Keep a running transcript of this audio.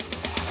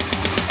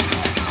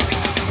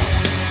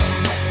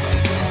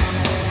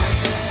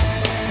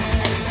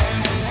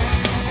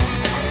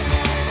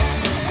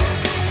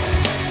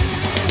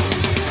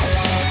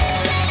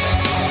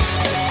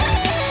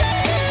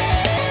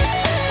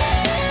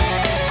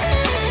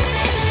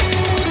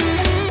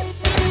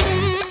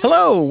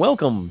Hello,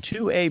 welcome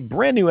to a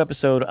brand new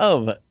episode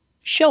of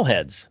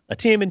Shellheads, a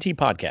TMNT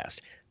podcast.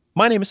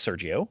 My name is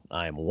Sergio.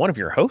 I'm one of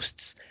your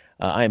hosts.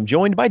 I am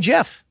joined by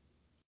Jeff,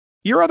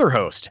 your other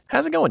host.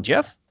 How's it going,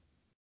 Jeff?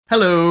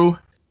 Hello.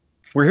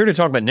 We're here to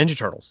talk about Ninja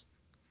Turtles.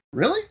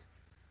 Really?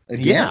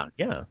 Again?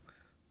 Yeah.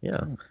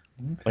 Okay.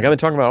 Like I've been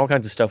talking about all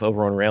kinds of stuff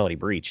over on Reality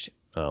Breached,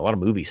 a lot of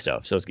movie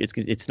stuff. So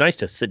it's nice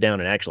to sit down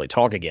and actually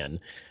talk again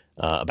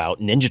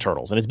about Ninja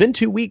Turtles. And it's been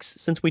 2 weeks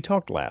since we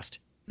talked last.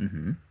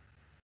 Mm-hmm.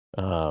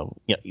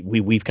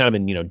 We've kind of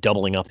been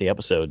doubling up the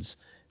episodes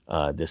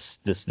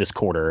this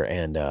quarter,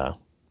 and I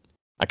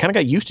kind of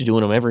got used to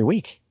doing them every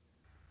week.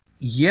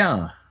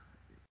 Yeah.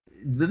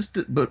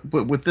 But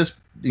with this,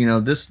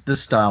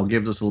 this style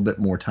gives us a little bit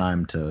more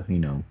time to,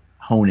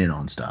 hone in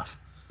on stuff.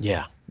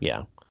 Yeah.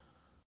 The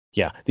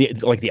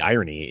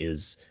irony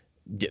is,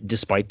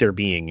 despite there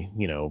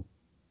being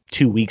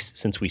 2 weeks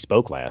since we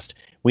spoke last,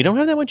 we don't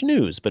have that much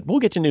news, but we'll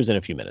get to news in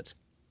a few minutes.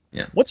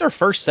 Yeah. What's our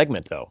first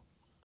segment, though?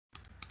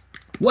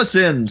 What's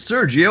in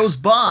Sergio's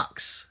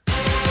box?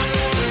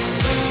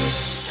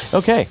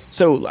 Okay,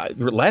 so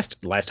last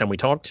time we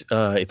talked,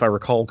 if I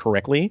recall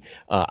correctly,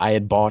 I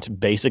had bought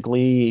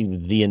basically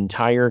the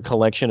entire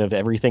collection of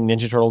everything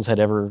Ninja Turtles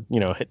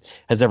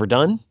has ever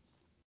done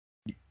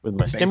with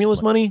my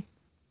stimulus money.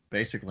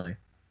 Basically.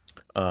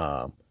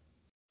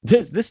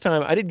 This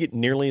time I didn't get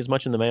nearly as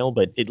much in the mail,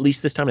 but at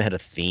least this time it had a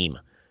theme.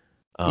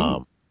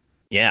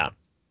 Yeah.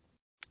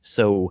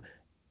 So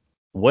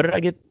what did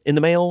I get in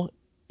the mail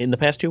in the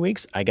past 2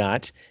 weeks? I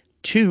got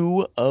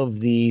 2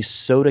 of the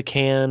soda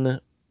can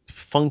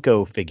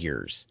Funko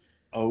figures.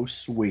 Oh,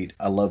 sweet.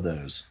 I love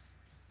those.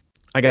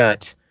 I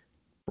got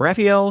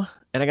Raphael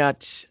and I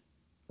got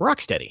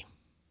Rocksteady.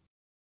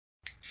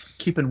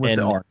 Keeping with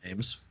the R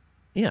names.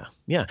 Yeah.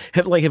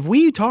 Have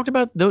we talked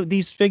about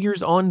these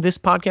figures on this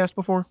podcast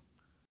before?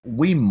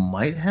 We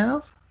might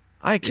have.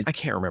 I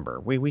can't remember.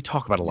 We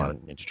talk about a lot of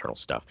Ninja Turtle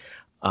stuff.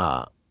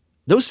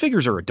 Those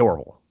figures are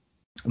adorable.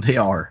 They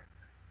are.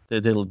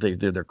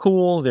 They're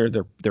cool.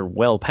 They're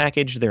well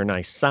packaged. They're a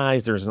nice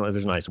size. There's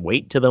a nice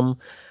weight to them.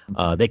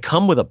 They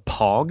come with a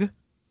Pog.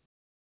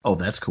 Oh,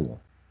 that's cool.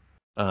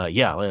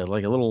 Yeah,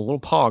 like a little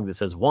Pog that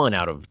says 1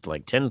 out of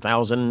like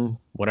 10,000,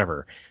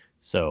 whatever.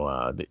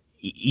 So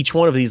each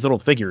one of these little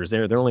figures,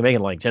 they're only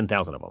making like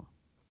 10,000 of them.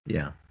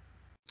 Yeah.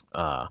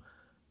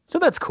 So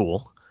that's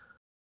cool.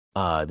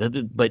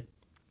 But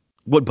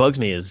what bugs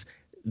me is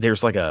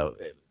there's like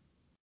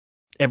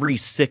every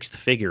 6th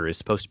figure is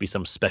supposed to be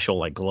some special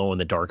like glow in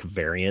the dark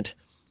variant.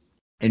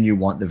 And you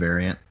want the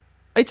variant?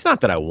 It's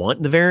not that I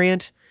want the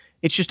variant.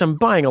 It's just I'm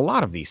buying a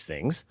lot of these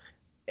things,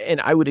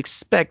 and I would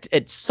expect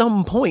at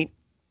some point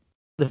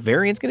the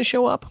variant's going to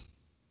show up.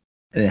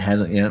 And it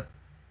hasn't yet?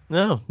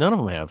 No, none of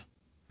them have.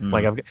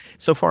 Like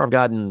so far I've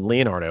gotten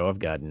Leonardo, I've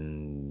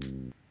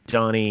gotten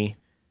Donnie,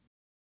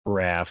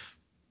 Raph,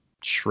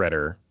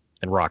 Shredder,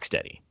 and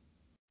Rocksteady.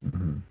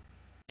 Mm-hmm.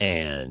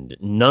 And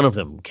none of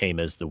them came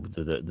as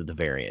the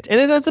variant,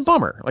 and that's a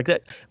bummer. Like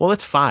that. Well,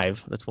 that's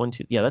 5. That's 1,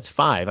 2. Yeah, that's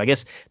 5. I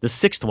guess the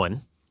 6th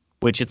one,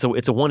 which it's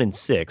a 1 in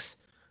 6.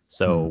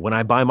 So when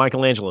I buy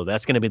Michelangelo,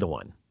 that's going to be the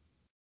one.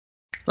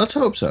 Let's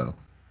hope so.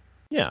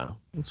 Yeah.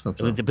 Let's hope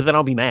so. But then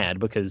I'll be mad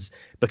because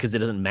it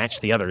doesn't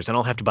match the others, and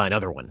I'll have to buy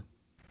another one.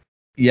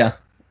 Yeah,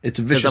 it's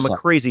a vicious. Because I'm a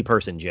crazy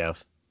person,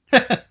 Jeff.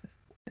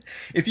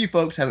 If you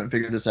folks haven't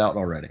figured this out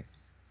already.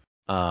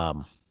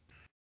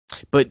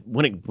 But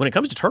when it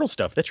comes to turtle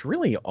stuff, that's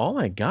really all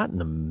I got in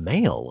the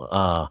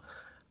mail.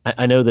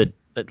 I know that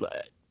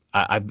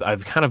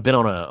I've kind of been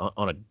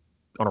on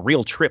a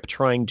real trip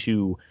trying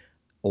to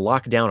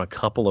lock down a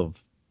couple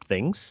of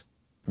things.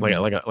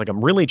 Like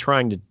I'm really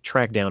trying to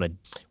track down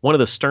one of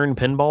the Stern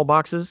pinball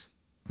boxes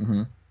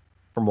from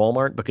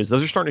Walmart, because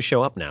those are starting to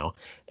show up now,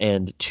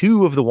 and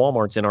 2 of the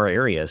Walmarts in our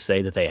area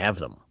say that they have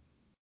them,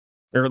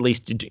 or at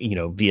least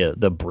via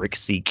the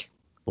BrickSeek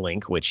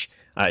link, which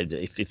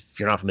if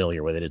you're not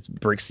familiar with it, it's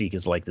BrickSeek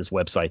is like this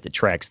website that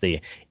tracks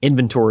the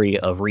inventory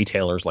of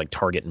retailers like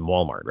Target and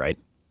Walmart, right?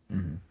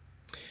 Mm-hmm.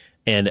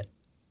 And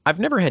I've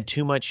never had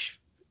too much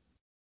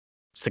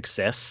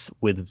success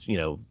with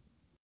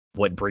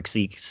what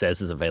BrickSeek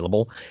says is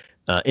available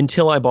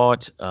until I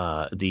bought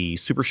the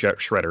Super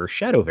Shredder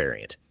Shadow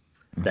variant.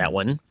 Mm-hmm. That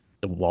one,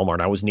 the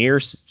Walmart I was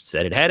near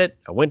said it had it.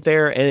 I went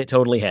there and it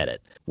totally had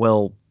it.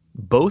 Well,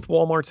 both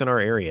Walmarts in our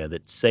area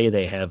that say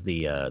they have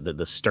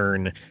the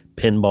Stern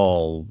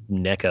pinball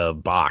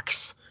NECA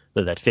box,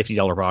 that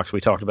 $50 box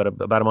we talked about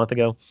a month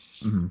ago,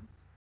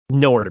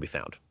 nowhere to be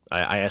found.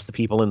 I asked the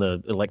people in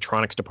the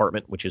electronics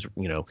department, which is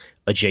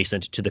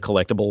adjacent to the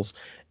collectibles,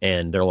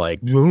 and they're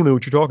like, I don't know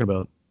what you're talking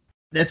about.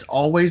 That's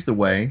always the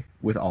way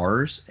with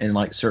ours and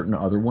like certain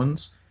other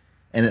ones,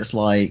 and it's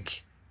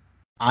like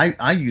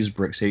I use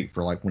BrickSeek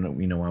for like when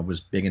I was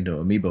big into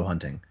amiibo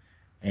hunting,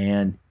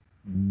 and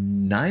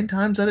 9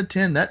 times out of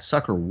 10 that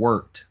sucker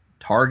worked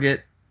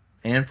Target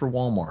and for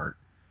Walmart.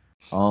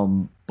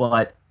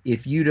 But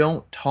if you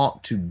don't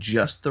talk to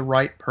just the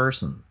right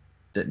person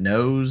that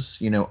knows,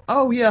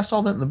 oh yeah, I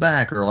saw that in the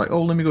back, or like,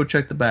 oh, let me go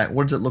check the back,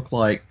 what does it look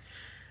like,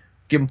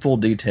 give them full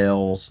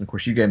details. And of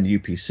course, you gave them the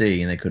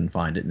UPC and they couldn't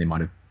find it, and they might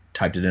have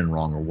typed it in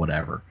wrong or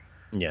whatever.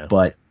 Yeah.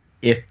 But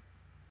if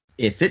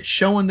it's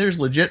showing there's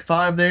legit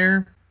 5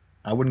 there,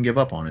 I wouldn't give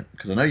up on it,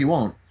 because I know you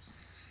won't.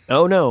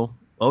 Oh no.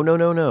 Oh no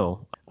no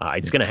no.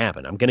 It's gonna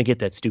happen. I'm gonna get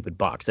that stupid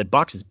box. That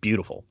box is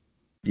beautiful.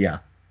 Yeah,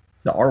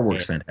 the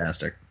artwork's And,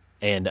 fantastic.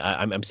 and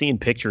I'm seeing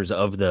pictures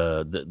of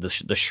the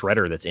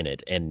shredder that's in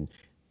it, and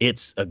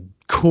it's a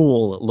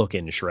cool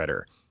looking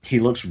shredder. He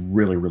looks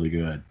really, really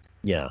good.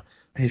 Yeah.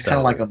 He's kind So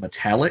of like a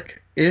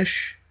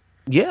metallic-ish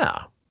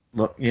yeah.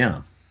 look.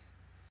 Yeah.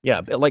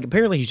 Yeah. Like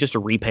apparently he's just a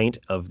repaint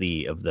of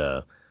the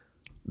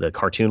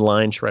cartoon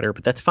line shredder,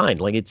 but that's fine.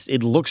 Like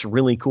it looks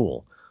really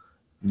cool.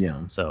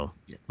 Yeah. So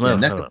Yeah. well, I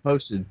don't NECA know.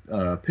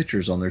 posted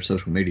pictures on their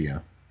social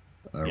media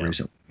Yeah.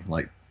 recently,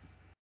 like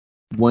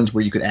ones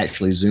where you could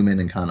actually zoom in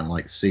and kind of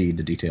like see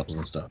the details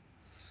and stuff.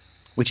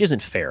 Which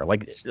isn't fair.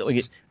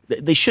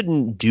 They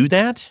shouldn't do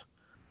that.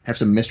 Have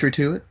some mystery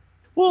to it.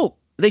 Well,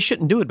 they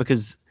shouldn't do it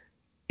because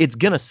it's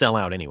gonna sell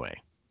out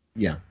anyway.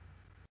 Yeah.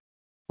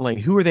 Like,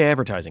 who are they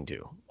advertising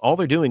to? All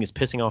they're doing is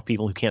pissing off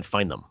people who can't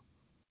find them.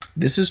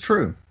 This is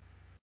true.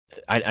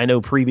 I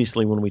know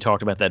previously when we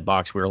talked about that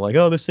box, we were like,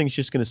 oh, this thing's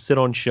just gonna sit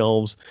on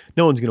shelves.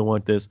 No one's gonna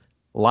want this.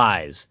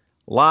 Lies.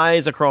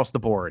 Lies across the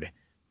board.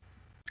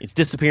 It's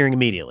disappearing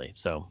immediately.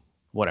 So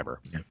whatever.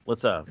 Yeah.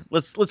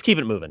 Let's keep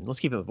it moving. Let's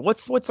keep it moving.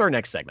 What's our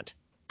next segment?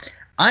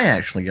 I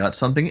actually got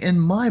something in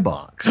my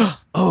box.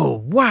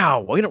 Oh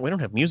wow. We don't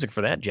have music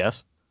for that,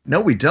 Jeff. No,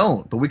 we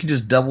don't, but we can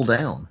just double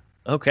down.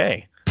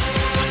 Okay.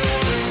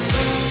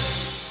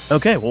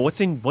 Okay, well what's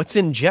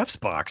in Jeff's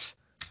box?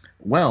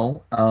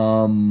 Well,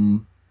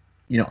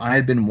 I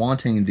had been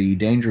wanting the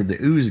Danger of the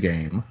Ooze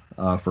game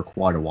for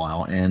quite a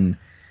while, and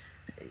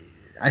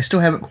I still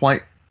haven't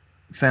quite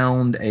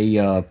found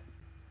a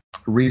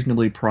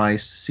reasonably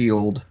priced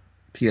sealed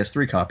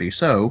PS3 copy.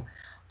 So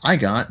I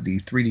got the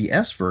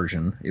 3DS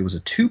version. It was a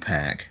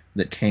 2-pack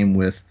that came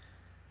with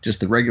just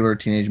the regular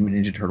Teenage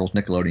Mutant Ninja Turtles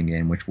Nickelodeon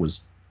game, which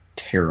was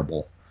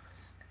terrible,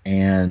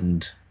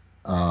 and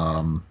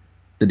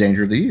the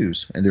Danger of the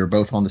Ooze, and they were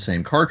both on the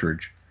same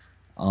cartridge.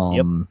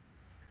 Yep.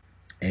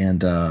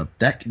 And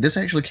this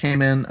actually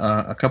came in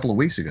a couple of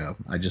weeks ago.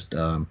 I just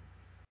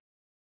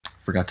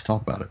forgot to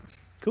talk about it.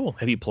 Cool.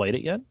 Have you played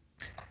it yet?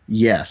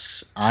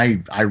 Yes,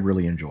 I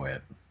really enjoy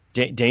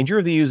it. Danger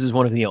of the Ooze is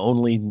one of the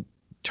only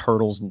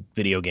Turtles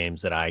video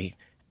games that I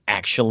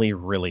actually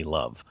really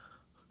love.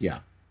 Yeah,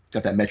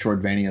 got that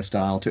Metroidvania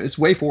style too. It's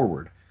Way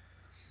Forward.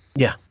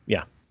 Yeah,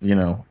 yeah.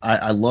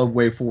 I love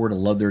Way Forward. I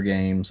love their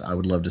games. I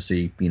would love to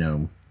see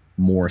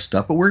more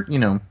stuff. But who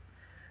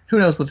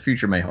knows what the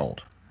future may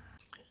hold.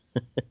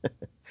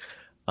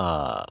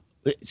 Uh,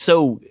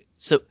 so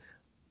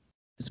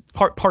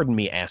pardon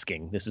me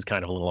asking. This is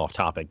kind of a little off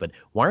topic, but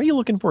why are you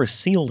looking for a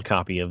sealed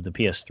copy of the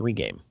PS3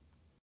 game?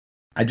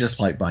 I just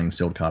like buying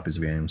sealed copies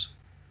of games.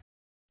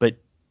 But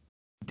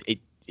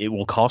it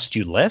will cost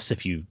you less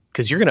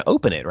because you're going to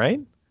open it, right?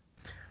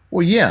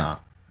 Well, yeah.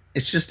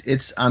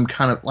 I'm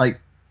kind of like,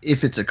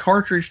 if it's a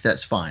cartridge,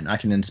 that's fine. I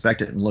can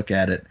inspect it and look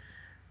at it.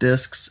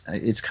 Discs,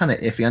 it's kind of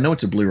iffy. I know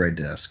it's a Blu-ray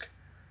disc,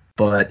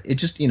 but it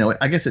just,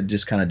 I guess it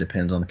just kind of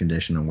depends on the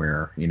condition and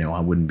where, I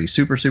wouldn't be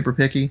super, super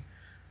picky.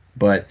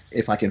 But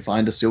if I can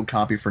find a sealed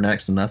copy for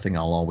next to nothing,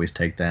 I'll always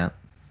take that.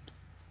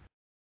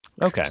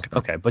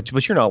 Okay.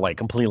 But you're not like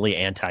completely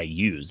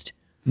anti-used.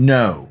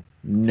 No.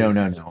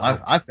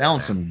 I found Nah.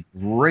 some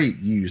great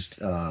used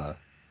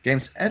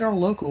games at our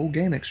local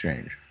game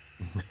exchange.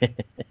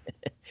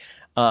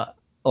 uh,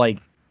 like,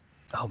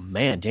 oh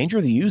man, Danger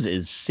of the Ooze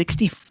is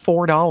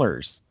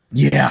 $64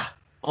 Yeah.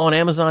 on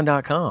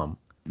Amazon.com.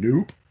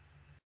 Nope.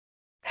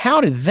 How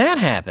did that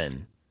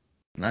happen?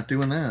 Not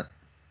doing that.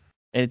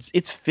 And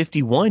it's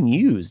 51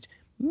 used.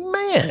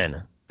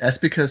 Man. That's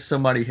because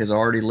somebody has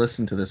already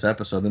listened to this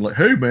episode. They're like,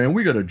 "Hey man,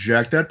 we gotta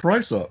jack that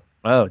price up."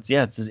 Oh, it's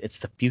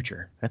the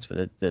future. That's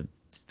what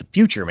it's the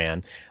future,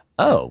 man.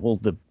 Oh, well,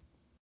 the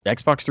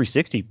Xbox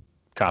 360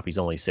 copy's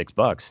only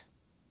 $6.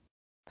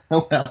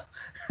 Oh well.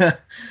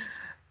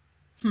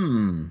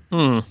 Hmm.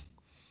 I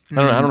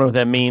don't know what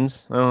that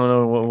means. I don't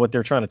know what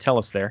they're trying to tell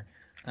us there.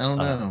 I don't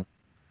know.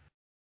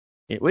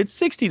 It's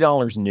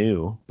 $60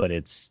 new, but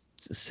it's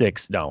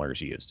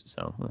 $6 used.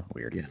 So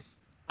weird. Yeah.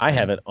 I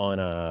have it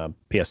on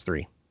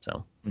PS3.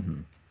 So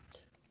Mm-hmm.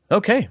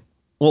 okay.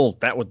 Well,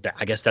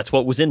 I guess that's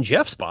what was in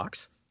Jeff's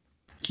box.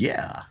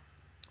 Yeah.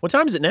 What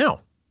time is it now?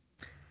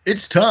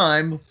 It's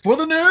time for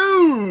the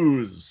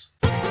news.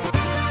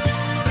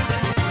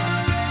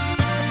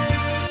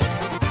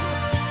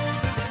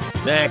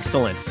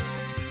 Excellent.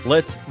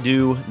 Let's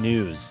do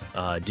news.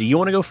 Do you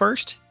want to go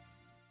first?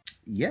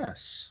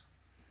 Yes.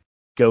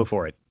 Go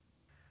for it.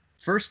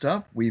 First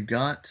up, we've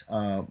got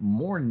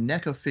more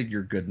NECA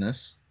figure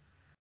goodness.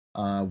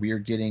 We are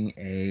getting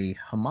a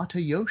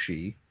Hamata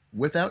Yoshi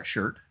without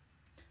shirt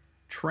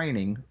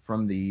training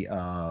from the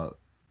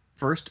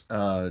first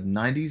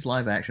 90s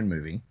live action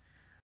movie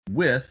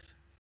with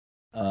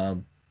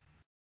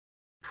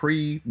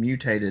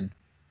pre-mutated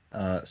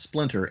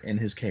Splinter in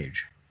his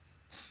cage.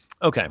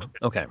 Okay.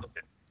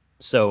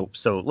 So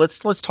let's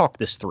talk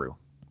this through.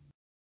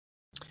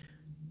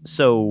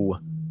 So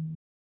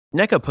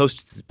NECA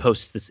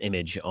posts this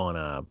image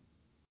on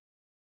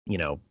you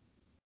know,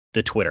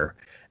 the Twitter,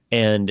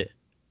 and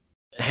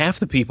half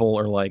the people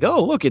are like,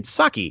 "Oh, look, it's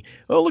Saki.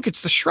 Oh, look,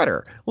 it's the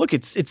Shredder. Look,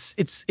 it's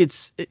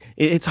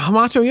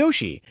Hamato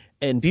Yoshi."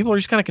 And people are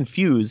just kind of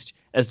confused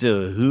as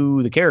to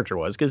who the character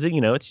was because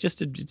it's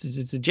just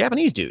it's a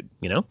Japanese dude,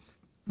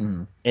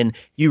 Mm. And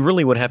you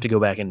really would have to go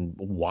back and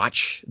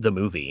watch the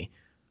movie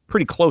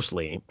pretty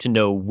closely to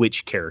know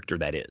which character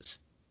that is.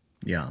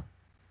 Yeah.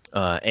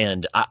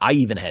 And I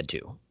even had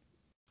to,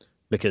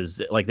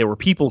 because like there were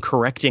people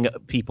correcting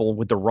people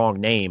with the wrong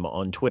name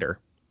on Twitter.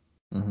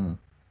 Mm-hmm.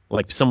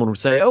 Like someone would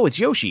say, "Oh, it's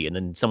Yoshi," and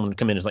then someone would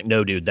come in and is like,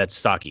 "No, dude, that's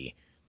Saki."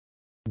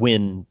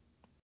 When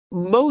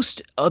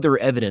most other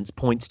evidence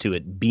points to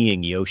it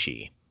being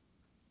Yoshi.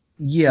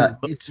 Yeah,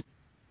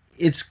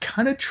 it's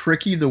kind of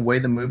tricky the way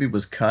the movie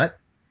was cut,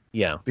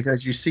 Yeah.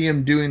 because you see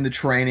him doing the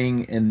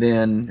training, and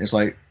then it's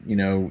like,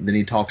 then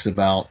he talks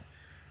about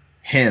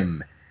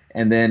him,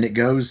 and then it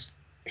goes,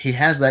 he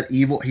has that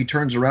evil, he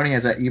turns around, he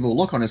has that evil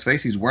look on his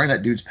face, he's wearing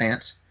that dude's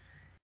pants,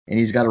 and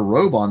he's got a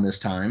robe on this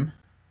time,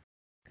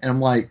 and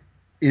I'm like,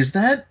 is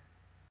that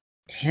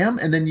him?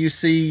 And then you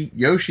see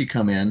Yoshi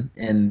come in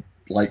and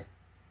like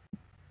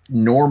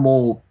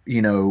normal,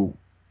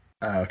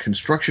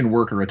 construction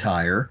worker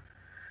attire.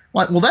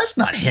 Like, well, that's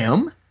not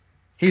him.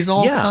 He's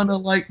all Yeah. kind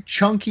of like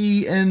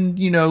chunky and,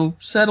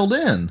 settled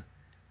in.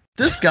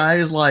 This guy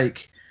is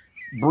like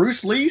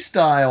Bruce Lee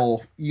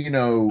style,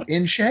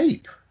 in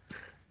shape.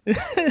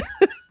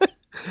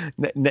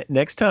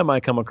 Next time I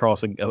come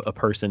across a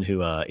person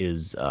who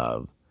is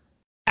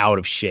out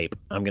of shape,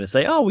 I'm going to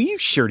say, "Oh, well, you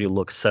sure do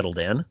look settled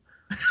in."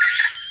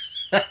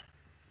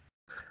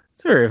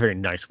 It's a very, very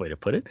nice way to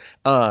put it.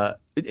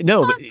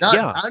 No, but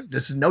yeah.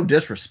 This is no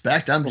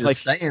disrespect. I'm just Like,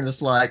 saying,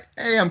 it's like,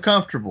 hey, I'm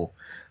comfortable.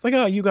 it's like,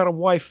 "Oh, you got a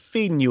wife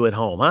feeding you at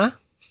home, huh?"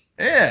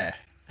 Yeah.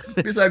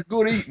 It's like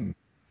good eating.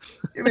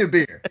 Give me a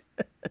beer.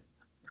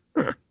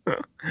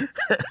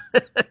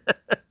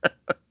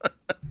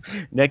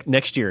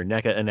 Next year,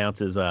 NECA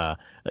announces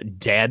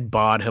Dad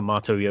Bod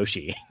Hamato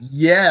Yoshi.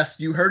 Yes,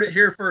 you heard it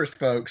here first,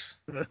 folks.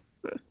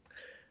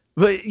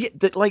 But yeah,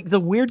 the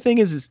weird thing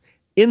is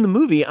in the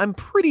movie, I'm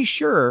pretty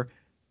sure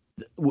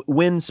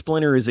when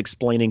Splinter is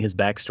explaining his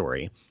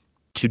backstory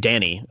to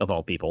Danny, of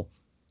all people,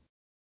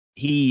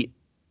 he,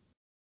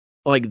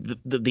 like,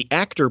 the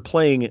actor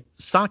playing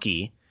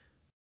Saki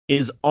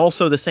is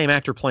also the same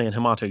actor playing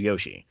Hamato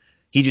Yoshi.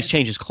 He just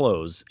changes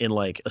clothes in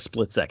like a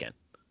split second.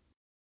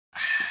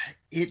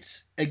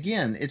 It's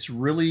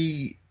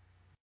really,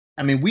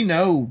 I mean, we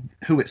know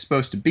who it's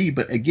supposed to be,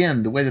 but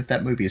again, the way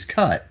that movie is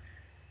cut,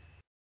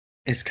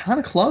 it's kind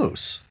of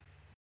close.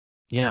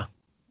 Yeah.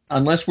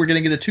 Unless we're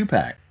going to get a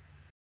 2-pack.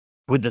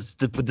 With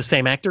the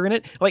same actor in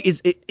it? Like,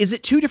 is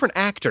it two different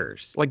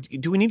actors? Like,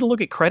 do we need to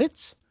look at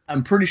credits?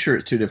 I'm pretty sure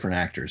it's 2 different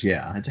actors.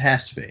 Yeah, it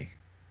has to be.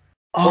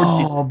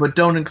 Or But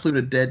don't include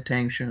a dead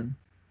Tang Shun.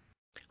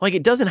 like,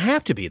 it doesn't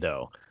have to be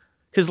though,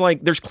 because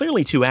like there's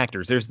clearly two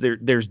actors.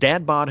 There's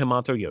Dad Bod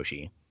Hamato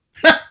Yoshi,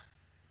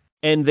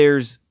 and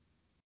there's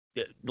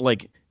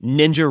like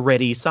Ninja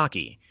Ready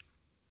Saki.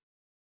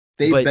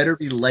 They But better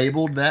be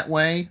labeled that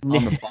way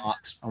on the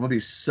box. I'm gonna be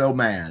so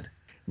mad.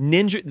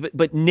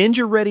 but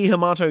Ninja Ready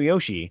Hamato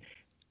Yoshi,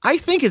 I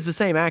think is the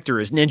same actor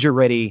as Ninja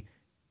Ready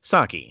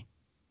Saki.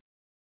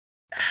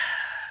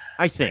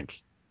 I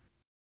think.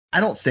 I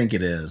don't think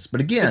it is,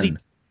 but again,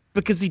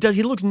 because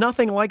he looks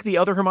nothing like the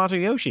other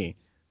Hamato Yoshi.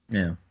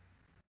 yeah.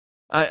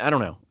 I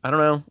don't know.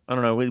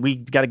 We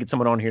got to get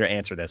someone on here to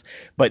answer this.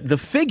 But the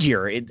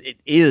figure, it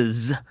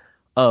is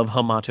of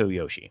Hamato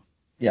Yoshi.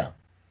 Yeah.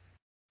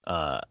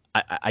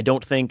 I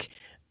don't think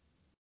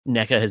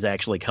NECA has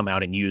actually come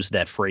out and used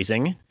that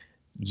phrasing,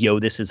 "Yo,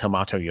 this is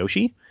Hamato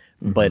Yoshi,"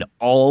 Mm-hmm. but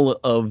all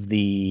of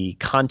the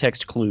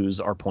context clues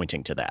are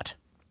pointing to that.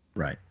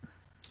 Right.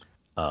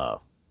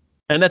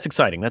 And that's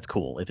exciting. That's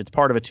cool. If it's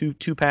part of a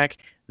two-pack,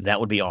 that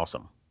would be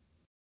awesome.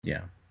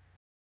 Yeah.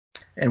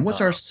 And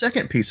what's our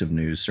second piece of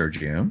news,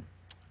 Sergio?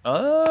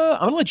 I'm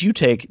gonna let you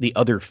take the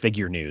other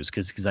figure news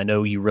because I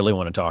know you really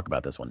want to talk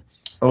about this one.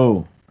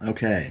 Oh,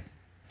 okay.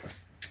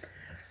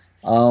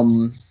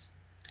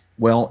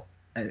 Well,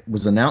 it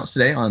was announced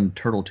today on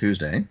Turtle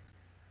Tuesday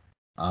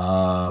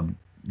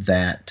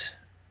that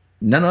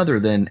none other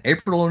than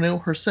April O'Neil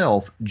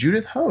herself,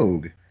 Judith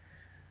Hogue,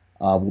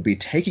 will be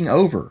taking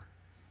over,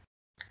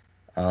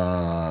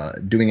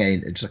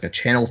 doing just like a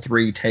Channel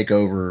 3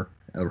 takeover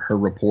of her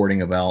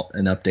reporting about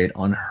an update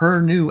on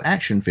her new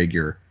action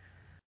figure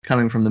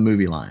coming from the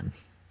movie line.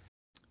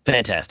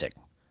 Fantastic.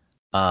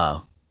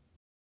 I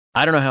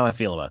don't know how I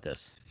feel about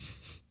this.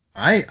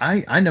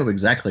 I know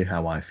exactly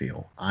how I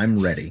feel. I'm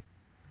ready.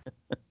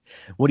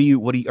 What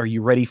are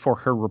you ready for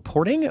her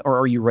reporting, or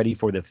are you ready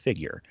for the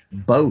figure?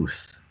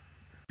 Both,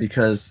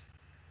 because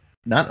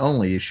not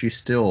only is she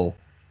still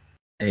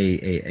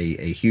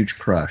a huge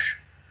crush,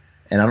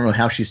 and I don't know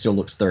how she still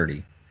looks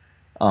 30.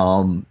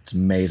 It's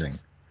amazing.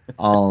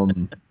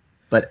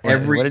 But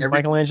What did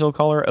Michelangelo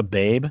call her? A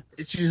babe?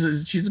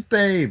 she's a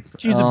babe.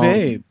 She's a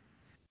babe.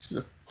 She's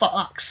a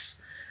fox.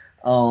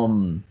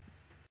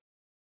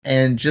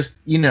 and just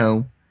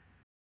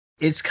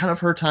it's kind of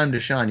her time to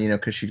shine,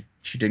 because she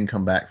didn't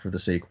come back for the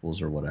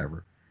sequels or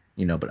whatever,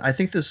 But I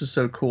think this is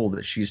so cool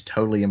that she's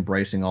totally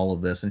embracing all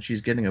of this, and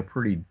she's getting a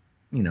pretty,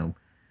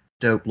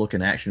 dope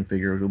looking action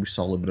figure. We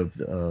saw a little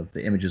bit of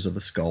the images of the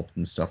sculpt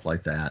and stuff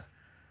like that.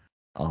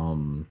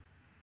 And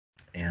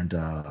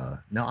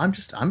no,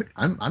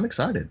 I'm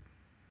excited.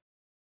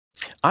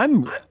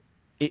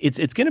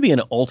 It's going to be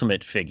an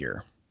Ultimate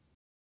figure.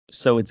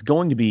 So it's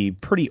going to be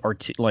pretty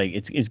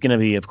it's going to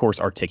be, of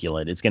course,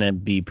 articulate. It's going to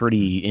be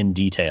pretty in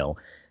detail,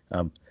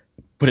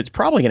 but it's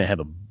probably going to have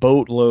a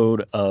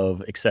boatload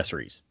of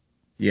accessories.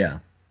 Yeah,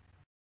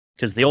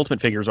 because the Ultimate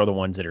figures are the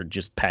ones that are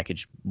just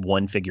packaged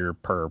one figure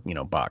per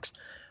box.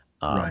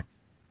 Right.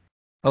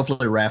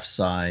 Hopefully, Raph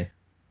Sai.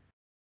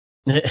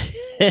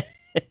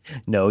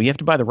 No, you have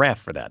to buy the Raph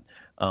for that.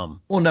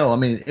 Well, no, I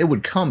mean it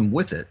would come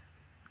with it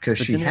because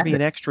she then had be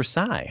an extra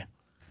Sai.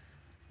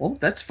 Well,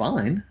 that's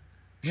fine.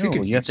 No,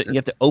 you have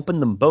to open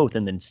them both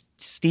and then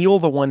steal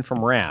the one from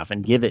Raph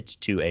and give it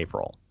to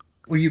April.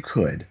 Well, you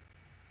could.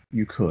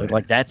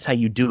 Like that's how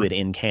you do it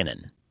in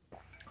canon.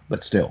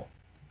 But still,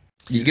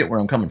 you get where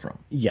I'm coming from.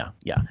 Yeah.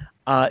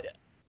 I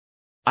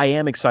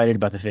am excited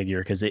about the figure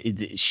because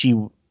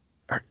the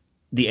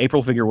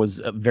April figure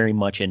was very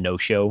much a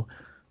no-show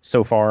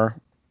so far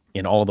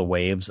in all the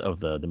waves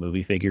of the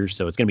movie figures.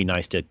 So it's going to be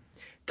nice to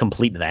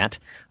complete that.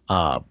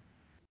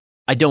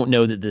 I don't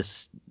know that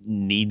this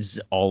needs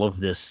all of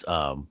this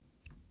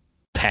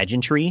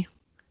pageantry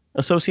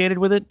associated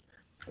with it.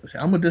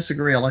 I'm going to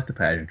disagree. I like the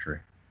pageantry.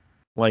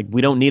 Like,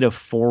 we don't need a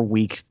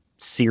 4-week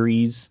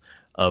series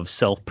of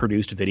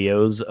self-produced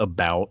videos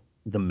about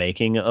the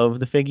making of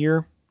the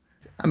figure.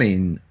 I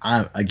mean,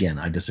 I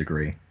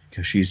disagree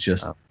because she's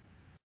just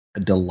a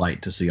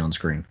delight to see on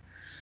screen.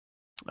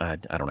 I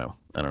don't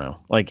know.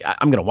 Like,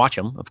 I'm going to watch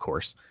them, of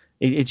course.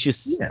 It's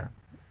just... Yeah.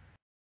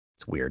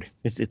 It's weird.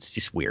 It's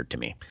just weird to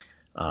me.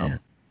 But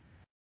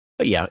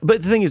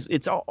the thing is,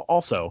 it's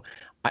also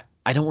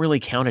I don't really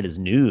count it as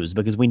news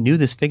because we knew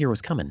this figure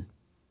was coming.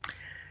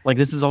 Like,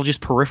 this is all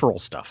just peripheral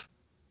stuff.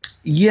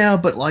 Yeah,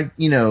 but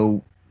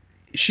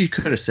she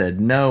could have said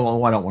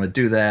no. I don't want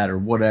to do that or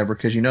whatever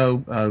because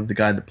the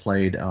guy that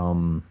played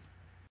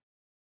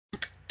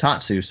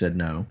Tatsu said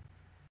no.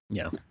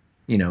 Yeah.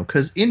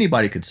 Because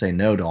anybody could say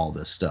no to all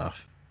this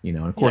stuff. And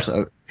of course,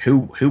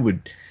 who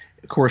would?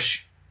 Of course,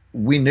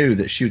 we knew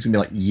that she was gonna be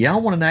like, yeah, I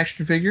want an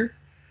action figure.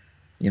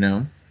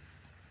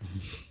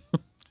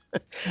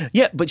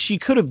 Yeah, but she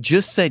could have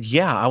just said,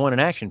 yeah, I want an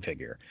action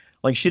figure.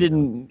 Like, she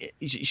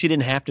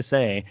didn't have to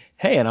say,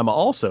 hey, and I'm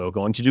also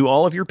going to do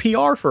all of your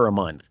PR for a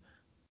month.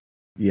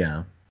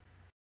 Yeah.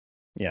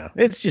 Yeah,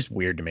 it's just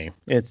weird to me.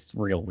 It's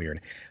real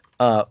weird.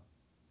 But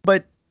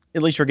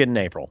at least we're getting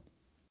April.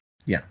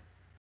 Yeah.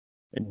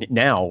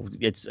 Now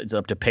it's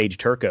up to Paige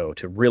Turco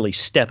to really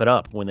step it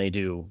up when they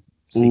do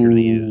Secret of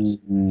the Ooze.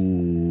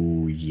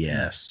 Ooh,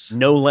 yes.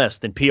 No less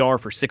than PR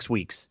for 6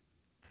 weeks.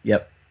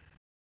 Yep.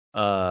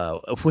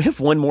 We have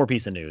one more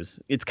piece of news.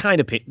 It's kind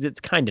of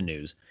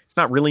news. It's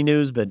not really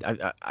news, but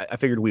I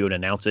figured we would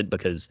announce it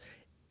because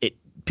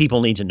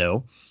people need to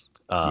know.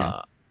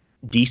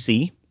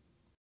 DC,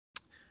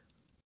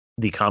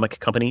 the comic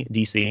company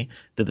DC,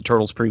 that the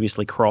Turtles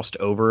previously crossed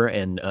over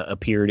and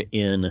appeared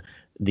in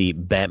the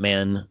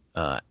Batman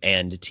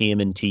and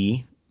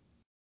TMNT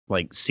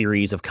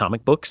series of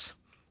comic books.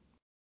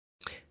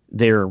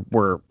 There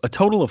were a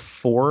total of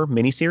 4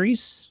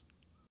 miniseries.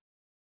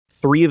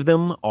 3 of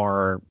them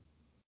are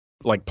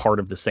part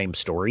of the same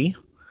story.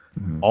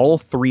 Mm-hmm. All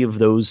 3 of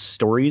those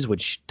stories,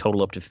 which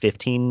total up to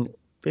 15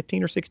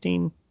 or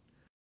 16, I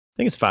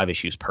think it's 5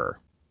 issues per.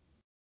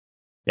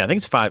 Yeah, I think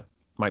it's 5,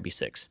 might be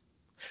 6.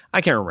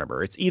 I can't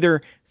remember. It's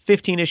either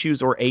 15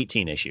 issues or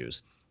 18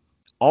 issues.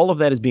 All of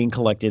that is being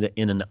collected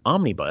in an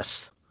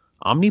omnibus.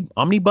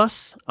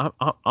 Omnibus.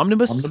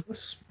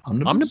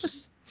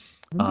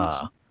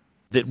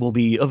 That will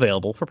be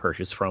available for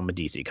purchase from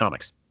DC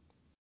Comics.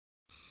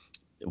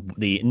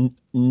 The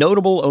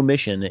notable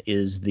omission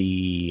is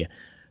the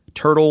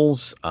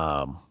Turtles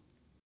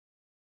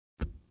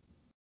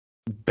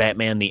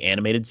Batman the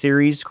Animated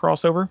Series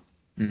crossover,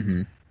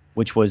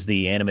 which was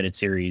the animated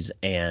series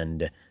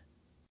and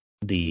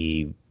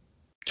the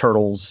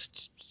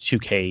Turtles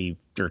 2K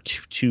or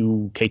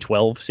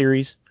 2K12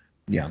 series,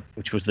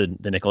 which was the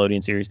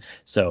Nickelodeon series.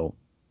 So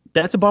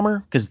that's a bummer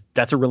because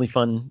that's a really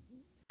fun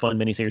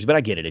miniseries. But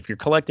I get it. If you're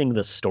collecting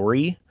the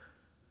story,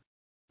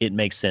 it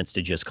makes sense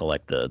to just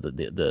collect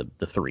the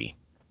 3.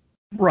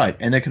 Right,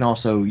 and they can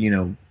also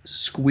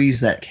squeeze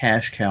that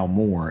cash cow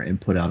more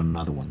and put out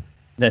another one.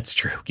 That's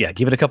true. Yeah,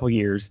 give it a couple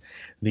years.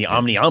 The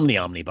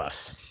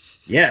Omnibus.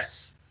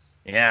 Yes.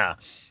 Yeah.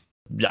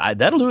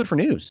 That'll do it for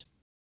news.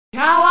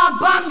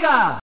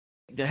 Cowabunga!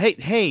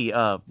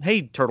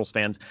 Hey, Turtles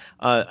fans.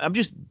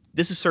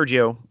 This is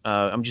Sergio.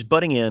 I'm just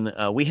butting in.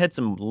 We had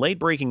some late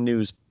breaking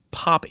news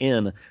pop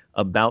in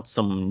about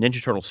some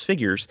Ninja Turtles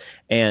figures,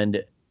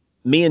 and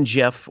me and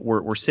Jeff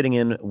were sitting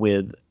in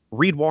with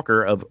Reed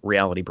Walker of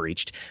Reality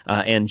Breached,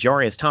 and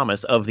Jarius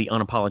Thomas of The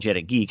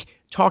Unapologetic Geek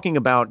talking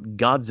about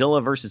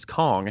Godzilla versus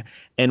Kong.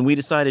 And we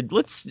decided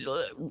let's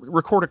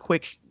record a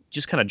quick,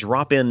 just kind of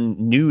drop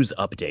in news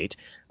update.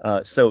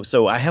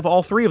 So I have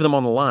all three of them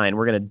on the line.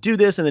 We're going to do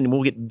this, and then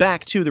we'll get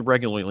back to the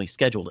regularly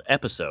scheduled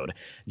episode.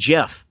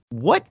 Jeff,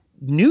 what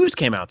news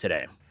came out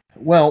today?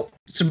 Well,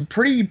 some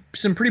pretty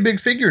big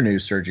figure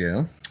news,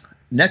 Sergio.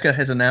 NECA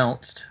has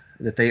announced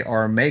that they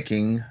are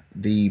making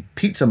the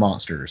Pizza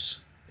Monsters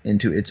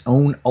into its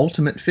own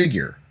ultimate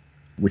figure,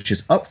 which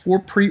is up for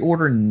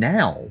pre-order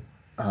now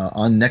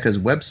on NECA's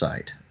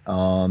website.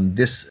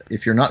 This,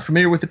 if you're not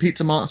familiar with the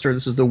Pizza Monster,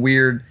 this is the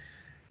weird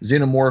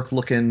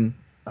xenomorph-looking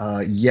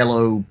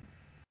yellow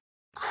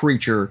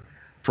creature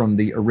from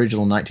the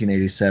original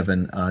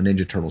 1987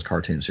 Ninja Turtles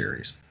cartoon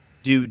series.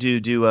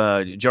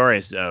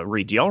 Jarius,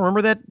 Reed, do y'all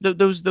remember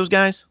those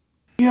guys?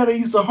 Yeah, they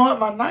used to haunt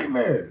my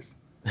nightmares.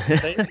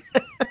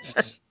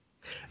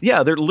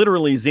 Yeah, they're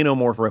literally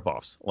xenomorph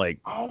ripoffs. Like,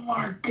 oh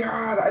my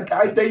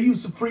god, they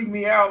used to freak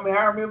me out, man.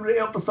 I remember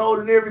the episode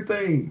and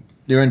everything.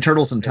 They're in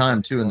Turtles in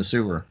Time too, in the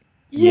sewer.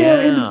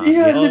 Yeah,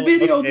 in the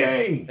video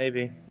game.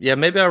 Maybe. Yeah,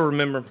 maybe I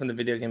remember them from the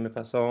video game if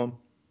I saw them.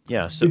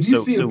 Yeah. So if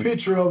you see a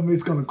picture of them,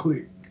 it's gonna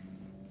click.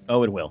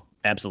 Oh, it will.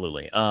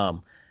 Absolutely.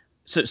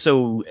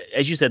 So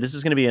as you said, this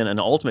is going to be an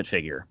ultimate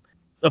figure.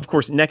 Of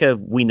course,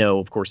 NECA, we know,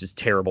 of course, is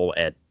terrible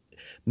at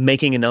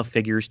making enough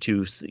figures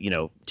to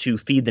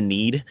feed the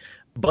need.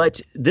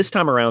 But this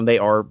time around, they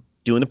are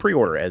doing the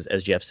pre-order, as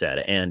Jeff said.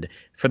 And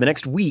for the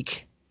next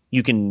week,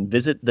 you can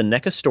visit the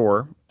NECA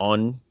store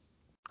on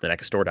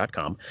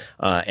thenecastore.com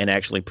and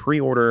actually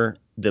pre-order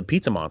the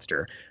Pizza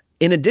Monster,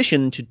 in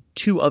addition to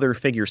two other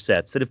figure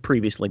sets that have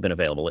previously been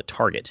available at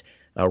Target.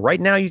 Right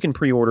now, you can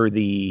pre-order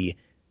the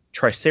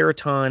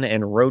Triceraton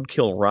and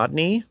Roadkill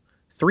Rodney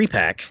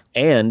 3-pack,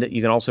 and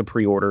you can also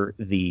pre-order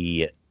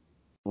the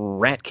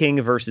Rat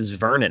King versus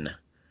Vernon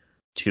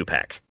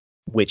 2-pack,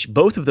 which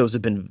both of those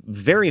have been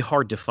very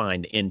hard to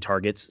find in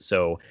Targets,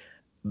 so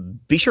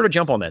be sure to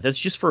jump on that. That's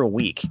just for a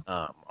week.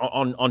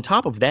 On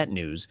top of that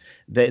news,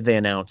 they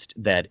announced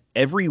that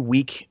every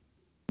week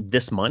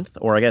this month,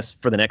 or I guess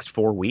for the next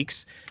 4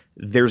 weeks,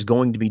 there's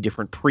going to be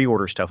different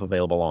pre-order stuff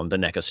available on the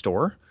NECA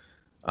store.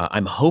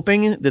 I'm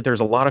hoping that there's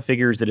a lot of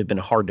figures that have been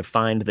hard to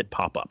find that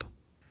pop up.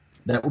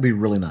 That would be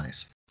really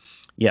nice.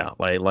 Yeah,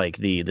 like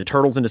the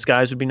Turtles in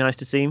Disguise would be nice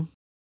to see.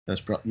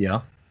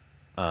 Yeah.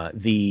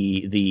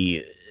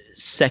 The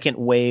second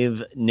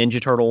wave Ninja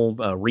Turtle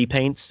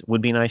repaints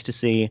would be nice to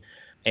see,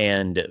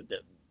 and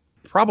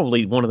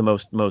probably one of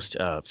the most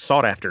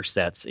sought after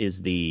sets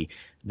is the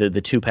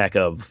 2-pack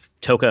of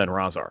Toka and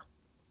Razar.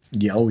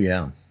 Yeah. Oh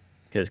yeah.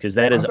 Because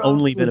that has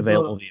only been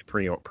available via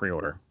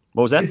pre-order.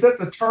 What was that? Is that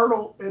the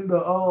turtle and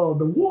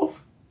the wolf?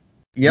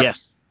 Yep.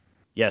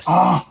 Yes.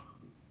 Oh,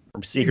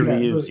 From Secret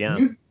Reviews, yeah.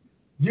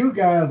 You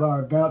guys are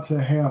about to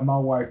have my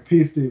wife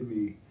pissed at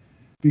me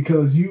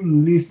because you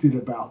listed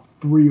about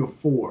 3 or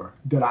 4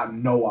 that I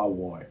know I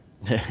want.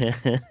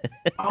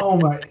 Oh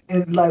my!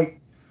 And like,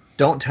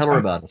 don't tell her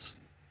about us.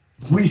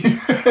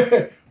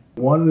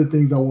 One of the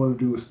things I want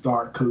to do is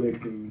start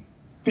collecting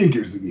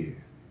figures again.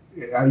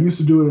 I used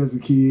to do it as a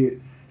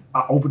kid.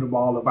 I opened them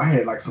all up. I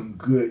had like some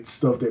good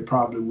stuff that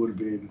probably would have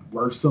been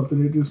worth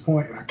something at this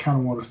point, and I kind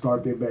of want to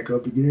start that back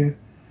up again.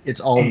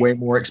 It's all way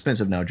more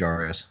expensive now,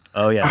 Jarius.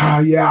 Oh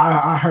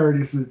yeah. I heard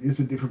it's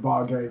a different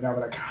ball game now,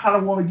 but I kind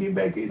of want to get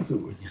back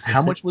into it.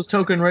 How much was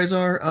Toka and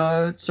Razor,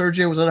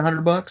 Sergio? Was that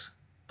 $100?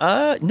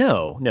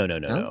 No.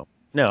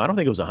 No, I don't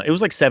think it was. It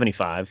was like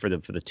 75 for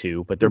the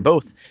two, but they're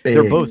both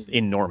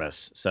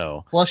enormous.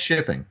 So plus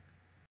shipping.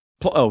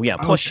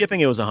 Plus shipping,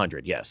 it was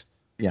 100. Yes.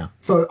 Yeah.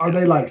 So are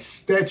they like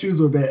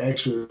statues or they're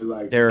actually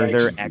like?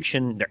 They're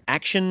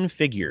action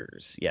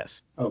figures.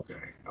 Yes. Okay.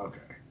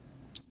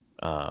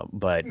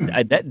 But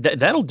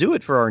that'll do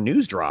it for our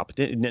news drop.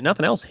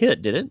 Nothing else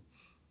hit, did it?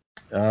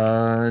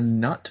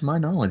 Not to my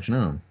knowledge,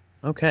 no.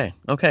 Okay.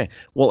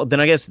 Well, then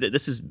I guess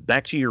this is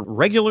back to your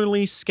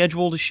regularly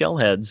scheduled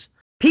Shellheads.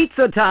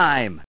 Pizza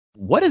time!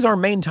 What is our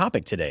main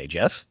topic today,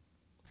 Jeff?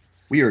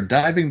 We are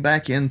diving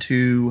back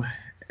into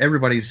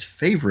everybody's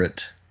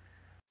favorite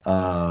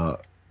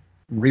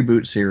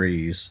reboot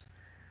series,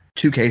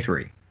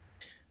 2K3.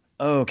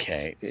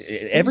 Okay.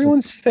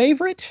 Everyone's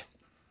favorite?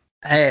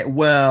 You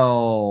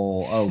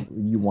want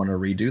to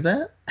redo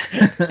that?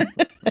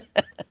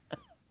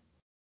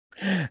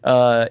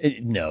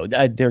 No.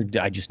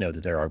 I just know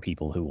that there are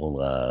people who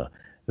will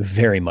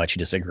very much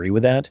disagree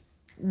with that.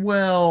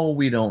 Well,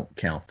 we don't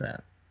count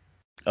that.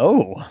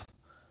 Oh.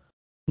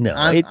 No,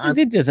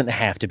 it doesn't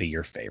have to be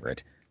your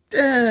favorite.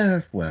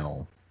 I'm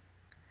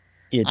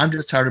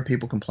just tired of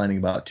people complaining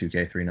about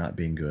 2K3 not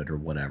being good or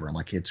whatever. I'm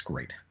like, it's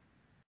great.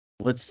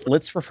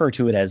 Let's refer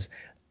to it as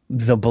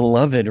the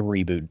beloved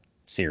reboot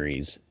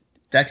series.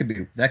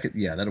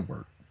 That'll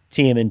work.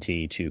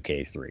 TMNT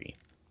 2K3.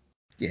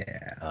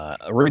 Yeah.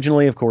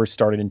 Originally, of course,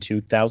 started in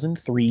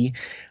 2003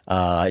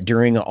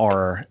 during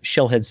our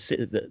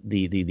Shellhead,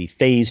 the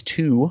phase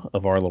 2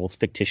 of our little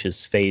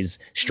fictitious phase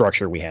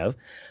structure we have.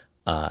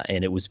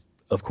 And it was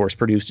of course,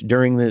 produced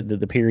during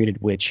the period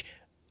at which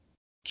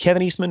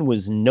Kevin Eastman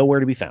was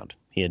nowhere to be found.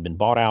 He had been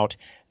bought out,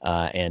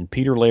 and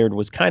Peter Laird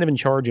was kind of in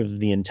charge of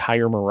the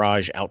entire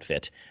Mirage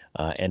outfit,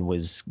 and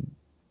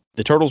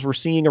the Turtles were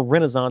seeing a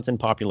renaissance in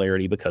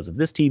popularity because of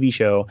this TV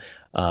show,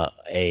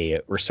 a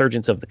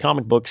resurgence of the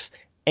comic books,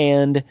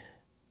 and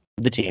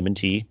the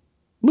TMNT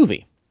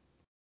movie.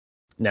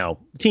 Now,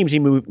 the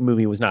TMNT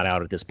movie was not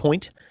out at this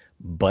point,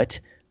 but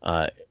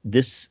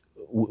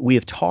we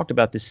have talked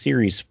about this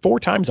series 4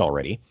 times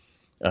already.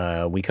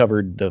 We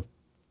covered the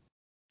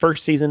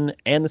first season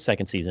and the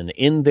second season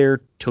in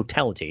their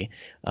totality.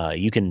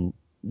 You can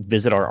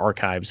visit our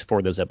archives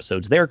for those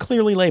episodes. They are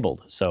clearly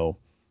labeled, so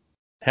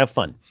have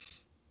fun.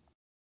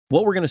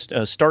 What we're going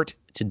to start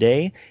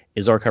today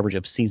is our coverage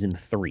of season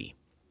 3.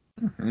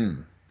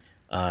 Mm-hmm.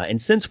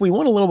 And since we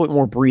want a little bit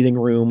more breathing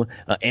room,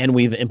 and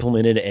we've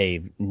implemented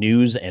a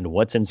news and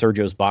what's in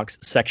Sergio's box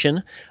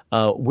section,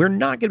 we're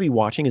not going to be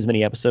watching as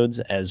many episodes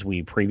as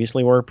we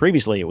previously were.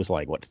 Previously, it was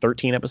like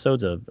 13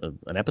 episodes of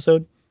an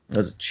episode. That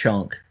was a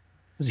chunk.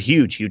 It's a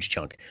huge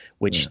chunk.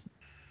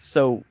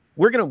 So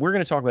we're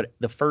gonna talk about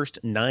the first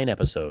 9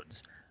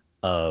 episodes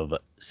of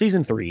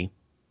season 3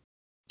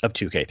 of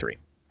 2K3.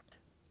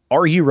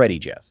 Are you ready,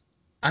 Jeff?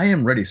 I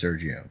am ready,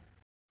 Sergio.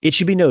 It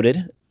should be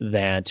noted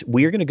that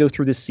we are going to go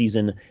through this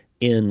season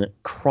in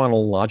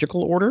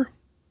chronological order,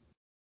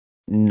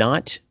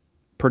 not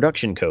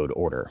production code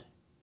order.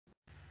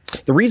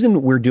 The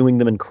reason we're doing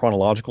them in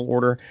chronological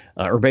order,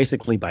 or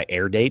basically by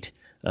air date,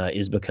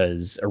 is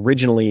because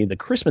originally the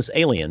Christmas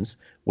Aliens,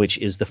 which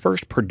is the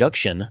first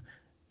production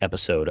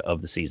episode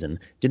of the season,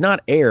 did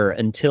not air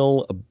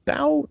until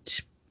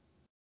about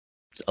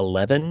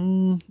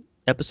 11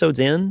 episodes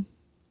in.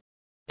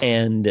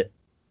 And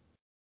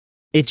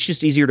it's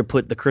just easier to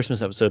put the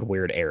Christmas episode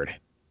where it aired.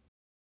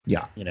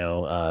 Yeah.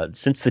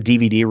 Since the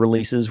DVD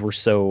releases were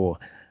so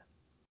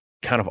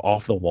kind of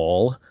off the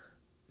wall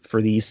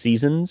for these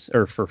seasons,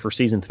 or for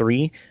season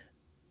 3,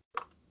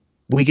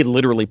 we could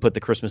literally put the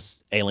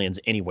Christmas Aliens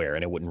anywhere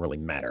and it wouldn't really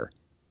matter.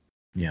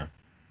 Yeah.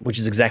 Which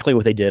is exactly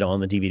what they did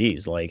on the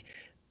DVDs. Like,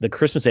 the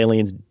Christmas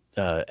Aliens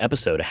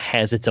episode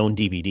has its own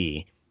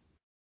DVD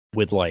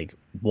with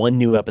 1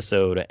 new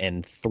episode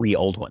and 3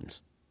 old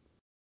ones.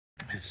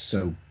 It's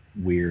so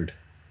weird.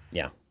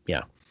 Yeah.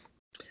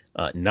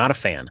 Not a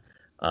fan.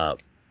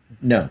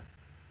 No.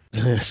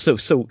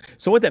 So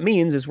what that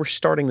means is we're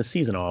starting the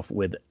season off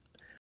with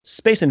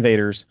Space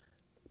Invaders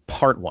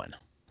Part 1.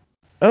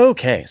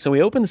 Okay, so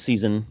we open the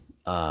season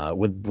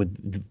with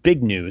the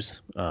big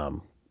news.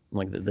 The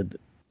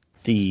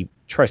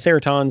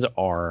Triceratons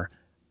are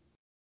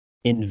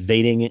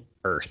invading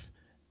Earth,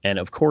 and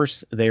of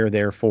course they are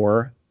there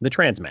for the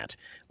Transmat,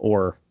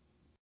 or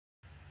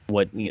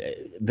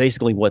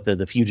basically what the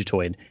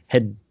Fugitoid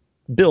had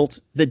built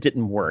that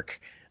didn't work.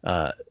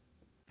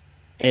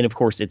 And of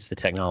course, it's the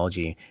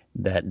technology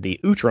that the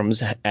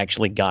Utroms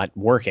actually got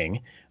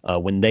working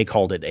when they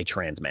called it a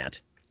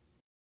Transmat.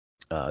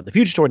 The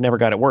Fugitoid never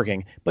got it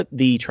working, but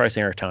the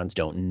Triceratons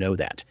don't know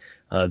that.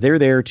 They're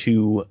there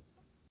to,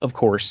 of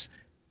course,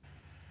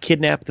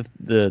 kidnap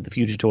the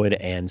Fugitoid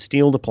and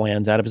steal the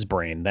plans out of his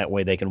brain. That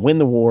way they can win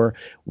the war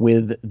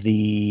with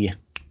the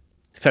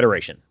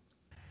Federation.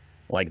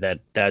 Like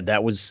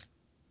that was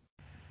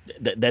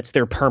that's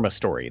their perma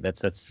story.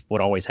 That's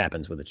what always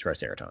happens with the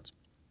Triceratons.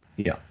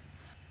 Yeah.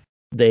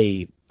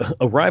 They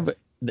arrive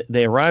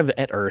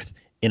at Earth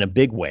in a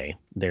big way.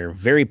 They're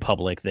very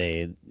public.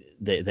 They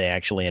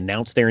actually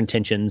announce their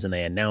intentions, and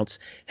they announce,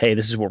 hey,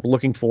 this is what we're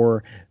looking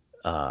for.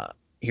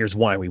 Here's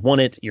why we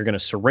want it. You're going to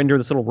surrender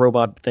this little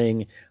robot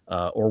thing,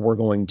 or we're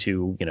going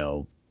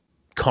to,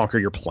 conquer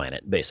your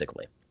planet,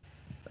 basically.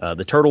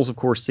 The Turtles, of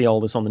course, see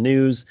all this on the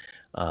news.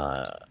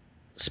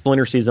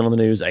 Splinter sees it on the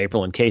news.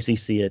 April and Casey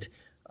see it.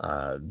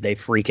 They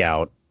freak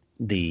out.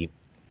 The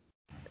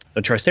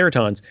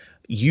Triceratons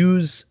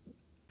use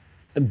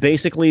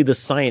basically the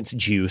science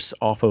juice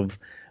off of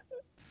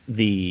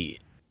the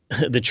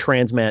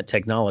Transmat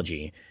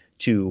technology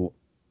to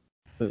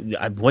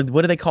what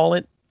do they call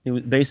it? It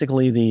was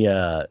basically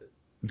the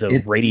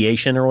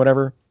radiation or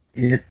whatever.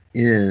 It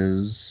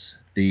is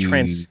the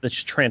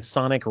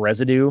transonic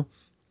residue.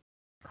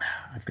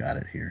 I've got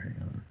it here.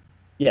 Hang on.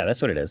 Yeah,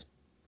 that's what it is.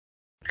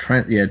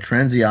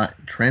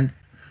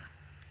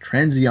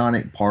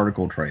 Transionic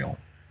particle trail.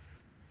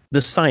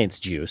 The science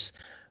juice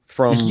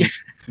from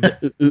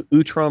the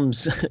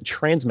Utrom's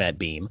Transmat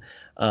beam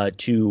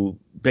to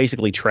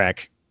basically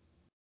track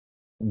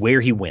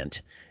where he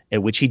went,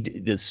 at which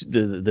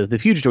the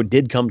Fugitoid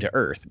did come to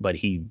Earth, but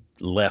he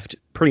left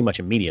pretty much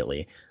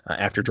immediately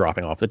after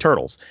dropping off the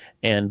Turtles.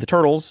 And the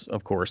Turtles,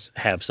 of course,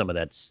 have some of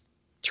that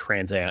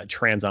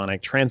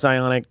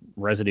transionic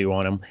residue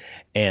on them,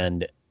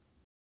 and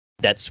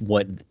that's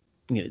what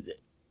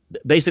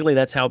basically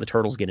that's how the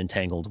Turtles get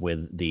entangled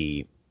with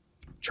the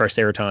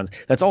Triceratons.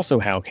 That's also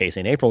how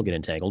Casey and April get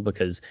entangled,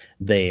 because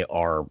they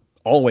are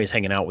always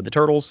hanging out with the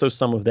Turtles, so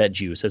some of that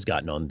juice has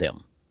gotten on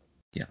them.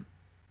 Yeah.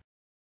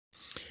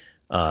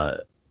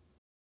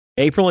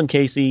 April and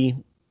Casey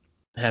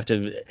have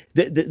to.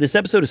 This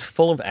episode is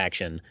full of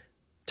action,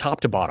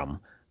 top to bottom,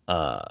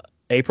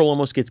 April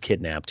almost gets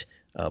kidnapped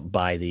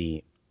by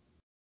the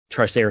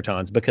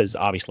Triceratons because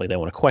obviously they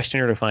want to question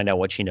her to find out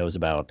what she knows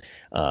about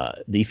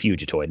the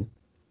Fugitoid.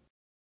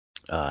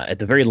 At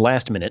the very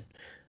last minute,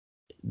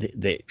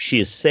 she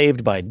is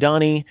saved by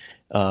Donnie,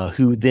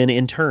 who then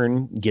in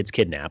turn gets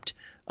kidnapped,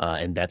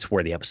 and that's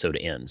where the episode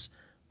ends.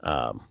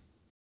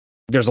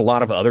 There's a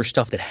lot of other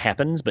stuff that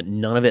happens, but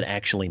none of it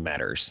actually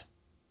matters.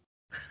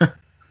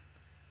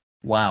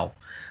 Wow.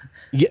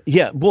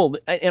 Yeah. Well,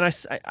 and I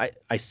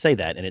say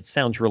that, and it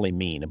sounds really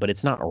mean, but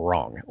it's not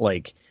wrong.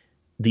 Like,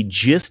 the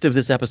gist of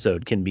this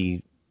episode can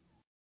be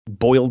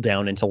boiled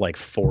down into like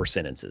 4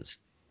 sentences.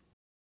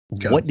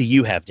 Go. What do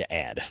you have to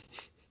add?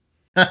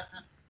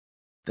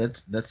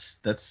 That's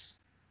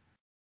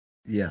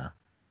yeah.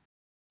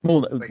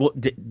 Well,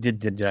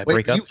 did I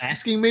break Wait, up? you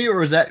asking me,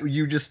 or is that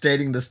you just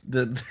stating this?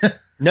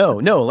 No.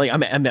 Like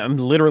I'm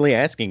literally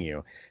asking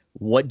you,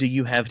 what do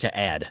you have to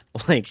add?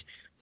 Like,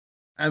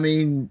 I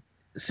mean,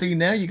 see,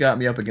 now you got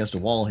me up against a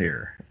wall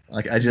here.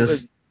 Like,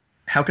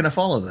 how can I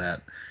follow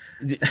that?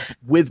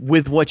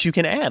 with what you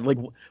can add, like,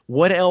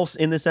 what else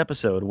in this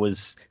episode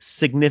was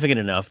significant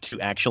enough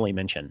to actually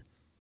mention?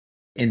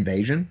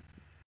 Invasion?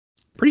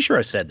 Pretty sure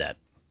I said that.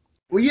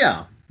 Well,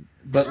 yeah,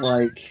 but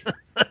like,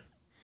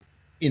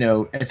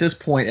 at this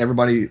point,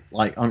 everybody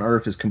like on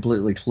Earth is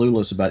completely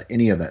clueless about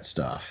any of that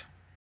stuff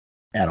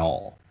at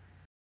all.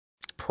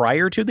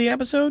 Prior to the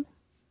episode?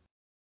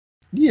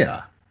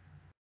 Yeah.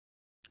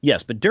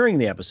 Yes, but during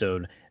the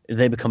episode,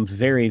 they become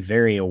very,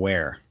 very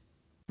aware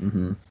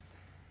Mm-hmm.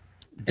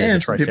 that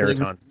And the some people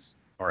Triceratons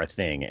are a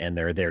thing, and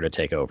they're there to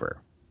take over.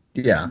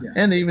 Yeah,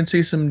 and they even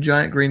see some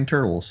giant green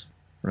turtles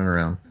running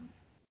around.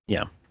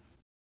 Yeah.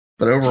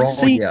 But overall,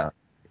 See, yeah.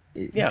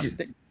 Yeah.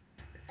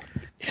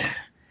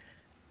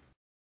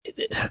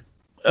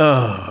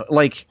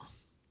 Like,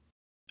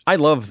 I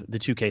love the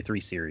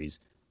 2K3 series.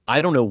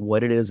 I don't know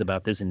what it is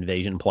about this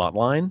invasion plot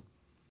line.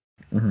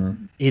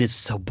 Mm-hmm. It is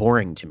so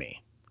boring to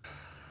me.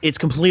 It's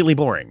completely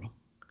boring.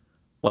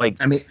 Like,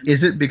 I mean,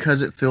 is it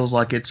because it feels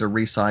like it's a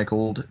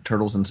recycled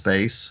Turtles in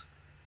Space?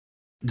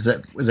 Is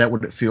that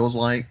what it feels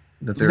like?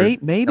 That they're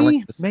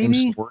telling the same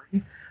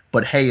story?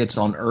 But hey, it's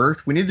on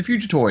Earth. We need the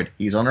Fugitoid.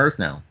 He's on Earth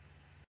now.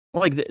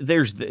 Like,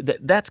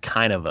 that's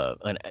kind of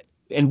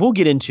and we'll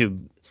get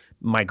into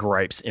my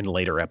gripes in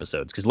later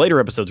episodes, because later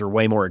episodes are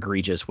way more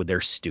egregious with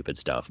their stupid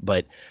stuff.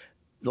 But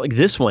like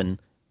this one,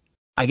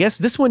 I guess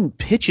this one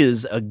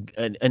pitches an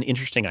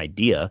interesting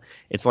idea.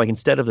 It's like,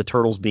 instead of the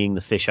turtles being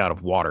the fish out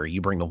of water, you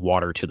bring the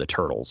water to the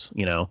turtles,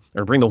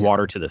 or bring the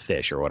water to the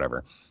fish or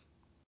whatever.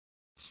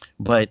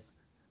 But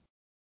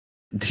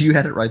You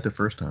had it right the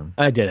first time.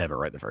 I did have it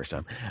right the first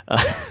time.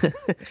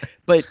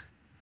 But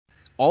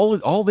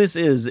all this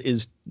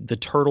is the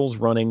turtles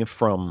running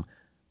from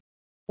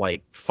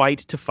like fight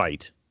to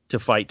fight to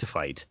fight to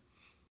fight,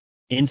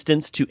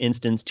 instance to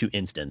instance to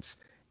instance.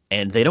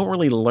 And they don't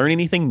really learn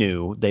anything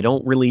new. They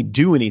don't really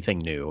do anything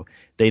new.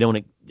 They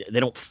don't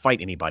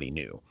fight anybody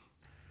new.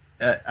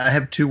 I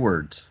have 2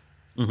 words.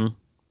 Mm-hmm.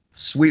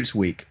 Sweeps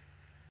week.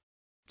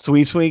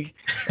 Sweeps week?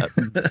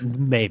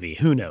 Maybe.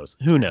 Who knows?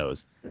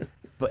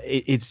 But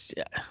it's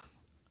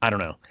I don't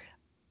know.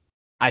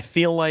 I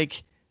feel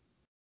like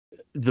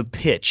the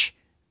pitch,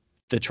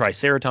 the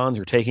Triceratons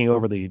are taking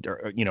over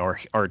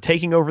are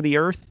taking over the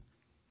Earth,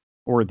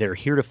 or they're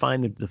here to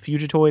find the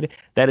Fugitoid.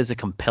 That is a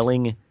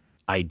compelling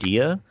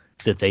idea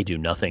that they do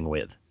nothing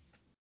with.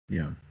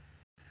 Yeah.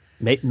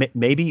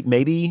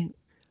 Maybe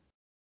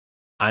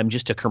I'm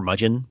just a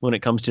curmudgeon when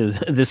it comes to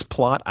this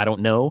plot. I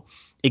don't know.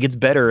 It gets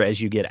better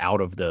as you get out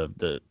of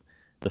the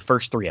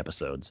first 3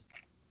 episodes.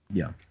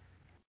 Yeah.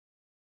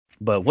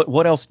 But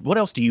what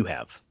else do you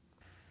have?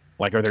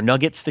 Like, are there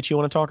nuggets that you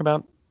want to talk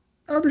about?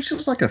 Oh, there's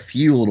just like a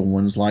few little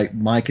ones, like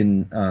Mike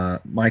and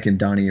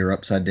Donnie are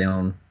upside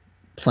down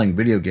playing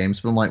video games,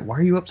 but I'm like, why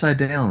are you upside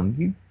down?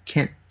 You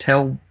can't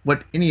tell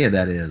what any of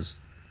that is.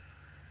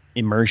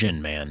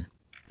 Immersion, man.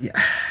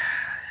 Yeah.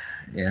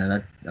 Yeah,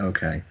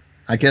 okay.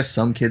 I guess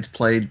some kids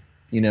played,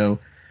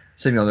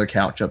 sitting on their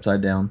couch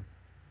upside down.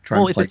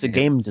 Well, if it's a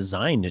game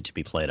designed to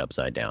be played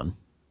upside down.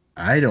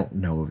 I don't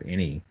know of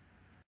any.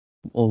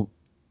 Well,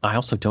 I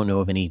also don't know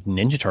of any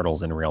Ninja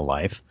Turtles in real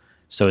life,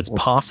 so it's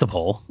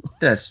possible.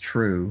 That's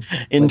true.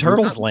 In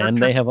Turtles Land,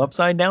 they have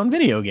upside down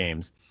video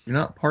games. You're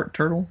not part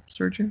turtle,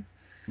 Sergio?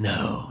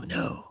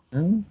 No.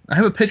 I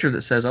have a picture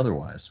that says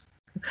otherwise.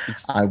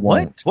 I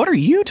won't. What are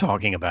you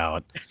talking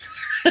about?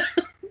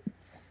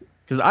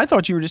 Because I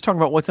thought you were just talking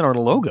about what's in our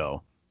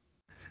logo.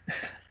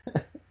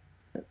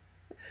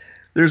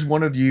 There's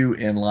one of you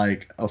in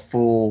like a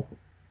full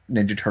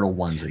Ninja Turtle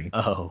onesie.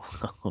 Oh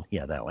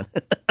yeah, that one.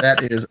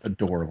 That is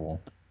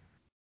adorable.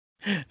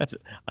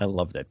 I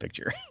love that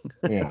picture.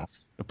 Yeah.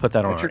 I'll put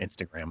that on our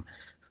Instagram.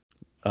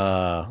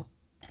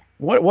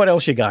 What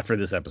else you got for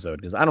this episode?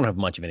 Because I don't have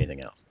much of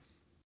anything else.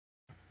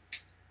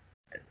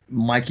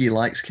 Mikey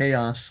likes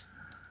chaos.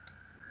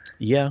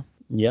 Yeah.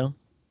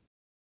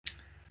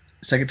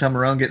 Second time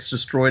around gets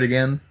destroyed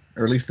again,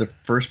 or at least the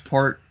front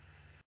part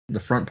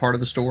of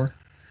the store.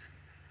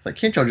 It's like,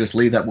 can't y'all just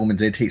leave that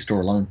woman's antique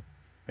store alone?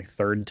 like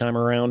third time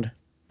around,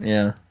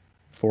 Yeah,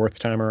 fourth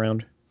time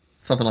around.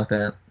 something like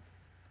that.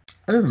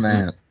 Other than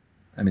that,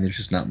 I mean, there's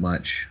just not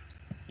much.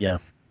 Yeah.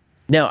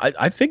 Now,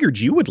 I figured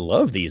you would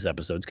love these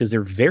episodes because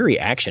they're very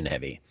action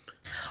heavy.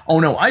 Oh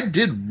no, I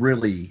did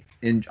really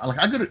like.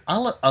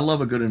 I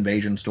love a good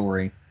invasion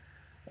story.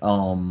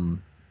 I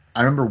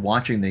remember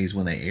watching these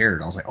when they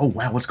aired. I was like, oh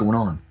wow, what's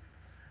going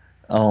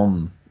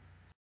on?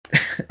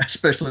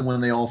 Especially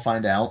when they all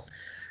find out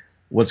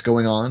what's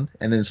going on,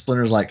 and then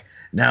Splinter's like,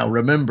 now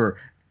remember,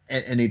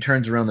 and he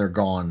turns around, they're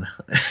gone.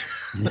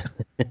 Of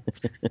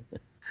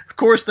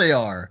course they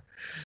are.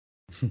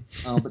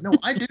 But no,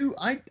 I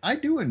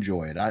do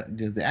enjoy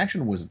it. The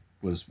action was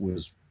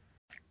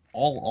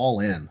all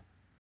in.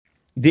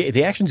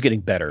 The action's getting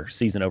better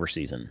season over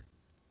season.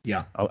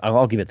 Yeah.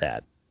 I'll give it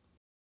that.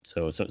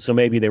 So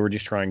maybe they were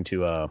just trying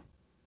to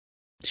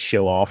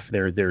show off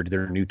their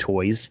new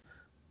toys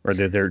or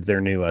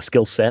their new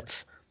skill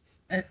sets.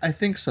 I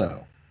think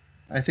so.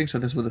 I think so.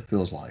 That's what it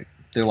feels like.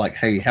 They're like,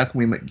 hey, how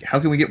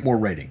can we get more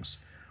ratings,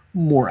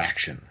 more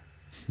action?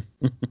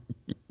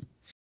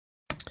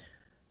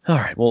 All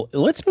right. Well,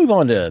 let's move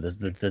on to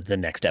the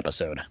next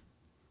episode.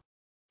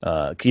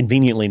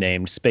 Conveniently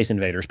named Space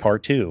Invaders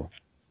Part 2.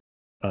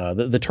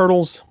 The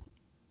turtles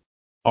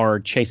are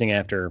chasing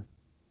after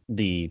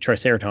the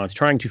Triceratons,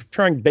 trying to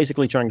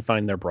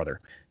find their brother,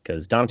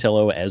 because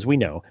Donatello, as we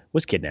know,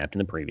 was kidnapped in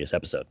the previous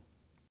episode.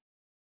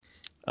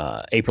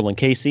 April and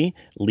Casey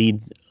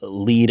lead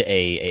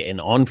an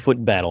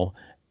on-foot battle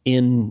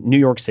in New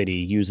York City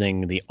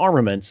using the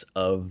armaments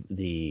of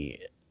the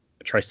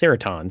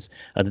Triceratons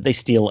that they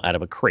steal out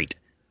of a crate.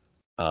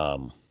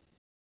 The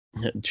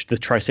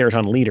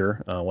Triceraton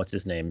leader, what's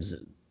his name?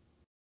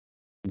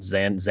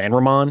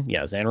 Zanramon?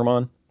 Yeah,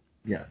 Zanramon.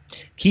 Yeah.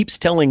 Keeps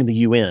telling the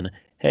UN,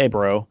 hey,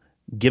 bro,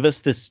 give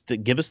us the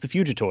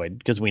Fugitoid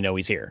because we know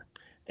he's here.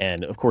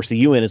 And, of course, the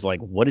UN is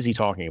like, what is he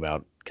talking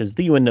about? Because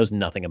the UN knows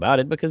nothing about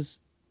it because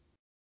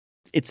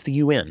it's the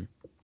UN.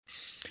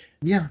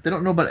 Yeah, they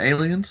don't know about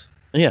aliens.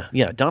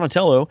 Yeah.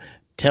 Donatello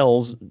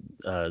tells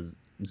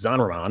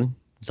Zanramon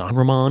that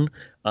Zanramon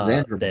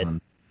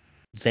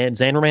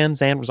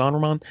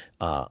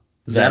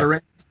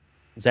Zataran?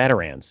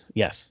 Zatarans,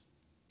 yes.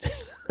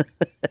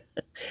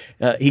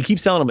 He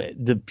keeps telling him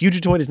the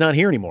Fugitoid is not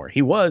here anymore.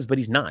 He was, but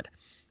he's not.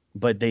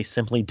 But they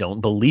simply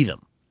don't believe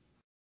him.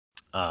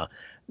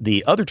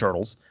 The other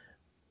turtles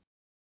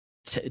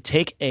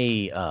take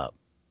a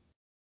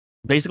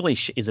basically,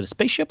 is it a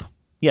spaceship?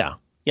 Yeah.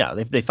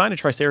 They find a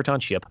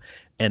Triceraton ship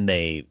and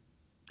they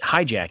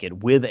hijack it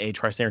with a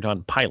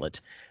Triceraton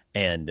pilot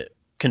and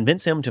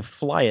convince him to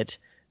fly it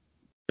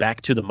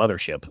back to the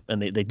mothership.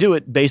 And they do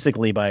it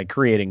basically by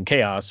creating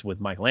chaos with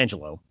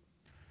Michelangelo.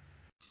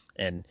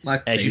 And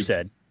as you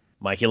said,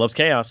 Mikey loves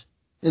chaos.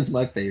 It's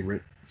my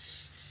favorite.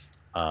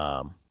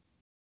 The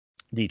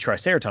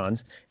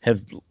Triceratons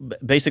have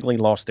basically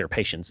lost their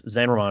patience.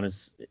 Zanramon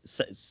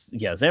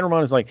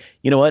is like,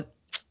 you know what?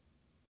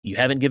 You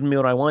haven't given me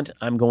what I want.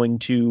 I'm going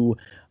to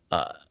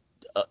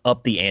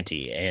up the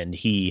ante. And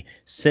he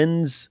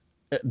sends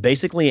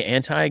basically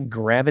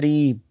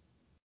anti-gravity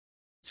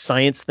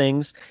science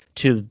things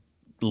to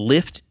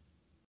lift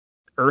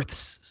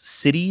Earth's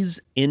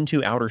cities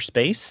into outer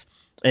space.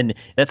 And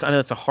I know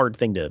that's a hard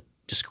thing to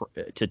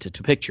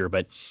picture,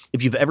 but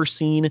if you've ever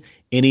seen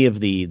any of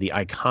the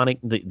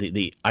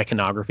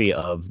iconography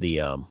of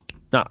the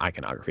not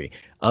iconography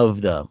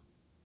of the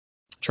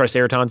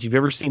Triceratons, you've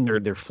ever seen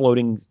their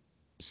floating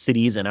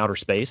cities in outer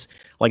space,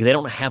 like they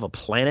don't have a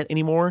planet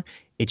anymore.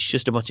 It's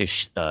just a bunch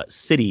of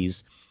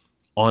cities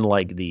on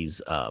like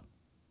these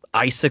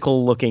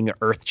icicle looking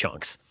earth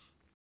chunks.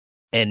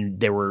 And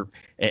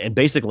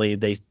basically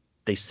they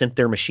sent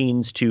their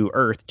machines to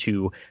Earth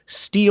to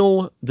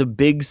steal the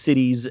big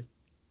cities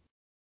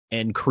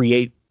and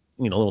create,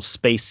 little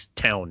space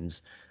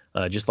towns,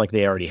 just like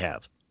they already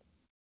have.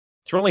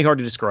 It's really hard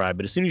to describe,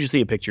 but as soon as you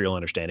see a picture, you'll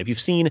understand. If you've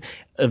seen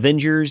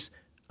Avengers,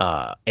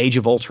 Age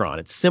of Ultron,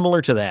 it's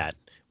similar to that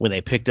when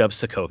they picked up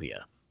Sokovia.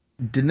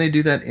 Didn't they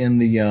do that in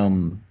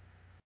the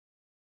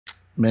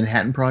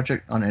Manhattan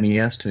Project on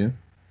NES too?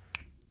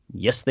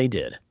 Yes, they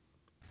did.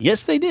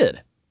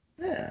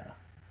 Yeah.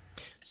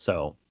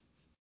 So,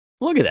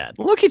 look at that.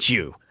 Look at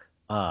you.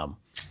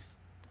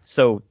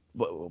 So,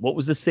 what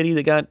was the city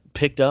that got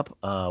picked up?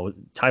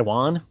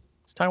 Taiwan?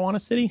 Is Taiwan a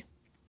city?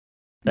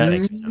 That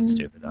makes me sound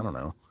stupid. I don't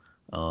know.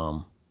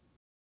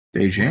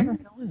 Beijing? Where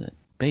the hell is it?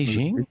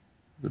 Beijing?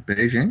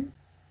 Beijing?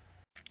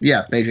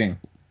 Yeah, Beijing.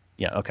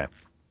 Yeah, okay.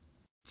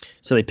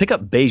 So they pick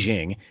up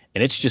Beijing,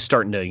 and it's just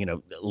starting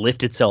to,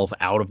 lift itself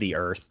out of the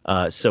earth.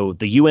 So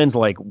the UN's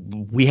like,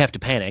 we have to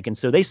panic, and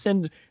so they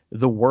send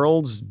the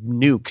world's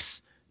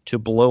nukes to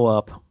blow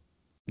up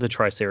the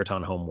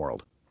Triceraton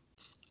homeworld.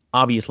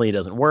 Obviously, it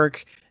doesn't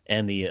work,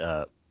 and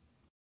the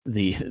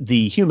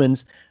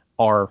humans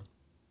are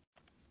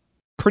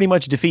pretty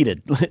much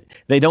defeated.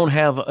 They don't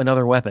have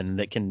another weapon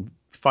that can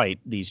fight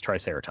these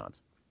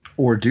Triceratons.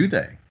 Or do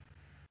they?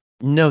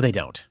 No, they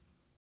don't.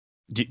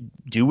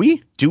 Do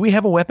we? Do we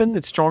have a weapon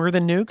that's stronger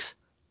than nukes?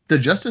 The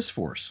Justice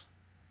Force.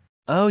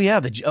 Oh yeah,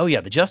 the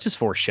Justice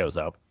Force shows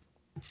up.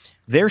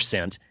 They're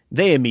sent.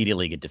 They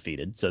immediately get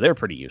defeated, so they're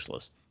pretty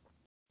useless.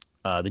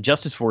 The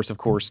Justice Force, of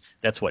course,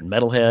 that's what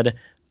Metalhead,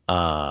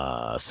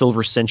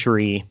 Silver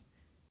Century,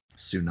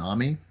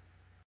 Tsunami.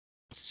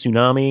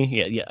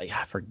 Yeah.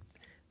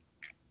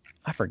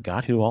 I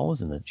forgot who all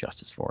is in the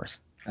Justice Force.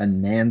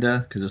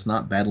 Ananda, because it's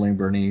not Battling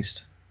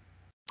Burneist.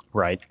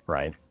 Right.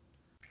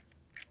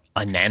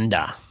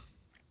 Ananda.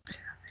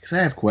 Because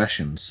I have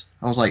questions.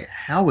 I was like,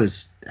 how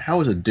is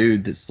a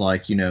dude that's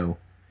like,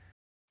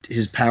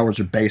 his powers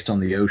are based on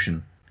the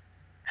ocean?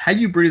 How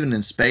you breathing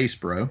in space,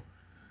 bro?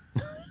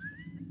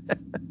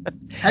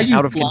 How you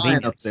Out of flying up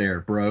convenience.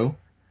 there, bro?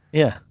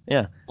 Yeah.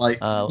 Like,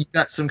 you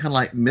got some kind of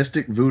like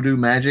mystic voodoo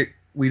magic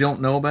we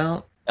don't know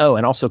about? Oh,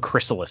 and also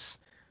Chrysalis.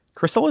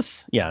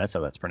 Chrysalis? Yeah, that's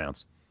how that's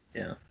pronounced.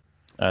 Yeah.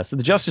 So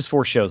the Justice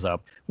Force shows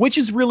up, which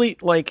is really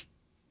like,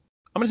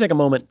 I'm going to take a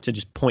moment to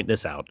just point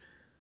this out.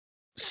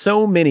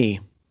 So many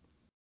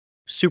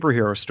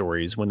superhero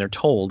stories, when they're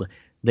told,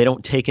 they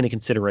don't take into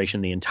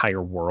consideration the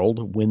entire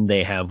world when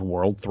they have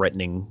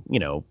world-threatening,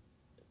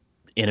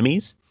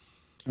 enemies.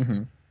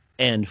 Mm-hmm.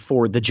 And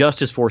for the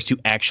Justice Force to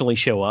actually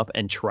show up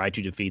and try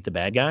to defeat the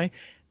bad guy,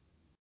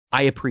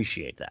 I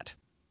appreciate that.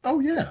 Oh,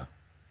 yeah.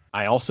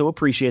 I also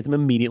appreciate them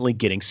immediately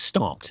getting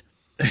stomped.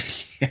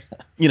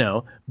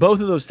 Yeah. Both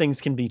of those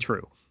things can be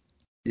true.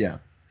 Yeah.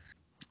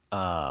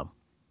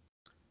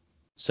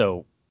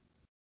 So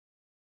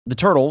the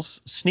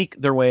Turtles sneak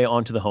their way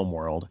onto the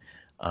homeworld,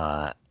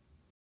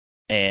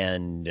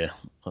 and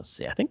let's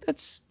see. I think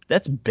that's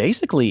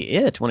basically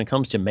it when it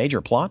comes to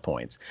major plot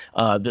points.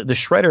 The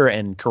Shredder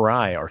and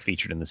Karai are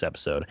featured in this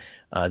episode.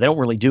 They don't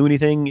really do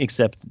anything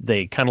except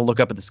they kind of look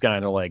up at the sky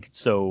and they're like,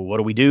 "So what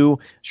do we do?"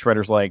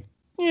 Shredder's like,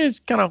 "Yeah, it's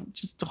kind of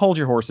just hold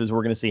your horses.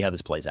 We're going to see how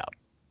this plays out."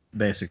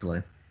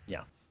 Basically.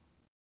 Yeah.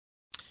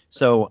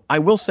 So I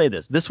will say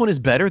this. This one is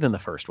better than the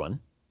first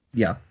one.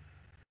 Yeah.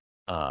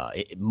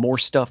 More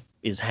stuff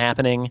is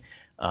happening.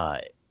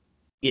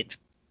 It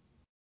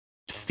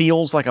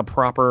feels like a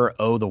proper,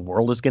 the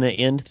world is going to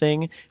end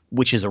thing,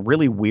 which is a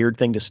really weird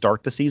thing to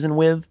start the season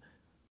with.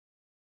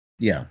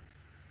 Yeah.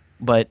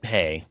 But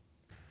hey,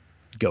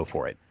 go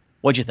for it.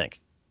 What'd you think?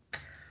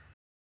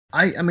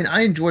 I mean,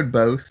 I enjoyed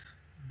both,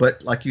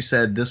 but like you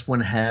said, this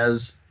one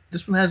has a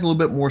little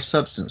bit more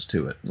substance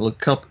to it. A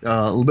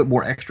little bit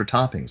more extra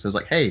toppings. So it's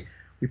like, hey,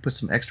 we put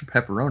some extra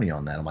pepperoni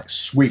on that. I'm like,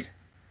 sweet.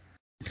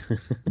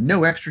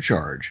 No extra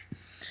charge.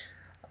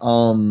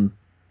 Of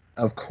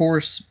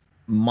course,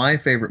 my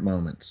favorite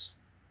moments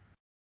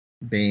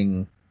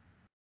being,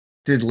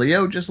 did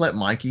Leo just let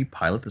Mikey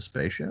pilot the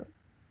spaceship?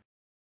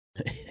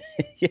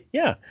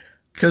 Yeah.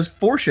 Because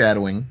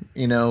foreshadowing,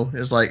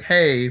 is like,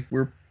 hey,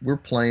 we're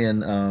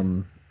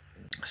playing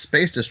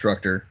Space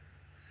Destructor.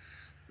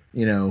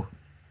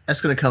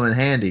 That's gonna come in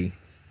handy.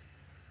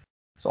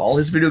 So all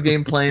his video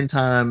game playing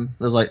time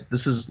was like,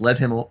 this has led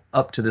him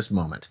up to this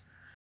moment.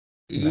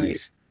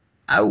 Nice.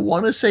 I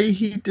want to say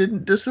he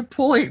didn't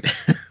disappoint.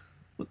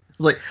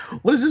 Like,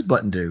 what does this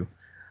button do?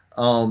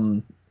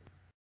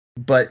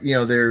 But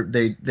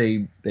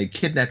they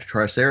kidnapped a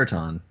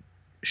Triceraton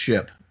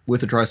ship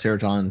with a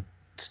Triceraton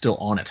still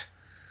on it,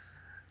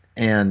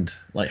 and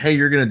like, hey,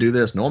 you're gonna do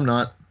this? No, I'm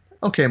not.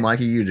 Okay,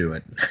 Mikey, you do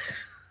it.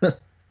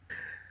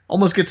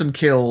 Almost gets him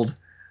killed,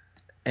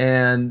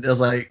 and it was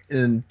like,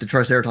 and the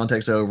Triceraton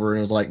takes over, and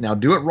it was like, now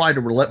do it right,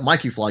 or we'll let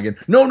Mikey fly again.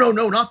 No,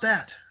 not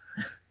that.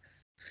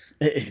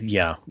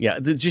 Yeah.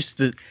 Just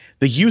the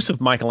use of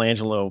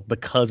Michelangelo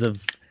because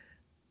of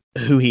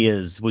who he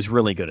is was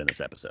really good in this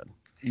episode.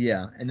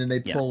 Yeah, and then they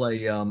pull a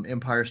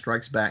Empire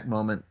Strikes Back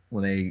moment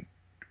when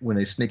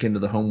they sneak into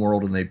the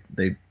homeworld and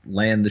they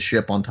land the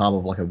ship on top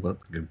of like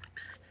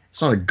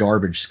it's not a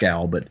garbage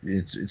scow, but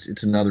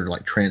it's another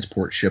like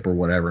transport ship or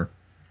whatever.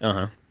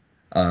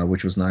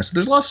 Which was nice.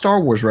 There's a lot of Star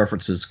Wars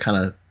references kind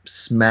of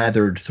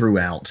smothered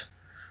throughout.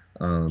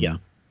 The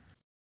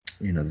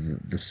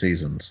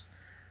seasons.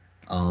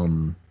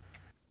 And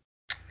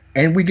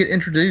we get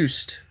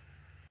introduced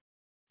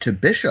to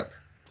Bishop,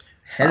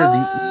 head of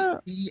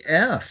the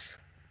EPF.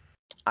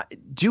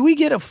 Do we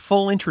get a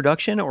full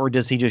introduction, or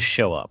does he just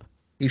show up?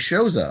 He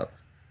shows up.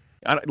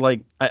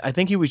 I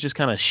think he was just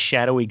kind of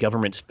shadowy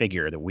government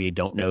figure that we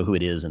don't know who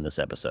it is in this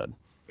episode.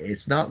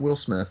 It's not Will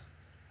Smith.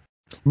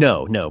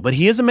 No, but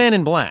he is a man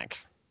in black.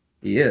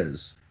 He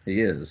is.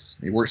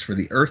 He works for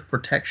the Earth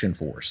Protection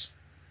Force.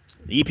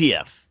 The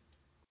EPF.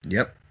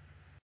 Yep.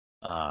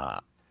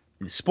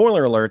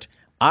 Spoiler alert,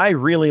 I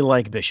really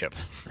like Bishop.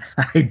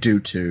 I do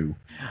too.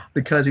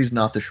 Because he's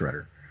not the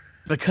Shredder.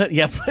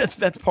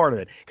 That's part of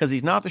it. Because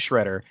he's not the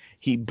Shredder.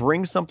 He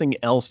brings something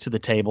else to the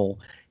table.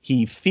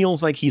 He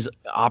feels like he's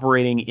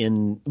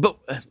operating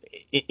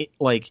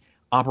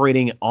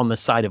operating on the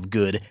side of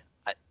good.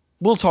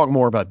 We'll talk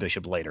more about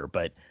Bishop later,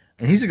 but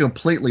and he's a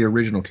completely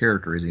original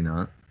character, is he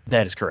not?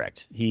 That is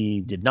correct.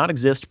 He did not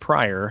exist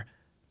prior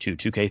to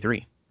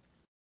 2K3,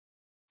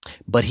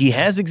 but he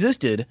has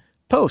existed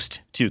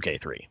post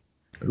 2K3.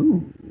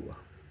 Ooh.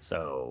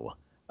 So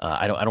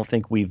I don't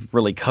think we've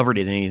really covered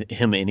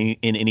him in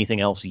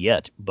anything else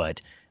yet,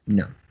 but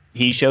no,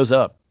 he shows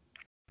up.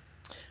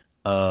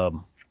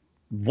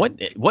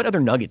 what other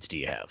nuggets do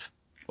you have,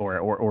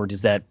 or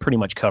does that pretty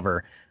much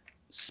cover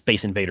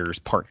Space Invaders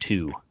Part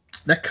 2?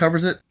 That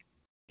covers it.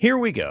 Here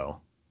we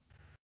go.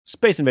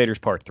 Space Invaders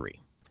Part 3.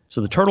 So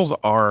the turtles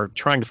are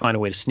trying to find a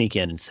way to sneak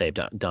in and save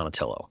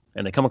Donatello,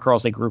 and they come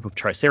across a group of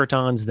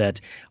Triceratons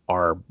that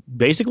are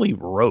basically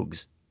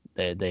rogues.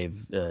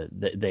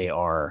 They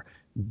are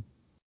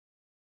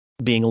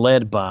being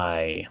led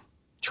by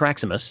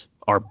Traximus,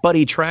 our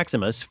buddy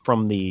Traximus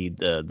from the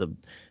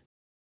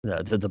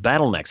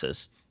Battle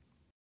Nexus,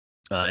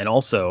 and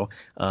also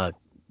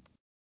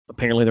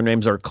apparently their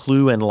names are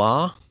Clue and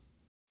La.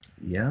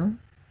 Yeah.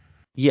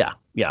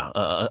 Yeah,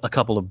 a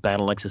couple of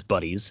Battle Nexus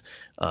buddies,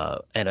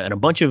 and a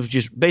bunch of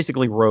just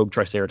basically rogue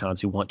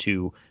Triceratons who want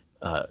to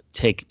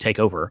take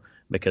over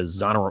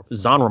because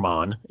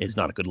Zonramon is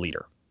not a good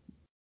leader.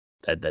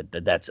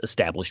 That's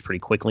established pretty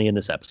quickly in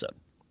this episode.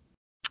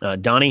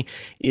 Donnie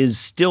is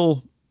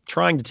still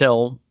trying to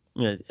tell,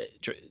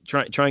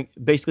 trying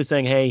basically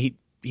saying, hey,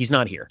 he's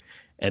not here,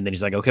 and then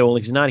he's like, okay, well,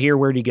 if he's not here,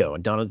 where'd he go?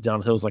 And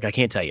Donatello's like, I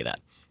can't tell you that.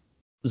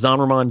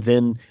 Zonramon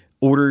then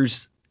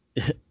orders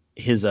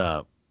his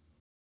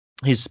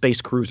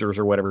space cruisers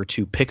or whatever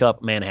to pick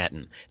up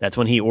Manhattan. That's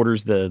when he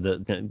orders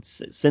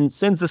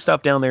sends the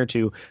stuff down there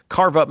to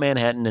carve up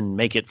Manhattan and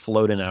make it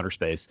float in outer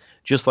space,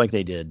 just like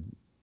they did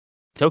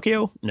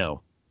Tokyo?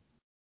 No.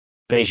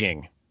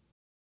 Beijing.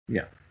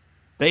 Yeah.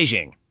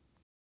 Beijing.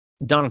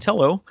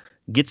 Donatello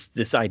gets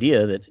this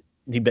idea that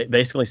he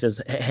basically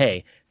says,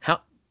 hey,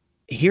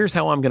 here's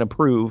how I'm going to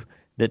prove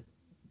that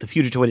the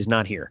Fugitoid is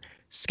not here.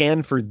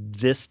 Scan for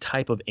this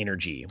type of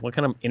energy. What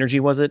kind of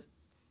energy was it?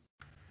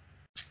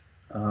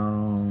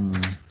 I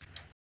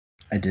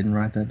didn't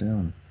write that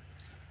down.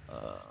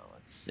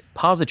 Let's see.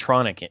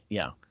 Positronic.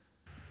 Yeah.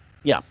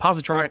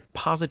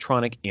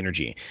 Positronic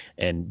energy.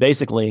 And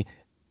basically,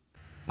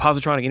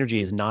 positronic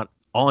energy is not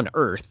on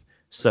Earth.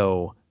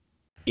 So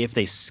if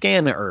they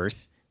scan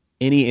Earth,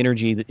 any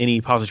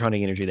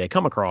positronic energy they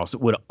come across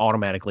would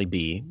automatically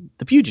be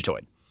the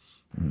Fugitoid.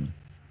 Mm.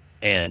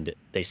 And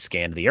they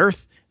scanned the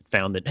Earth,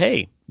 found that,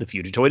 hey, the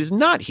Fugitoid is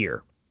not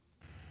here.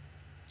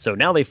 So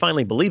now they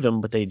finally believe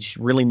him, but they just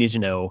really need to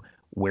know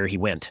where he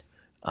went.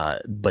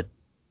 But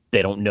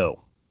they don't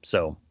know.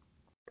 So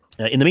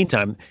in the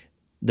meantime,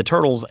 the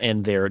turtles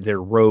and their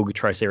rogue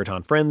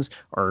Triceraton friends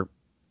are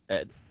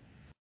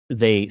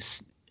they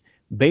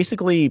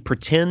basically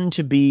pretend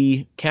to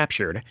be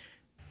captured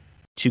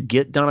to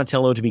get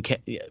Donatello to be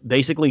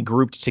basically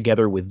grouped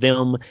together with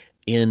them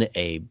in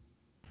a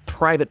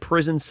private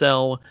prison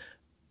cell.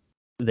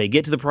 They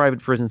get to the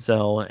private prison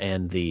cell,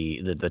 and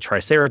the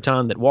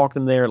Triceraton that walked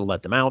them there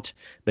let them out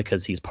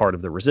because he's part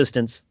of the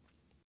resistance.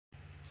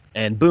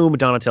 And boom,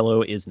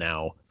 Donatello is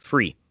now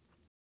free.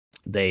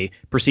 They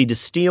proceed to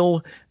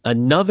steal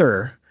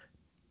another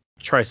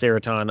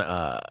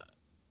Triceraton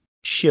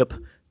ship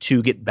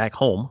to get back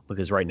home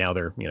because right now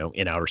they're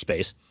in outer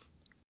space.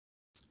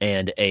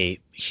 And a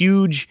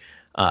huge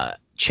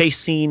chase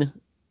scene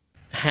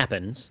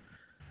happens.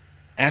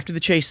 After the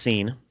chase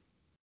scene,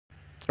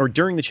 or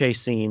during the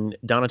chase scene,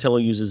 Donatello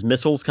uses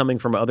missiles coming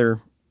from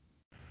other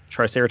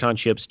Triceraton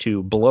ships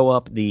to blow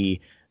up the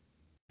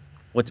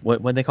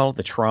what they call it,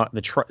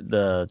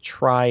 the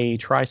tri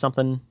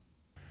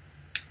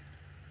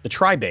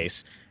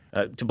base,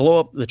 to blow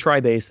up the tri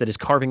base that is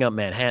carving up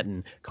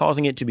Manhattan,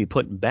 causing it to be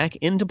put back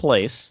into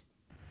place,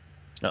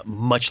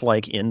 much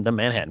like in the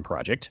Manhattan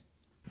Project.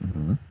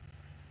 Mm-hmm.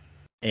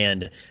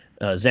 And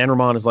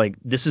Zonramon is like,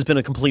 this has been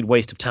a complete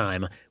waste of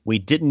time. We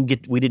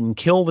didn't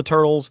kill the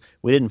turtles.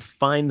 We didn't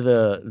find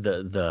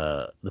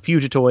the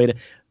Fugitoid.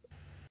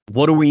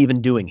 What are we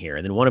even doing here?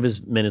 And then one of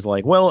his men is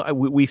like, well,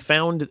 we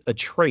found a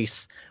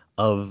trace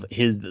of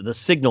the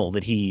signal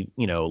that he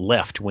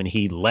left when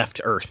he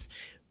left Earth.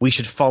 We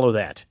should follow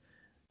that.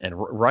 And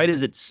right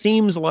as it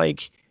seems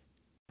like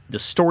the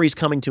story's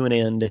coming to an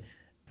end,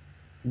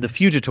 the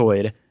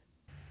Fugitoid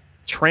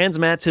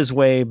transmats his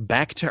way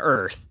back to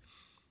Earth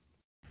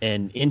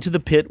and into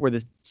the pit where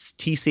the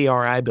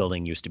TCRI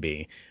building used to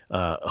be,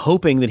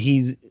 hoping that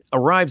he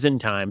arrives in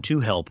time to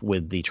help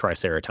with the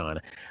Triceraton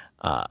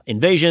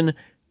invasion,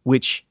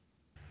 which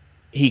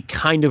he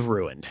kind of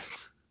ruined.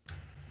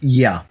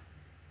 Yeah.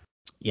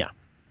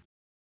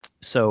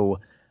 So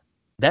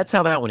that's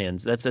how that one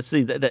ends.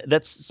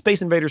 That's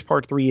Space Invaders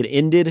Part 3. It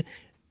ended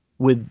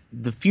with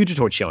the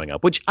Fugitoid showing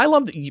up, which I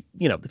love. The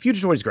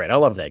Fugitoid is great. I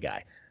love that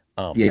guy.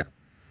 Yeah.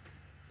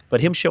 But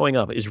him showing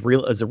up is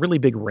a really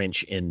big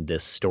wrench in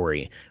this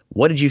story.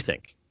 What did you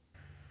think?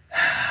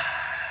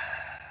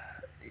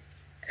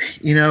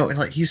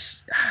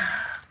 He's,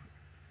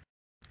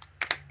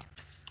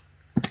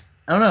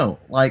 I don't know.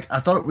 Like,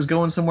 I thought it was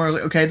going somewhere. I was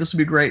like, okay, this would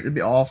be great. It'd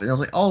be off. And I was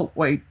like, oh,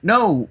 wait,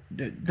 no,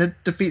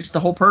 that defeats the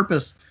whole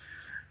purpose.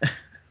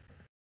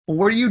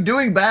 What are you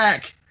doing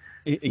back?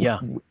 Yeah.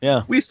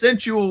 We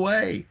sent you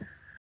away.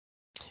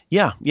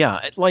 Yeah.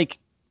 Like,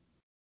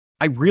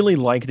 I really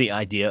like the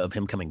idea of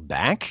him coming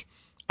back.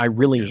 I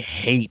really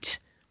hate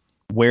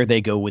where they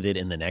go with it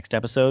in the next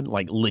episode.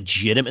 Like,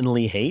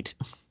 legitimately hate.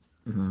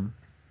 Mm-hmm.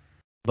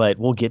 But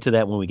we'll get to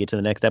that when we get to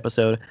the next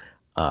episode.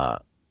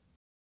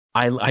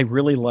 I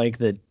really like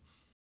that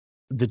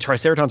the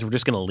Triceratons were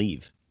just going to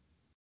leave.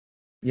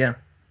 Yeah.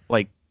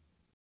 Like,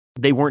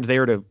 they weren't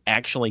there to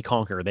actually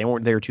conquer. They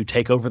weren't there to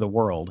take over the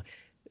world.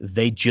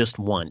 They just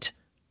want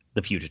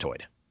the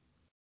Fugitoid.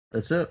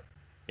 That's it.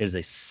 It is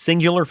a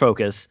singular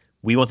focus.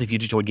 We want the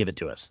Fugitoid. Give it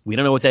to us. We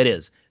don't know what that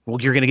is. Well,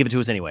 you're going to give it to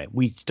us anyway.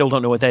 We still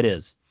don't know what that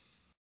is.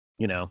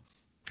 You know?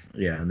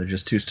 Yeah, and they're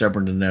just too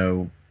stubborn to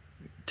know.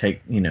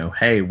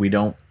 Hey, we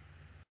don't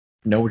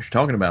know what you're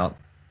talking about.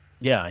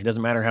 Yeah, it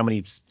doesn't matter how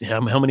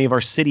many of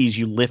our cities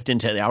you lift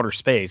into outer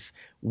space.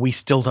 We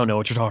still don't know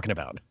what you're talking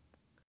about.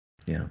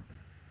 Yeah.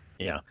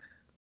 Yeah.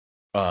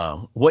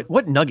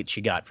 What nuggets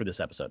you got for this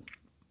episode?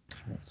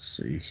 Let's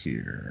see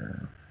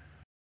here.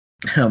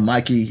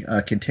 Mikey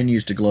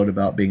continues to gloat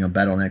about being a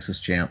Battle Nexus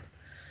champ.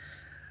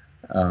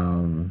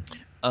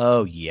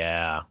 Oh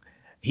yeah,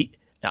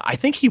 I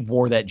think he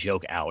wore that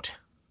joke out.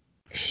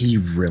 He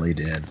really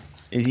did.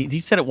 He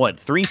said it what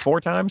 3,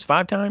 4 times,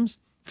 5 times?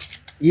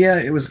 Yeah,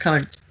 it was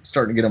kind of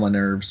starting to get on my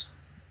nerves.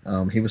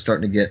 He was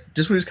starting to get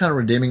just when he was kind of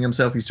redeeming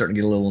himself. He's starting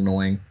to get a little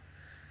annoying.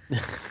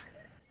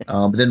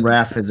 But then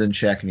Raph is in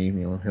check,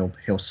 and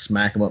he'll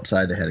smack him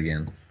upside the head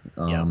again.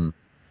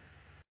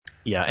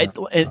 Yeah,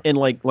 and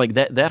like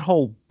that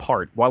whole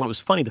part, while it was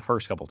funny the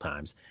first couple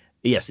times,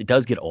 yes, it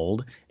does get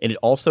old, and it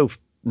also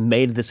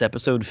made this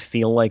episode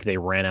feel like they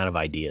ran out of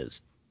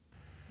ideas.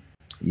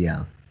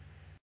 Yeah.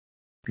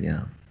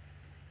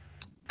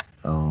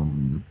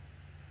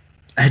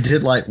 I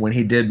did like when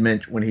he did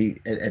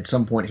at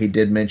some point he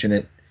did mention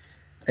it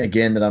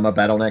again that I'm a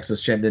Battle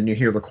Nexus champ. Then you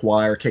hear the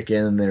choir kick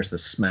in, and there's the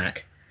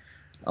smack.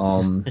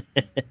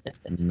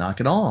 Knock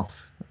it off.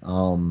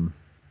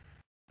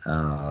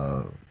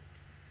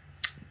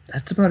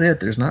 That's about it.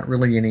 There's not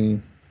really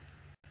any.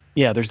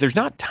 Yeah, there's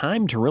not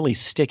time to really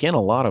stick in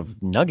a lot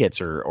of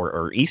nuggets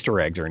or Easter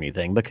eggs or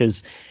anything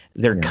because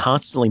they're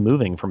constantly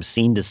moving from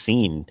scene to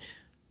scene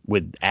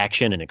with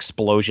action and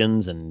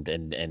explosions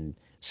and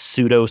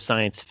pseudo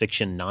science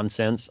fiction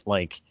nonsense.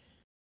 Like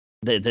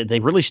they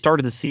really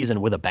started the season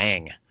with a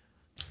bang.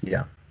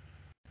 Yeah.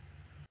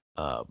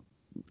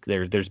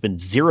 There's been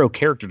zero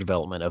character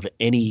development of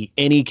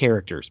any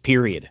characters.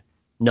 Period.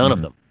 None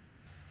of them.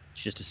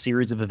 It's just a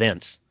series of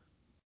events.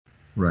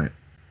 Right.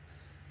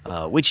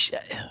 Which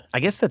I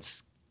guess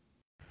that's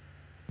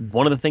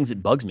one of the things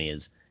that bugs me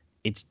is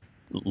it's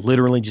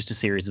literally just a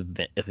series of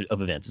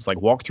events. It's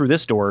like walk through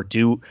this door,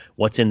 do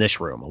what's in this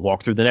room.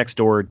 Walk through the next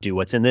door, do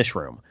what's in this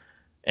room.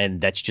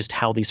 And that's just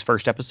how these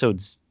first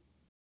episodes,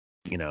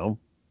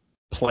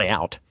 play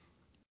out.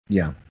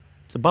 Yeah.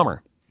 It's a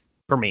bummer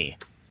for me.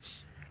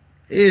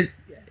 It's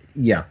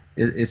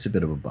a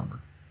bit of a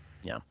bummer.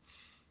 Yeah.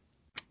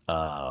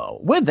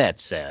 With that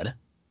said,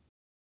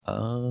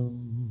 okay.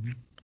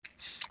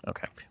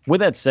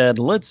 With that said,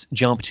 let's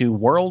jump to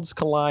Worlds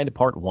Collide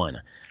Part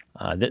 1.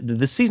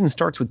 The season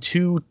starts with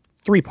 2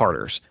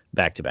 3-parters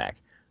back to back.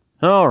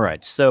 All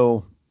right,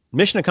 so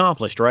mission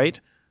accomplished, right?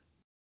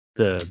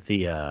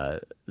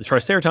 The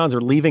Triceratons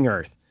are leaving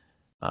Earth.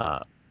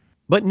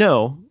 But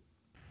no,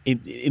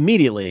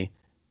 immediately,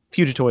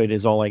 Fugitoid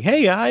is all like,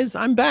 "Hey guys,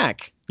 I'm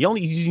back. Do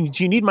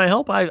you need my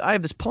help? I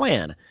have this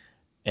plan."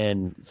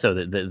 And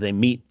so they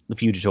meet the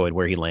Fugitoid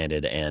where he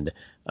landed, and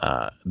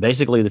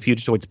basically the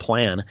Fugitoid's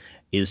plan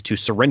is to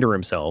surrender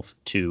himself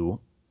to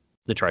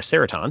the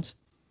Triceratons.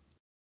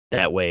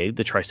 That way,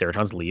 the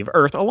Triceratons leave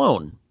Earth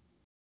alone.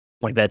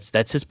 Like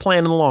that's his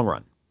plan in the long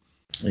run.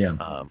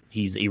 Yeah.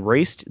 He's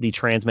erased the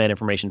transmat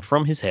information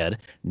from his head.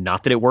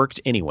 Not that it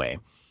worked anyway.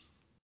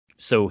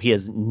 So he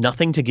has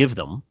nothing to give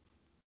them.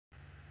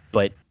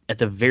 But at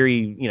the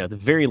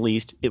very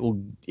least, it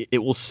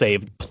will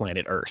save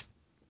planet Earth.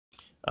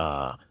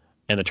 And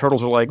the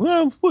turtles are like,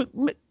 well,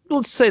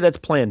 let's say that's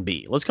plan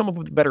B. Let's come up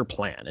with a better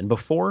plan. And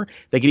before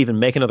they could even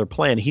make another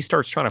plan, he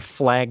starts trying to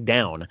flag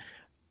down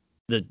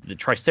the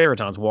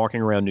Triceratons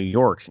walking around New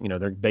York.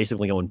 They're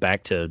basically going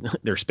back to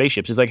their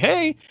spaceships. He's like,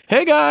 hey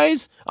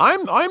guys,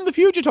 I'm the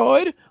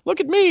Fugitoid.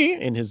 Look at me,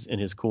 in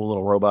his cool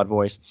little robot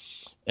voice.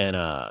 And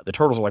the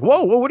turtles are like,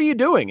 whoa, what are you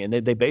doing? And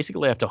they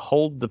basically have to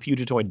hold the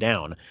Fugitoid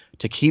down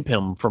to keep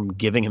him from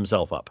giving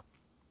himself up.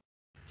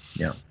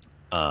 Yeah.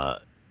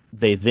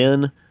 They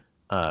then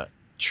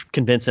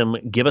convince him,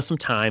 give us some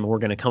time. We're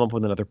going to come up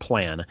with another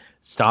plan.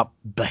 Stop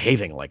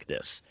behaving like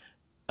this.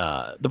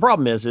 The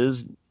problem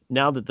is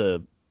now that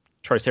the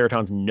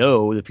Triceratons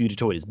know the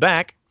Fugitoid is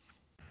back,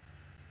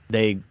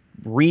 they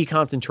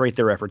reconcentrate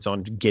their efforts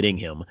on getting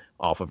him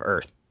off of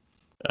Earth.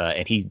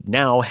 And he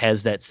now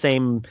has that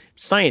same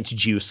science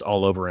juice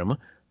all over him.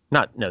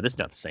 This is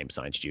not the same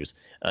science juice.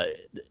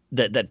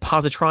 That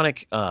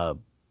positronic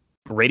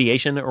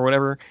radiation or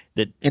whatever,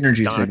 that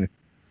energy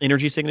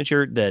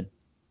signature,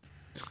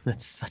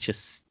 that's such a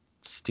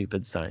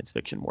stupid science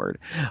fiction word.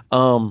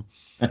 That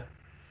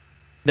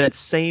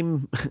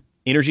same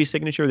energy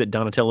signature that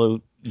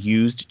Donatello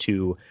used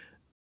to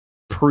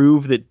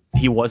prove that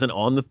he wasn't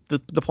on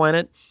the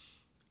planet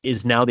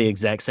is now the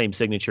exact same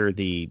signature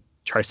the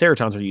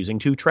Triceratons are using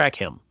to track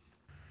him.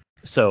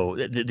 So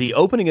the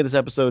opening of this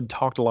episode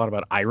talked a lot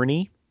about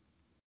irony,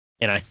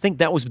 and I think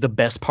that was the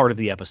best part of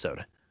the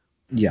episode,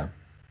 Yeah.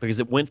 because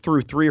it went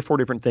through 3 or 4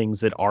 different things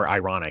that are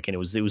ironic, and it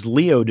was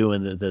Leo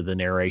doing the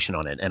narration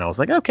on it, and I was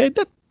like, okay,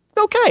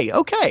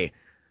 okay.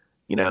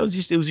 You know, it was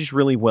just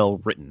really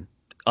well written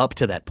up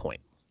to that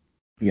point.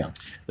 Yeah.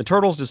 The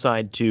turtles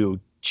decide to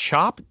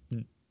chop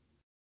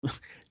the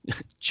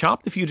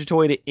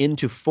Fugitoid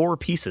into 4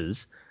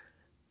 pieces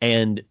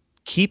and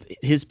keep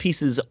his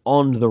pieces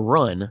on the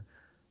run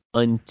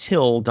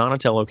until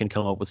Donatello can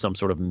come up with some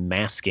sort of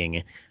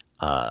masking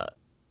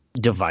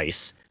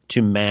device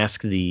to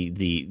mask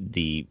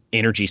the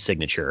energy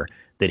signature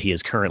that he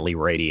is currently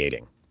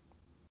radiating.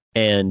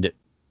 And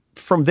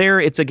from there,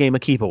 it's a game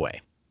of keep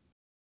away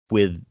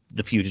with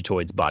the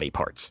Fugitoid's body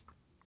parts.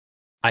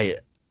 I'm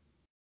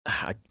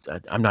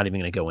not even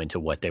going to go into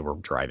what they were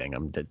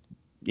driving.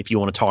 If you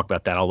want to talk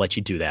about that, I'll let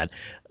you do that.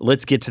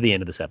 Let's get to the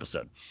end of this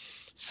episode.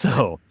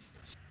 So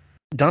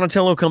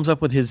Donatello comes up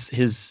with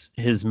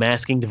his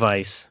masking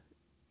device.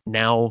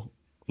 Now,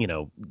 you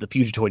know, the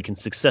Fugitoid can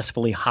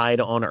successfully hide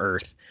on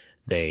Earth.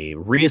 They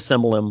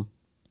reassemble him.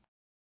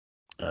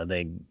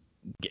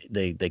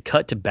 They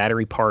cut to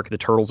Battery Park. The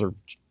turtles are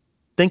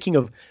thinking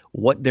of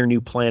what their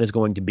new plan is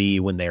going to be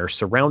when they are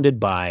surrounded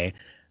by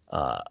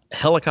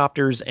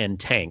helicopters and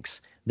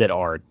tanks that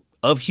are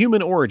of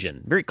human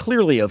origin, very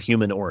clearly of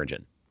human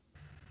origin.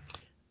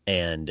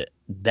 And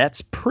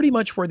that's pretty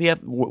much where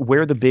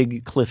the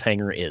big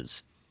cliffhanger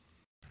is.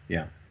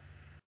 Yeah.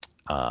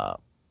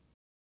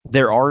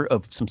 There are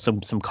some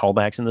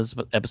callbacks in this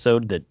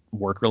episode that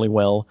work really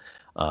well.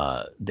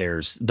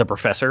 There's the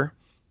professor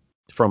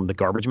from the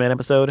Garbage Man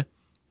episode,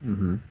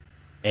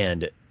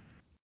 and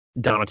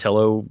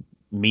Donatello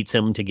meets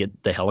him to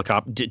get the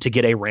helicopter to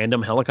get a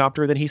random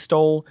helicopter that he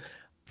stole.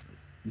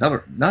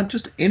 Not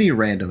just any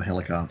random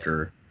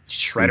helicopter.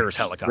 Shredder's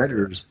helicopter.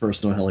 Shredder's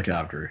personal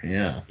helicopter.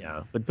 Yeah.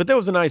 Yeah. But that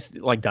was a nice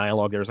like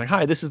dialogue. There was like,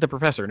 "Hi, this is the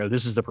professor." "No,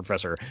 this is the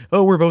professor."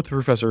 "Oh, we're both the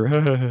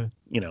professor."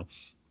 You know,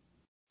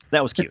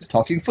 that was cute. It's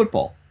talking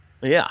football.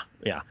 Yeah.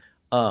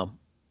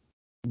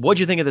 What'd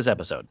you think of this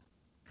episode?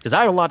 Because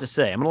I have a lot to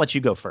say. I'm gonna let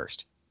you go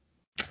first.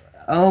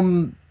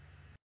 The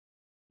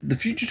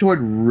Fugitoid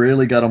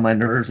really got on my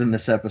nerves in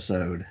this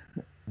episode.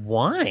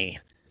 Why?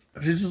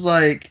 It's just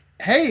like,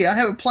 hey, I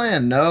have a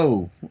plan.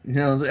 No. You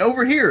know,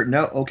 over here.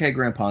 No. Okay,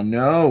 Grandpa.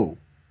 No.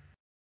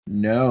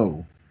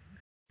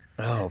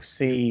 Oh,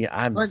 see,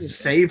 I'm trying to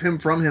save him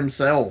from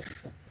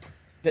himself.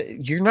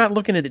 You're not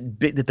looking at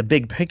the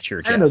big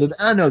picture, Jeff.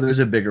 I know there's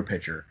a bigger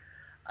picture.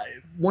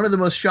 One of the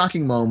most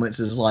shocking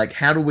moments is like,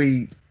 how do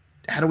we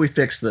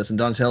fix this? And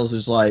Donatello's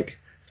just like,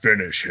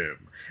 finish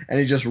him. And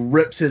he just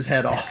rips his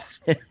head off.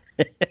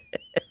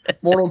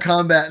 Mortal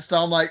Kombat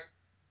style. I'm like,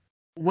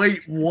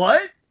 wait,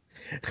 what?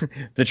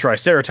 The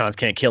Triceratons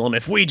can't kill him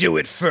if we do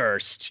it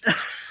first.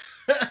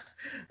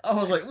 I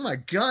was like, oh my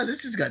god,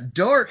 this just got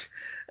dark.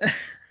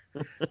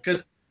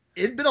 Because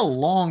it'd been a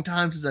long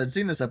time since I'd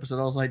seen this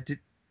episode. I was like,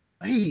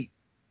 wait.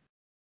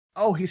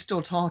 Oh, he's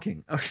still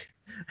talking. Okay.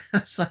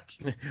 It's like,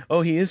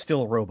 oh, he is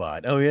still a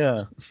robot. Oh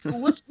yeah.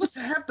 what's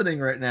happening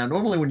right now?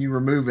 Normally, when you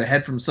remove a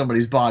head from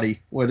somebody's body,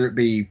 whether it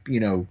be,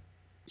 you know,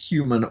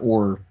 human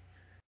or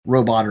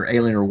robot or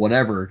alien or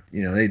whatever,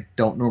 you know, they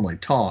don't normally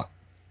talk.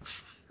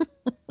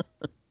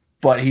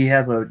 But he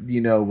has a, you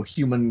know,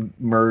 human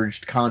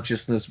merged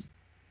consciousness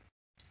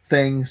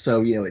thing,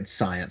 so, you know, it's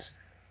science.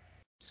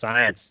 Well,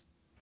 I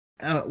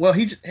don't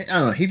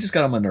know. He just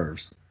got on my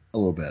nerves a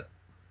little bit.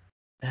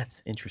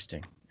 That's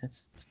interesting.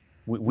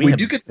 We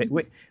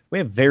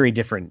have very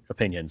different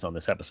opinions on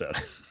this episode.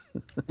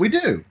 We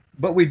do,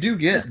 but we do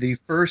get the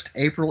first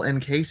April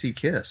and Casey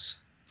kiss.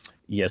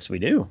 Yes, we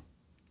do.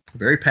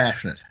 Very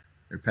passionate.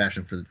 Very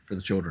passionate for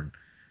the children.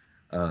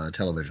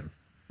 Television.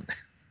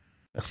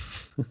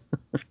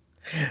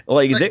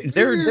 like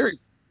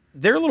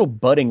their little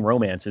budding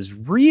romance is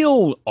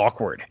real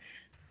awkward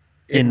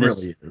in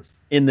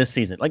this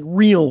season. Like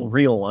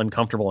real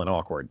uncomfortable and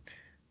awkward.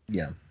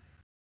 Yeah.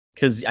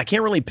 Because I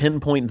can't really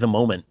pinpoint the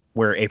moment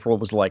where April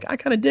was like, I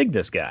kind of dig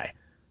this guy.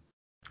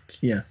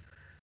 Yeah.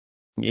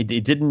 It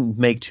didn't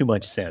make too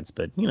much sense,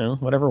 but, you know,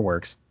 whatever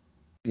works.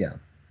 Yeah.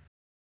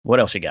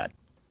 What else you got?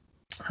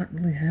 I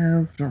don't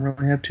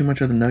really have too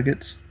much other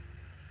nuggets.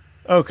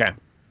 Okay.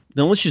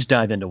 Then let's just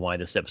dive into why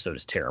this episode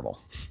is terrible.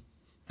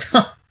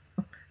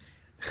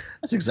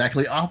 That's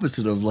exactly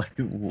opposite of like.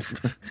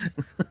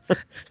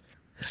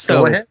 So,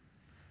 go ahead.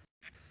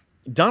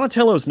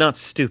 Donatello's not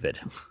stupid.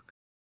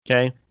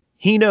 Okay?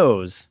 He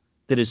knows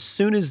that as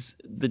soon as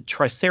the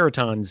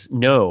Triceratons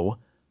know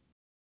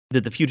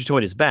that the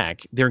Fugitoid is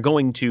back, they're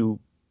going to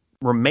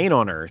remain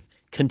on Earth,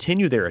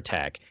 continue their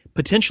attack,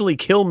 potentially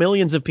kill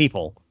millions of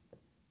people,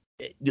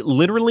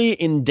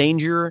 literally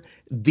endanger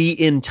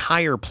the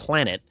entire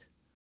planet.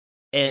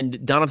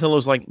 And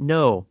Donatello's like,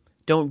 no,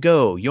 don't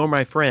go. You're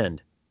my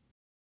friend.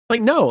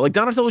 Like, no, like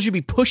Donatello should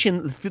be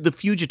pushing the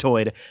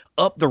Fugitoid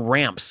up the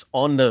ramps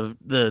on the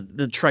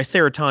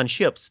Triceraton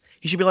ships.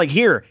 He should be like,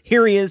 here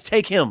he is,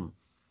 take him.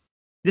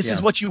 This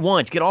is what you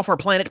want. Get off our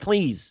planet,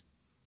 please.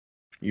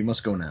 You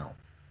must go now.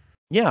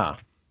 Yeah.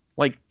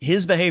 Like,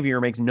 his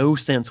behavior makes no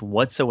sense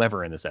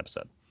whatsoever in this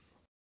episode.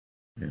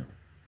 Yeah.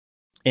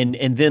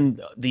 and then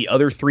the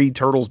other three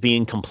turtles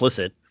being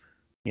complicit,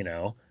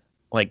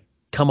 like,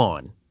 come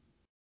on.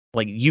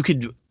 Like, you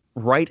could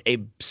write a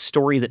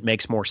story that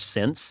makes more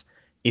sense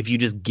if you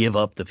just give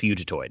up the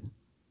Fugitoid.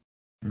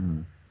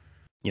 Mm-hmm.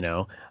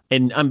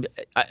 And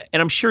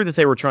I'm sure that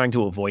they were trying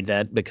to avoid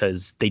that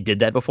because they did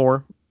that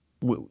before.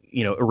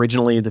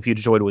 Originally the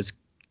Fugitoid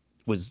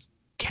was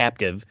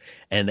captive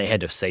and they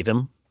had to save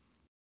him.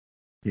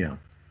 Yeah.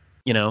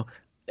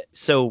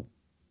 So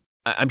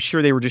I'm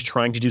sure they were just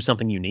trying to do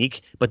something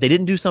unique, but they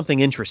didn't do something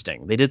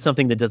interesting. They did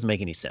something that doesn't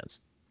make any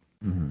sense.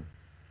 Mm-hmm.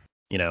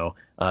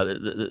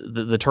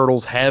 The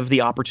turtles have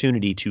the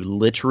opportunity to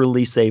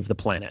literally save the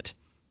planet,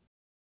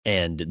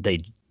 and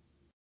they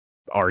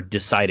are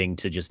deciding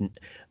to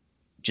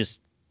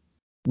just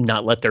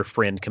not let their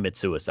friend commit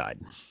suicide,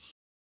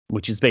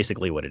 which is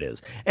basically what it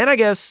is. And I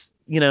guess,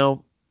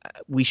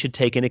 we should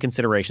take into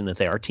consideration that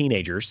they are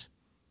teenagers.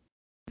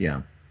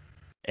 Yeah.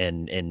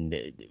 And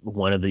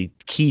one of the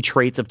key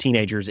traits of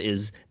teenagers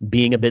is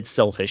being a bit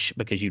selfish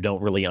because you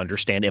don't really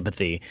understand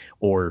empathy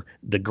or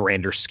the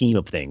grander scheme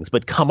of things.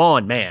 But come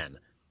on, man.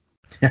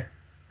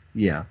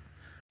 Yeah.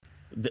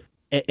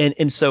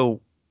 And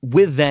so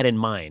with that in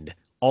mind,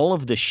 all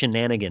of the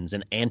shenanigans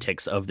and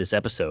antics of this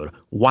episode,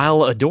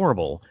 while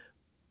adorable,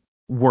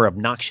 were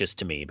obnoxious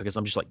to me because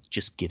I'm just like,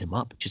 just give him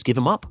up. Just give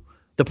him up.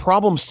 The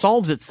problem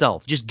solves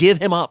itself. Just give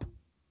him up.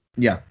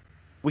 Yeah.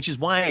 Which is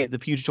why the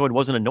Fugitoid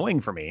wasn't annoying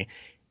for me.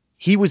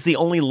 He was the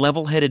only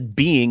level-headed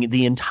being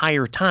the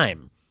entire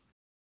time.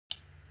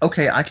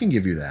 Okay, I can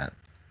give you that.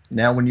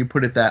 Now, when you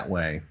put it that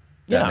way,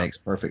 that Yeah. makes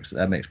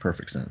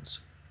perfect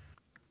sense.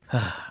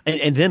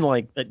 And then,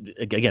 like,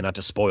 again, not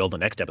to spoil the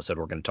next episode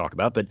we're going to talk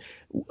about, but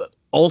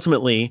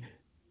ultimately,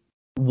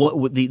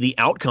 what the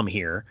outcome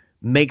here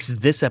makes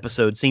this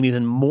episode seem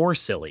even more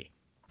silly.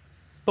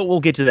 But we'll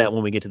get to that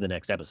when we get to the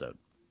next episode.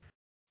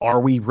 Are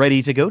we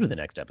ready to go to the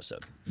next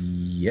episode?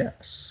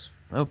 Yes.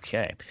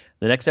 Okay.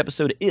 The next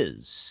episode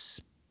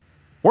is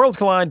Worlds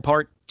Collide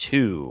Part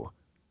 2.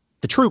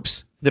 The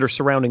troops that are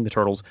surrounding the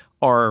turtles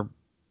are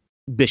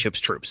Bishop's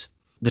troops.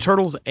 The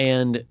turtles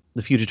and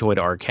the Fugitoid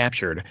are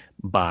captured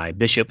by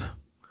Bishop.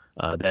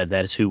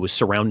 That is who was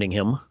surrounding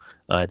him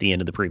at the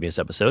end of the previous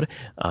episode.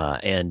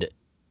 And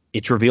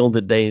it's revealed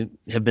that they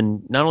have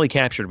been not only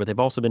captured, but they've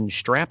also been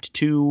strapped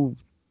to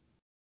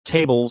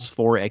tables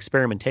for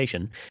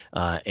experimentation,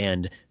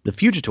 and the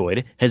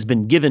Fugitoid has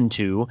been given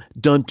to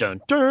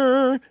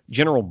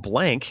General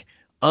Blank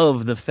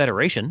of the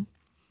Federation.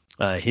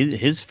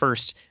 His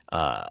first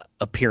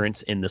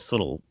appearance in this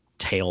little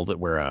tale that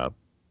we're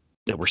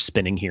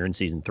spinning here in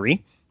season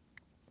 3.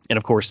 And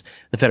of course,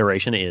 the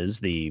Federation is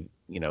the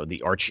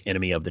arch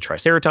enemy of the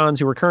Triceratons,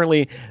 who are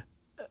currently,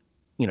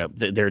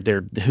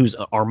 whose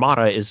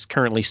armada is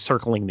currently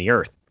circling the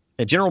Earth.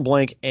 General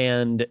Blank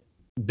and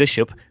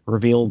Bishop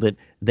revealed that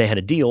they had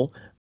a deal.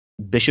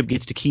 Bishop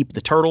gets to keep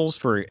the turtles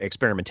for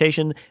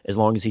experimentation as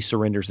long as he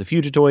surrenders the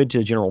Fugitoid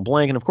to General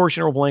Blank. And of course,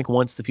 General Blank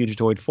wants the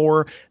Fugitoid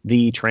for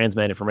the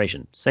transmat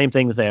information. Same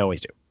thing that they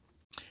always do.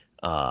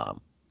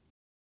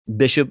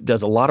 Bishop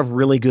does a lot of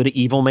really good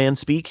evil man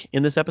speak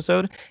in this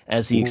episode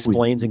as he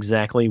explains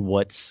exactly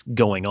what's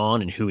going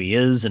on and who he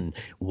is and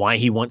why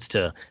he wants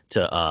to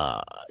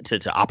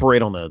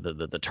operate on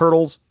the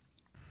turtles.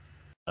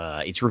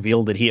 It's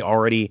revealed that he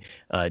already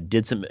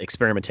did some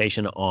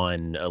experimentation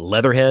on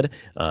Leatherhead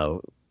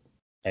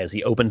as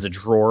he opens a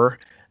drawer,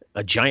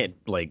 a giant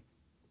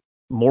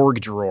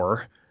morgue-like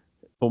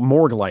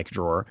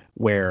drawer,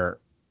 where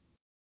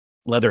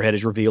Leatherhead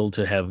is revealed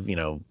to have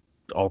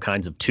all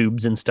kinds of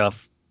tubes and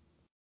stuff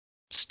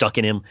stuck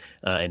in him,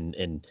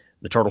 and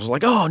the turtles are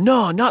like, oh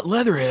no, not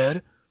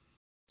Leatherhead.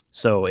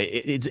 So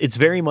it's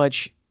very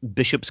much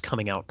Bishop's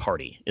coming out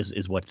party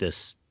is what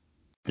this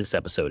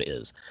episode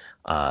is.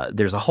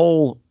 There's a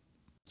whole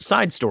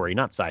side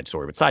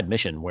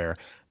mission where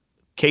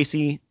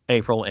Casey,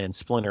 April, and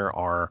Splinter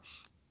are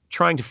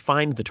trying to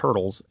find the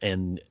turtles,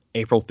 and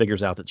April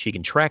figures out that she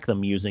can track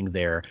them using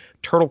their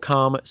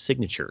TurtleCom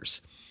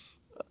signatures.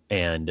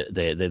 And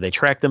they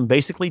track them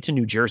basically to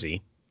New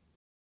Jersey,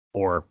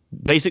 or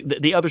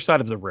the other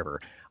side of the river.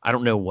 I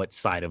don't know what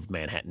side of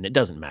Manhattan. It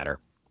doesn't matter.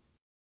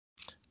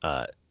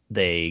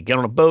 They get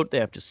on a boat. They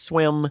have to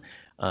swim.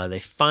 They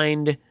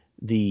find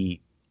the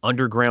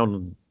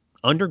underground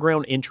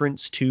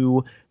entrance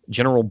to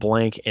General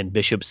Blank and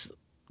Bishop's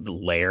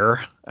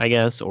lair, I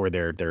guess, or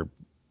their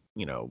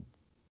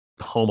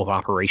home of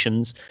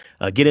operations.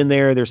 Get in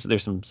there.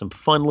 There's some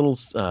fun little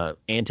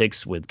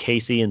antics with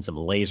Casey and some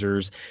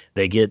lasers.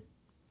 They get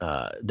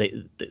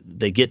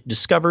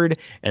discovered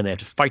and they have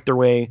to fight their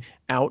way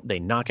out. They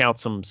knock out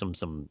some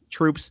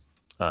troops.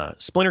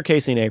 Splinter,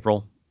 Casey, and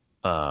April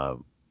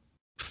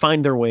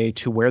find their way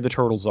to where the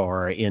turtles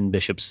are in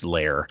Bishop's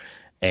lair,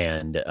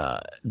 and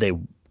they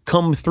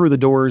come through the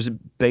doors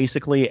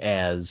basically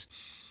as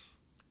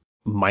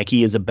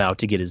Mikey is about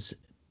to get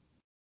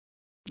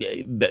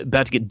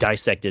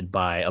dissected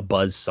by a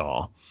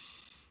buzzsaw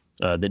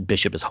that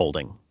Bishop is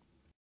holding,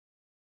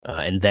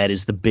 and that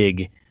is the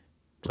big,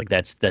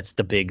 that's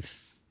the big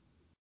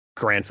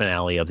grand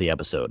finale of the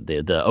episode.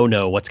 The oh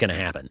no, what's going to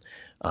happen?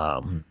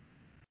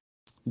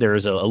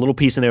 There's a little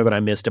piece in there that I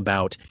missed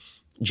about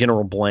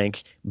General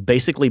Blank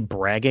basically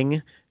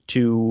bragging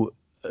to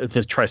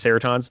the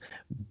Triceratons,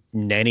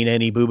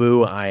 nanny boo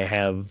boo, I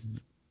have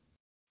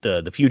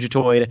the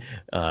Fugitoid,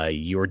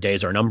 your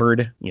days are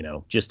numbered,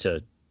 just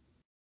to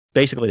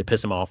basically to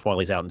piss him off while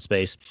he's out in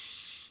space.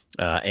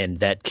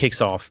 And that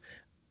kicks off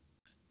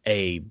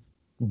a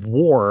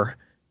war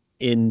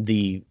in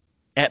the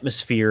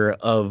atmosphere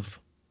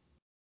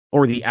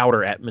or the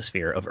outer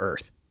atmosphere of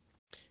Earth.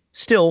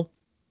 Still,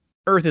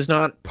 Earth is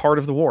not part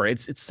of the war.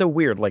 It's so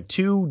weird. Like,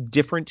 two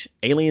different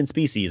alien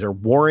species are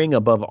warring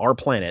above our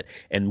planet,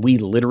 and we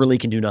literally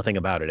can do nothing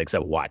about it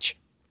except watch.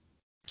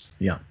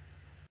 Yeah.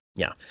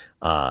 Yeah.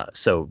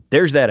 So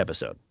there's that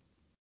episode.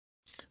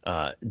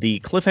 The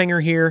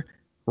cliffhanger here,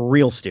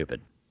 real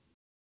stupid.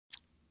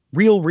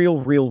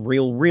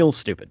 Real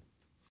stupid.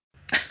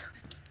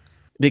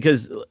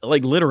 Because,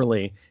 like,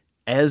 literally,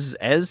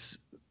 as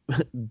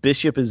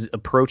Bishop is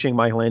approaching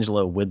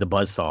Michelangelo with the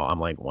buzzsaw, I'm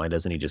like, why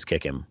doesn't he just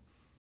kick him?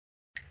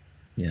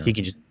 Yeah. He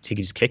could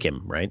just kick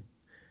him, right?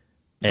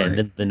 And Right.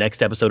 then the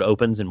next episode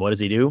opens, and what does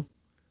he do?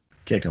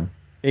 Kick him.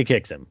 He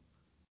kicks him.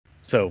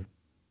 So,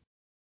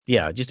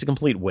 yeah, just a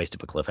complete waste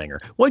of a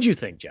cliffhanger. What'd you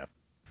think, Jeff?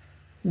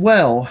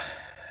 Well,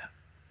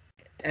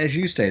 as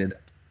you stated,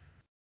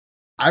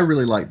 I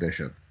really like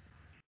Bishop.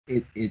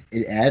 It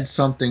adds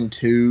something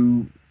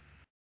to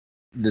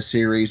the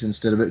series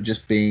instead of it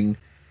just being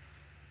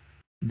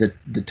the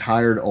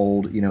tired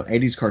old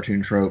 80s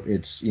cartoon trope.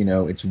 It's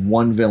it's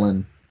one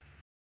villain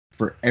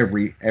for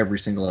every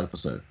single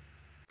episode.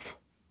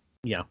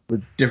 Yeah.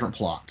 With different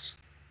plots.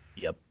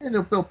 Yep. And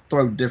they'll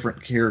throw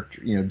different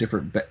character,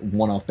 different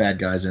one-off bad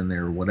guys in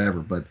there or whatever.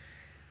 But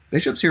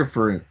Bishop's here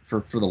for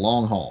the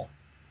long haul.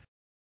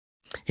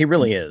 He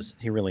really is.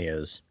 He really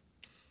is.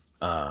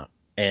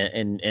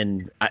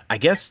 And I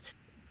guess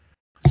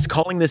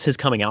calling this his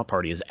coming out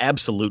party is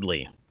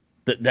absolutely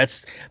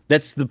that's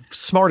the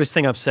smartest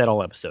thing I've said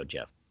all episode,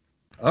 Jeff.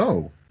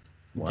 Oh,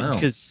 wow.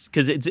 Because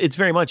it's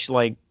very much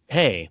like,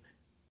 hey,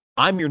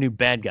 I'm your new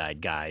bad guy,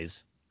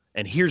 guys,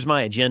 and here's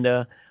my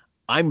agenda.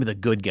 I'm the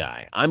good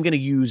guy. I'm going to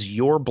use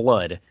your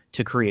blood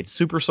to create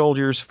super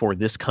soldiers for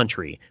this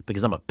country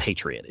because I'm a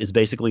patriot, is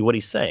basically what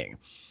he's saying.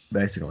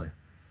 Basically.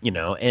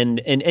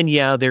 And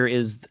yeah, there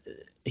is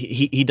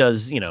he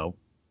does,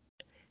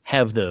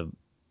 have the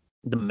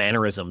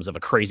mannerisms of a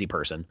crazy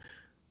person.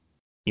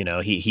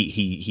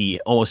 He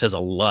almost has a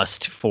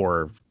lust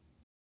for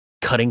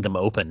cutting them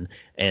open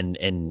and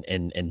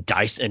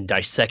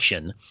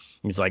dissection.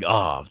 He's like,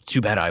 oh,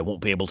 too bad I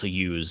won't be able to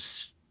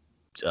use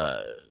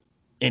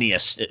any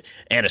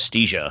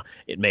anesthesia.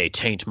 It may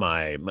taint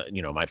my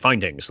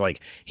findings.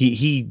 Like,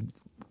 he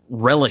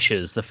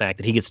relishes the fact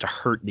that he gets to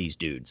hurt these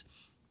dudes.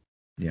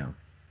 Yeah.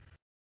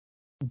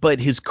 But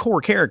his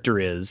core character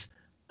is,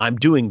 I'm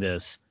doing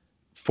this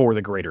for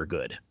the greater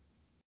good.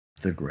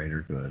 The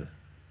greater good.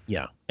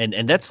 Yeah.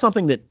 And that's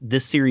something that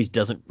this series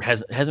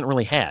hasn't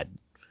really had.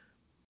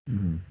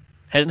 Mm-hmm.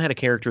 Hasn't had a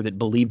character that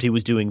believed he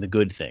was doing the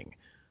good thing.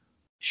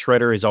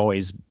 Shredder has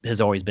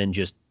always been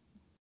just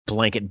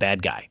blanket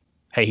bad guy.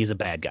 Hey, he's a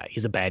bad guy.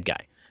 He's a bad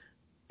guy.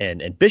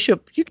 And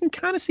Bishop, you can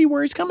kind of see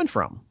where he's coming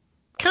from.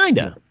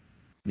 Kinda.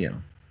 Yeah.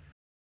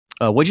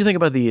 What'd you think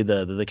about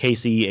the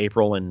Casey,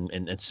 April,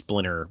 and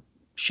Splinter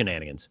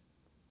shenanigans?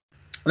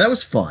 That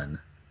was fun.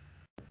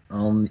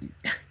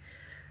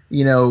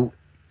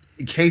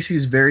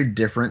 Casey's very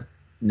different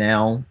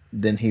now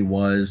than he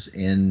was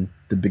in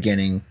the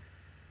beginning,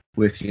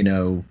 with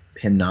him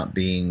not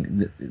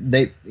being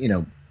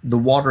the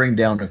watering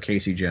down of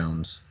Casey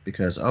Jones,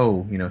 because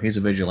he's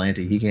a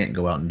vigilante, he can't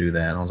go out and do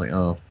that. And I was like,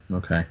 oh,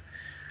 okay.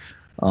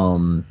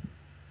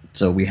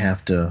 So we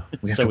have to.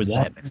 So is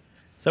Batman.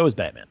 So is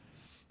Batman.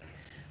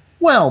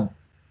 Well,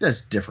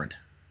 that's different.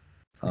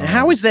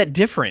 How is that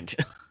different?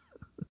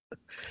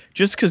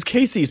 Just because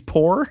Casey's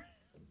poor?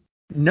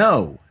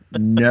 No.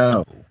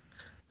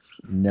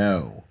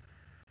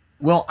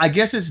 Well, I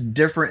guess it's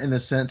different in the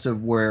sense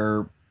of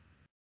where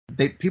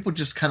people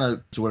just kind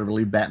of whatever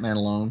leave Batman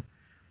alone.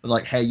 But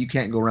like, hey, you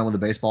can't go around with a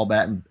baseball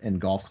bat and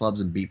golf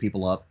clubs and beat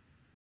people up.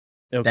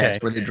 Okay.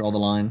 That's where they draw the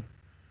line.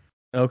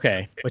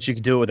 Okay, but you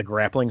can do it with a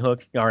grappling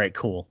hook. All right,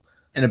 cool.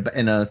 And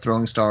a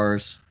throwing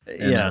stars.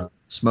 And,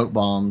 smoke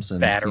bombs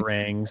and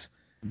batarangs.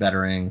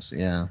 Batarangs,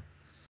 yeah.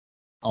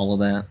 All of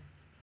that.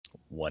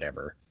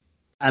 Whatever.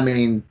 I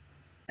mean,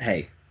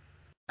 hey,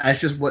 that's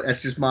just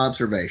my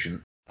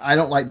observation. I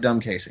don't like dumb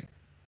Casey.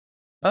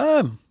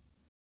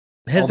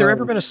 Has there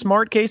ever been a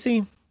smart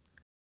Casey?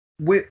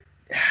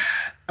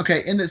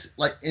 Okay, in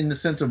the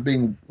sense of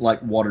being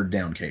like watered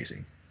down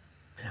Casey.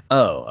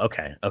 Oh,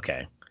 okay.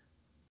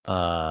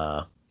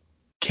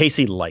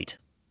 Casey Light.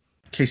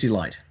 Casey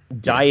Light.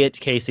 Diet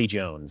Casey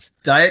Jones.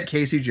 Diet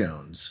Casey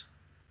Jones.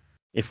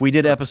 If we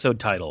did episode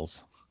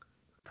titles,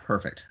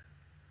 perfect.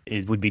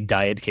 It would be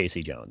Diet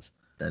Casey Jones.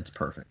 That's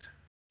perfect.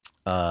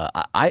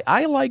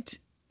 I liked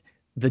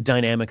the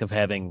dynamic of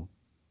having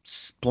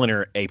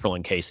Splinter, April,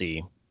 and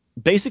Casey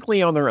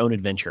basically on their own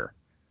adventure.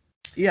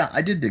 Yeah,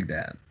 I did dig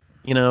that.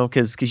 You know,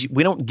 because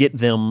we don't get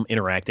them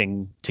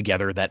interacting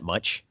together that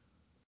much.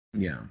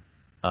 Yeah.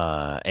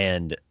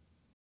 And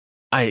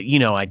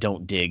I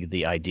don't dig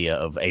the idea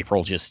of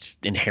April just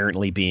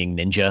inherently being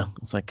ninja.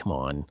 It's like, come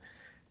on.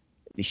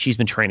 She's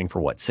been training for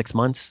what, 6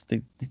 months?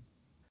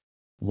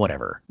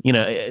 Whatever.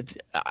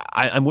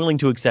 I'm willing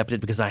to accept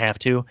it because I have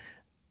to.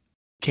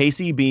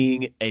 Casey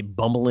being a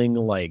bumbling,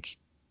 like,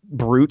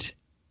 brute,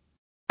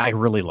 I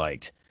really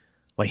liked.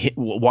 Like,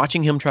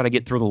 watching him try to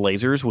get through the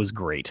lasers was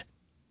great.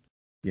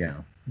 Yeah.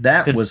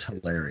 That was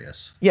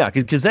hilarious. Yeah,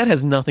 because that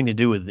has nothing to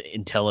do with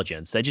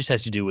intelligence. That just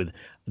has to do with,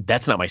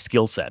 that's not my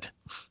skill set.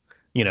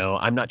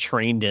 I'm not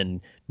trained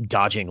in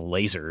dodging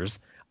lasers.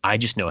 I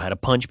just know how to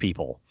punch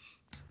people.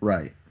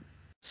 Right.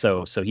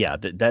 So yeah,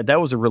 that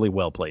was a really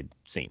well played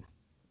scene.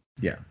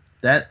 Yeah.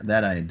 That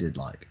I did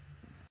like.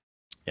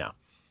 Yeah.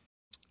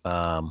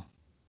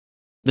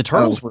 The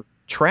turtles were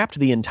trapped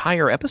the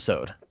entire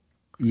episode.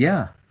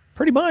 Yeah.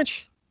 Pretty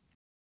much.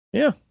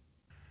 Yeah.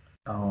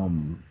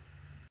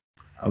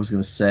 I was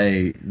gonna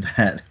say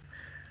that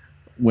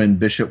when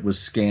Bishop was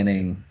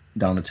scanning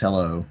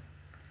Donatello,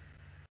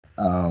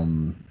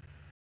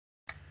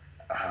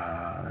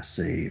 let's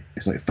see,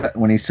 it's like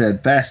when he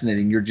said,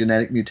 "Fascinating, your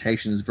genetic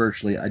mutation is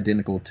virtually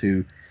identical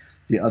to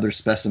the other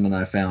specimen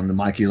I found." And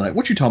Mikey's like,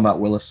 "What you talking about,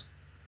 Willis?"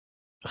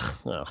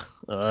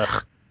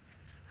 Ugh.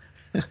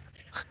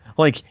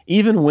 Like,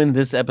 even when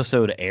this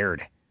episode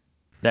aired,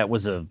 that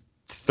was a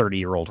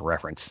 30-year-old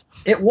reference.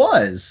 It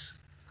was.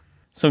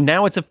 So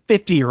now it's a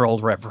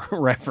 50-year-old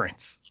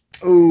reference.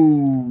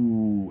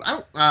 Ooh,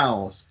 it's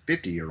a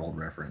 50-year-old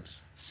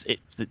reference.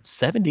 It's the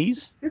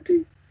 70s?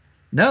 50?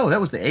 No, that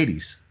was the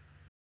 80s.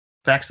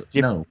 Facts,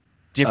 no.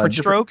 Different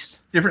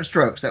Strokes? Different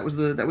Strokes. That was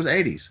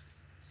 80s.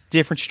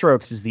 Different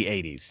Strokes is the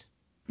 80s.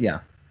 Yeah.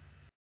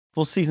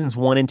 Well, seasons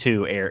 1 and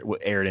 2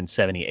 aired in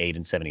 78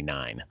 and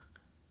 79.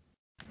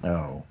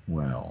 Oh,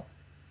 well.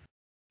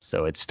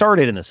 So it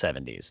started in the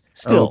 70s.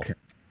 Still, okay.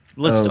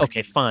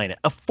 Okay, fine.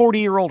 A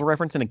 40-year-old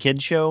reference in a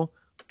kid's show?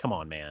 Come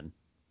on, man.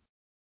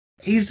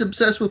 He's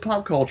obsessed with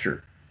pop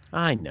culture.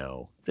 I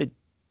know.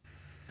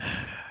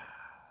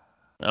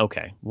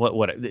 Okay.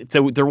 What?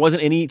 So there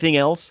wasn't anything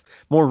else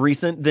more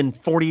recent than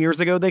 40 years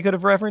ago they could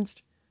have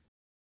referenced?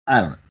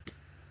 I don't know.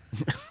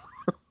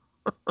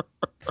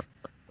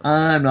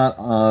 I'm not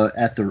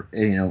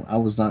I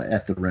was not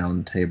at the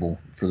round table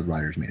for the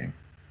writers' meeting.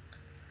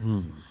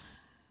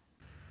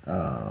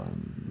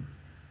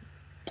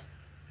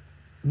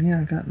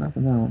 Yeah, I got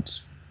nothing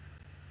else.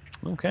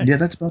 Okay. Yeah,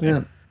 that's about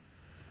it.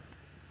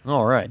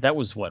 All right. That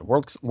was what?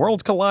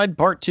 Worlds Collide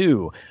Part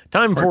 2.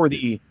 Time for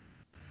the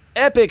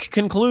epic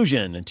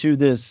conclusion to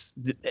this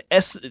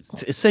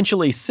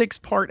essentially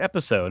 6-part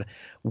episode,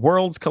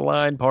 Worlds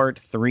Collide Part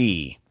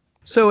 3.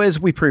 So, as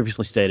we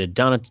previously stated,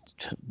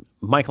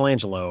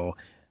 Michelangelo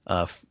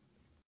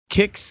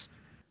kicks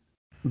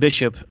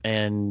Bishop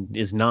and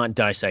is not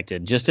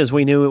dissected, just as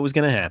we knew it was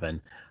going to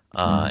happen.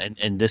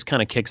 And this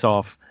kind of kicks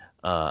off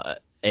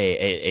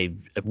a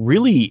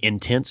really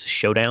intense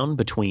showdown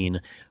between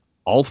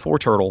all 4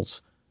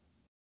 turtles,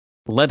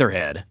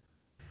 Leatherhead,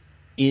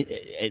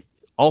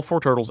 all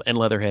 4 turtles and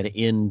Leatherhead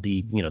in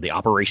the the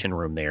operation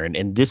room there,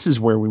 and this is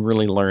where we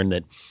really learn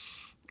that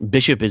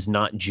Bishop is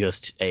not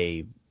just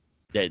a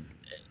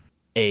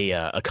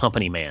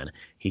company man.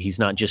 He's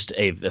not just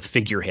a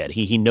figurehead.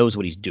 He knows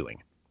what he's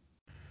doing.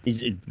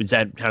 Is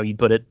that how you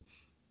put it?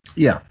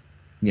 Yeah.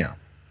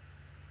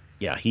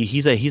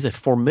 He's a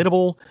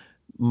formidable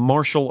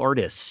martial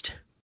artist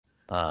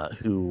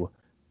who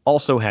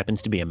also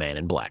happens to be a man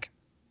in black.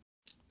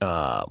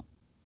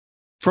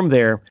 From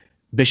there,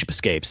 Bishop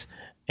escapes,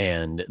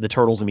 and the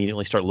turtles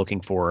immediately start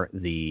looking for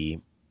the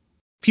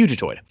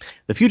Fugitoid.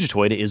 The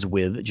Fugitoid is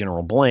with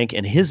General Blank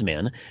and his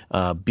men,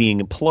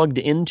 being plugged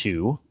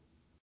into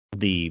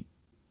the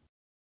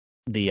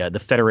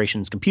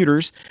Federation's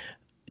computers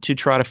to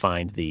try to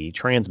find the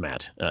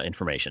transmat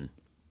information.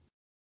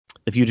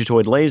 The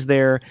Fugitoid lays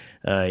there.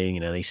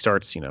 He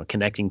starts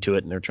connecting to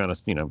it, and they're trying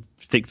to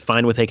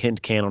find what they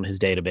can on his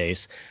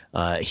database.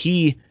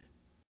 He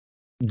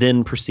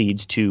then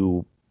proceeds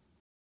to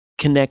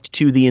connect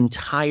to the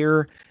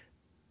entire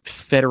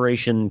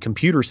Federation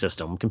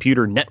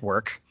computer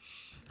network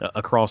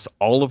across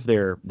all of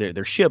their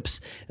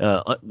ships.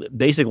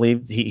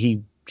 Basically,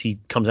 he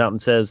comes out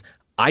and says,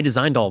 "I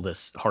designed all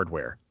this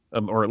hardware,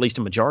 or at least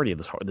a majority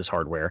of this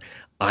hardware.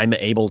 I'm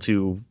able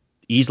to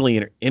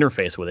easily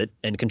interface with it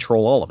and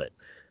control all of it."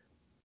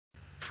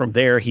 From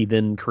there, he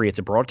then creates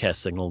a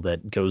broadcast signal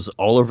that goes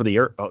all over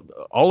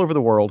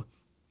the world,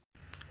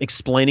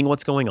 explaining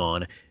what's going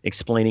on,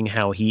 explaining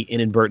how he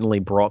inadvertently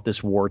brought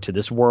this war to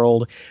this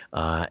world,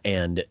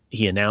 and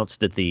he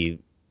announced that the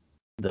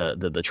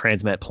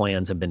transmat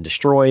plans have been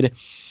destroyed.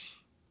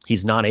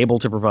 He's not able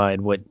to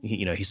provide what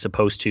he's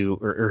supposed to,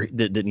 or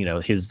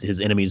that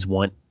his enemies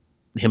want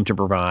him to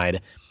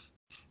provide,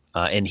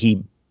 and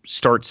he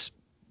starts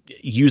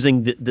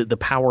using the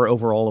power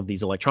over all of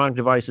these electronic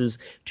devices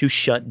to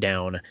shut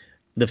down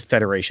the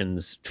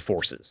Federation's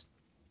forces.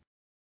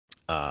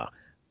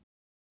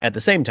 At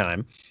the same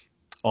time,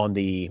 on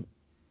the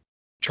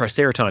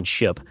Triceraton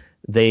ship,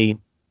 they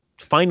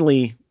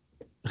finally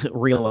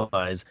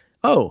realize,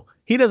 oh,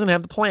 he doesn't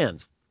have the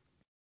plans.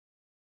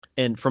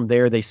 And from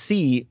there, they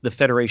see the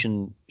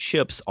Federation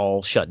ships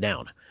all shut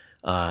down.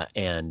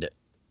 And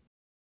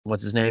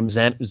what's his name?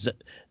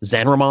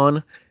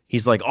 Zanramon.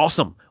 He's like,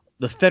 awesome.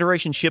 The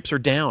Federation ships are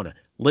down.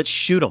 Let's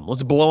shoot them.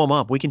 Let's blow them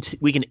up. We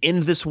can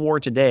end this war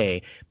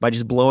today by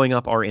just blowing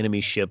up our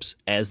enemy ships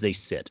as they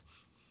sit.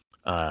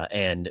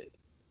 And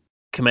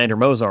Commander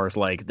Mozar is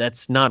like,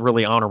 that's not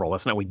really honorable.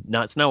 That's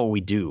not what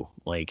we do.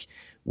 Like,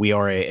 we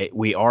are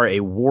a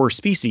war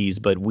species,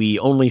 but we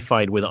only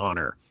fight with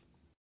honor.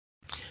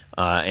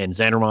 And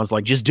Zanramon's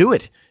like, just do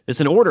it.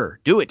 It's an order.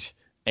 Do it.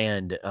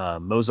 And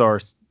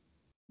Mozar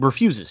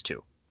refuses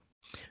to.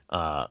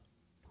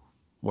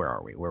 Where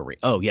are we?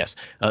 Oh, yes.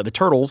 The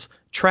turtles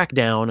track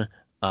down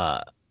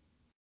the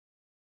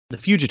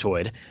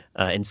Fugitoid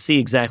and see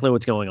exactly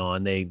what's going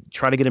on. They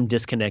try to get him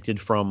disconnected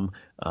from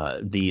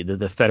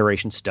the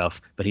Federation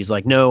stuff, but he's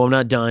like, no, I'm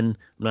not done.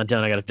 I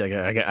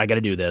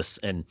gotta do this.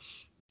 And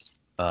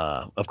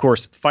of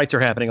course, fights are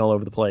happening all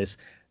over the place.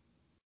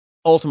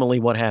 Ultimately,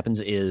 what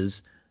happens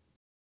is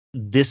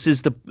this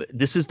is the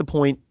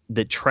point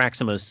that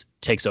Traximus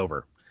takes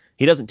over.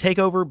 He doesn't take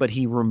over, but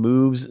he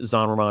removes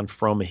Zanramon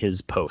from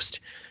his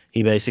post.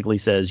 He basically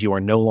says, you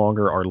are no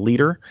longer our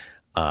leader,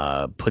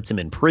 puts him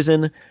in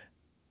prison,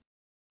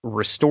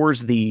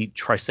 restores the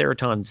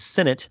Triceraton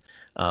Senate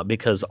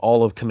because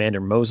all of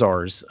Commander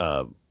Mozar's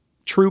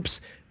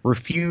troops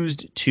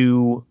refused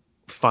to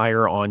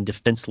fire on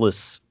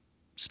defenseless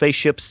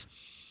spaceships.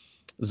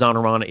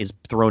 Zanramon is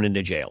thrown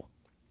into jail.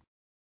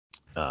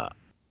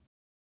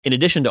 In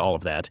addition to all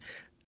of that,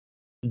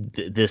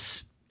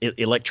 this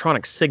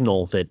electronic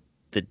signal that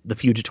the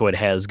Fugitoid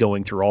has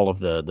going through all of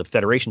the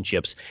Federation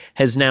ships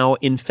has now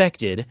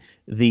infected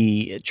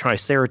the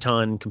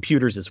Triceraton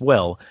computers as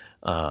well,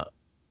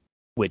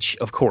 which,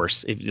 of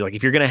course, if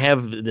you're going to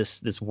have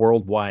this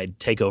worldwide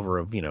takeover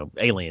of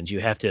aliens,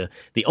 you have to.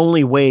 The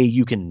only way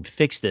you can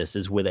fix this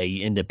is with a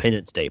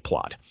Independence Day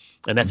plot,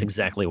 and that's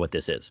exactly what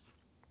this is.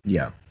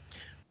 Yeah.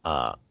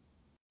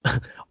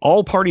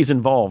 All parties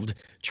involved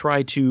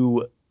try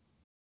to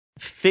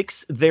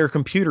fix their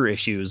computer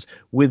issues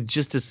with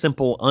just a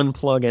simple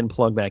unplug and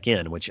plug back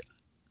in, which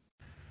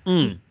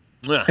have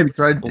you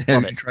tried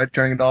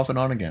turning it off and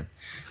on again?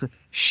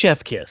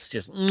 Chef kiss,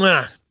 just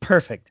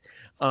perfect.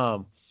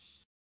 And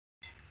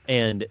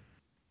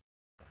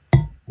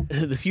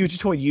the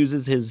Fugitoid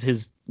uses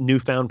his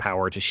newfound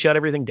power to shut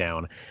everything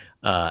down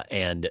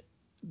and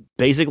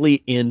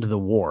basically end the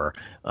war.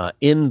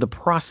 In the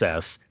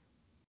process,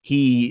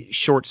 he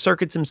short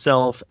circuits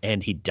himself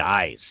and he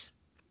dies.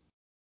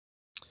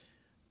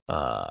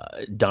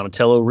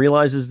 Donatello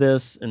realizes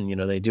this, and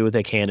they do what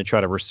they can to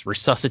try to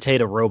resuscitate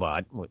a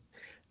robot.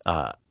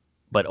 But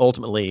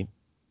ultimately,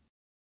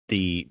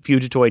 the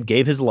Fugitoid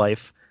gave his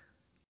life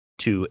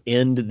to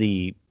end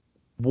the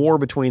war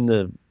between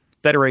the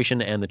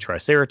Federation and the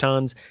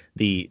Triceratons.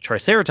 The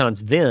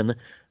Triceratons then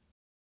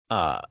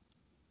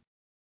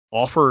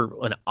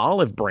offer an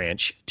olive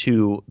branch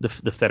to the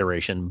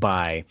Federation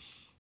by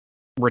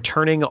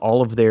returning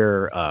all of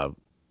their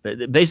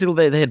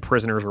basically they had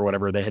prisoners or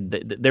whatever.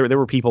 There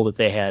were people that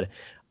they had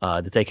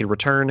that they could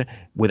return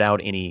without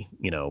any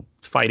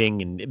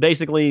fighting. And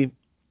basically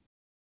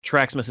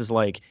Traximus is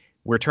like,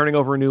 we're turning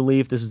over a new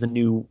leaf. This is a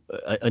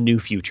new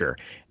future.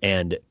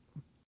 And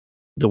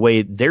the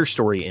way their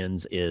story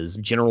ends is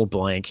General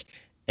Blank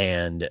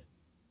and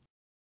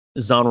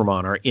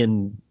Zanramon are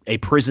in a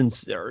prison,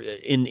 or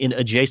in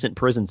adjacent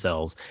prison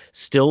cells,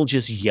 still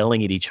just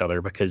yelling at each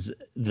other because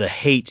the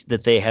hate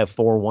that they have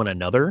for one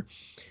another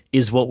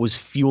is what was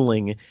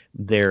fueling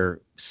their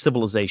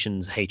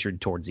civilization's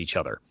hatred towards each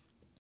other.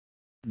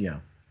 Yeah.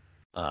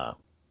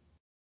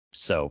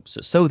 So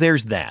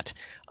there's that.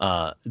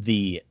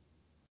 The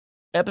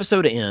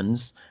episode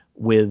ends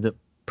with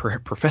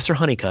Professor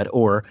Honeycutt,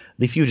 or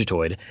the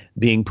Fugitoid,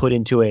 being put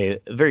into a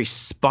very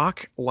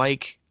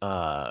Spock-like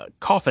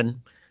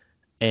coffin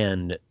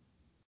and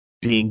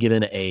being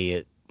given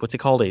a, what's it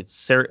called,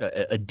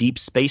 a deep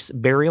space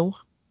burial.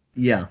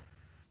 Yeah.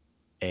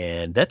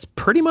 And that's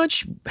pretty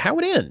much how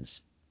it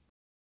ends.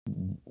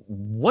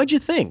 What'd you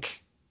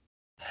think?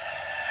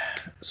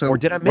 So, or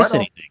did I miss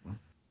anything?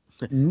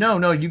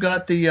 No, you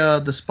got the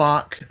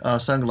Spock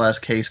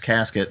sunglass case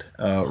casket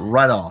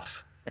right off.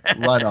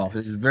 Right off.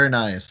 It was very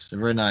nice.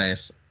 Very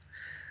nice.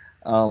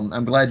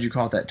 I'm glad you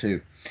caught that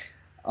too.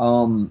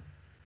 One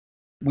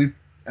of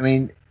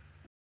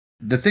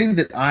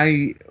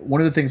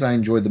the things I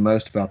enjoyed the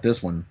most about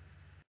this one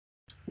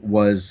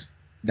was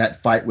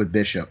that fight with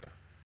Bishop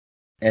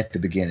at the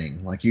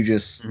beginning. Like, you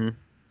just,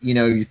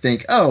 you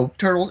think, oh,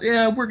 Turtles,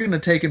 yeah, we're going to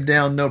take him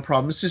down, no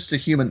problem. It's just a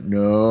human.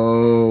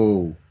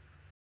 No.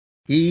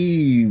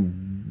 He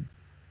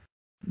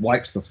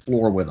wipes the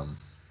floor with him.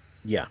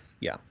 Yeah.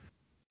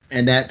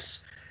 And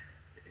that's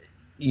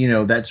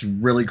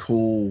really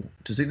cool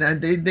to see. Now,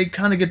 they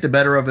kind of get the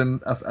better of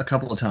him a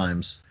couple of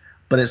times,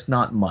 but it's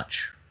not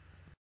much.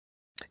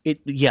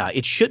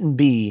 It shouldn't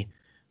be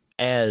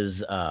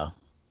as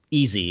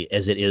easy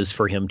as it is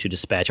for him to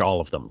dispatch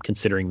all of them,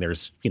 considering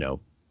there's,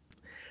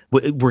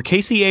 were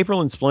Casey,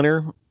 April, and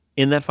Splinter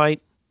in that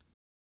fight?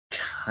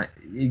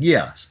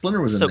 Yeah,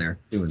 Splinter was in there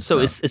doing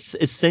stuff. So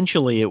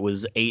essentially it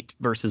was 8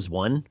 versus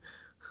 1.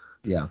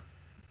 Yeah.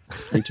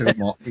 He took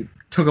them all. He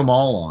took them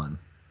all on.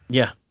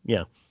 Yeah.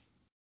 That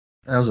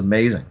was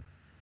amazing.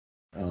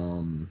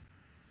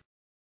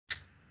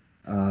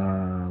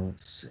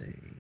 Let's see.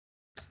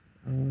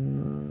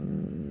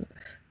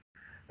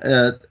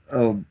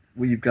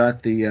 We've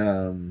got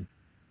the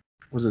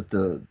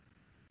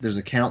there's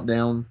a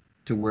countdown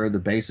to where the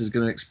base is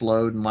going to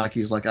explode, and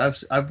Mikey's like,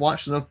 I've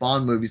watched enough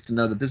Bond movies to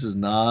know that this is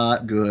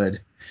not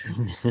good.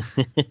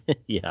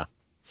 Yeah.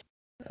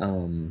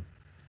 Of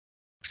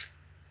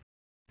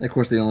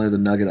course, the only other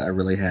nugget I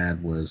really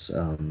had was,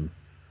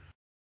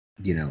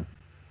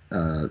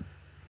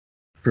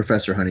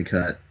 Professor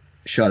Honeycutt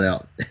shut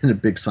out in a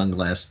big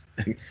sunglass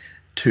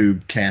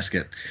tube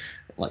casket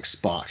like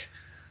Spock,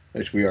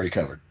 which we already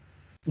covered.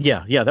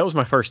 Yeah, that was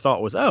my first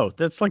thought was, oh,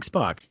 that's like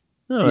Spock.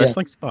 Oh, Yeah. that's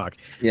like Spock.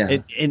 Yeah.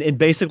 And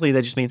basically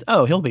that just means,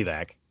 oh, he'll be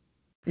back.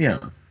 Yeah.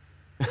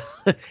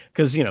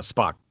 Because,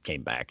 Spock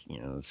came back.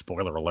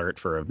 Spoiler alert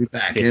for a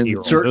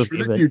 50-year-old search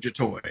movie, for the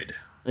Fugitoid.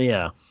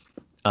 Yeah.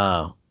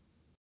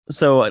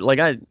 So,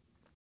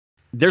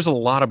 there's a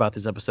lot about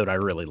this episode I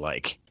really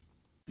like.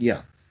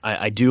 Yeah.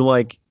 I do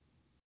like...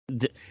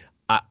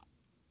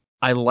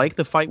 I like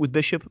the fight with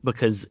Bishop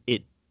because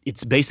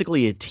it's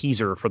basically a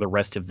teaser for the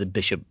rest of the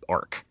Bishop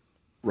arc.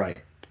 Right.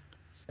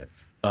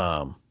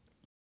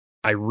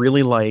 I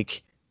really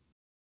like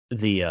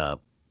the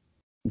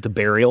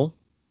burial.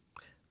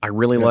 I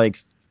really like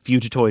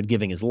Fugitoid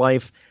giving his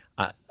life.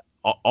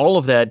 All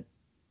of that.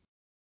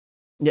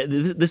 Yeah,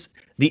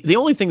 the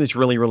only thing that's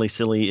really, really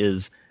silly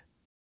is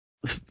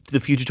the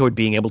Fugitoid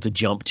being able to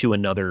jump to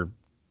another,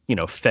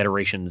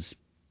 Federation's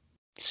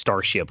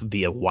starship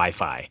via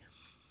Wi-Fi.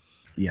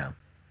 Yeah.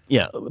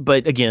 Yeah,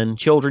 but again,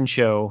 children's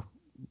show,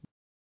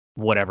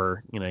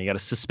 whatever. You got to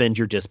suspend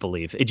your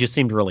disbelief. It just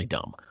seemed really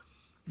dumb.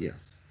 Yeah.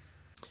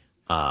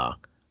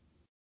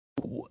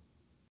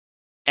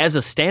 As a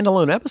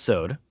standalone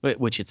episode,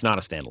 which it's not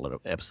a standalone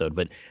episode,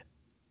 but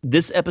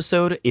this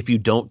episode, if you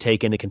don't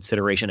take into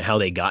consideration how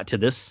they got to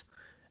this,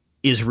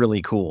 is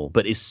really cool.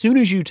 But as soon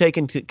as you take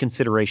into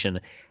consideration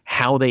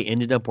how they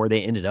ended up where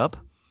they ended up,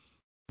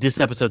 this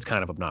episode's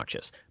kind of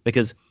obnoxious.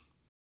 Because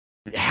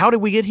how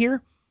did we get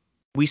here?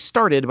 We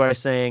started by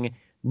saying,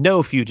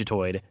 no,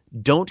 Fugitoid,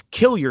 don't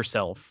kill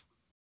yourself.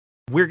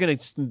 We're going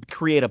to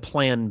create a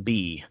plan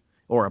B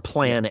or a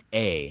plan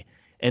A.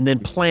 And then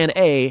plan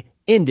A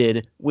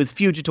ended with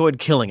Fugitoid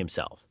killing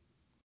himself.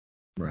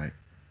 Right.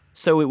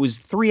 So it was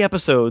 3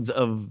 episodes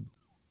of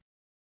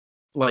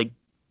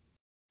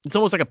it's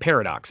almost like a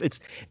paradox.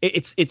 It's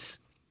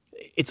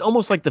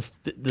almost like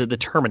the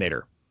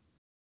Terminator.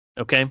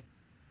 Okay?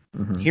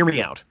 Mm-hmm. Hear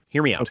me out.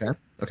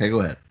 Okay,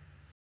 go ahead.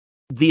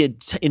 The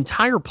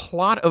entire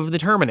plot of the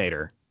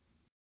Terminator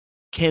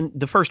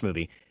the first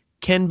movie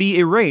can be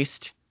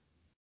erased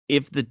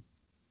if the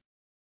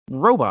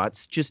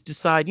robots just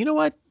decide, you know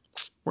what?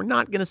 We're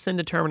not going to send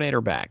a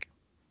Terminator back.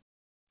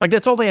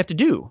 That's all they have to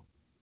do.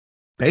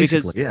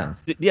 Basically,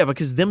 Yeah,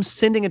 because them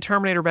sending a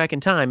Terminator back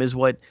in time is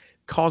what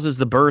causes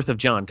the birth of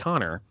John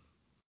Connor.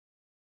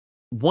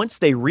 Once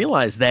they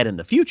realize that in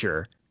the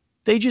future,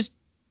 they just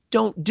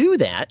don't do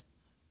that.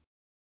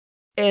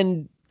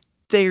 And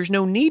there's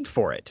no need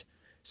for it.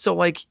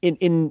 So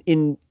in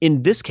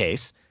this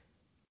case,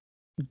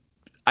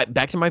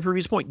 back to my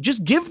previous point,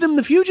 just give them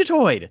the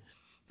Fugitoid.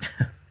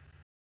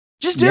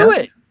 Just do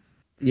it.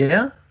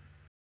 Yeah.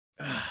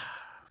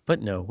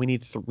 But no, we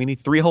need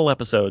 3 whole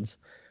episodes.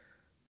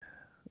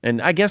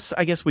 And I guess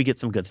we get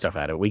some good stuff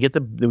out of it. We get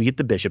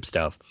the Bishop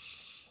stuff.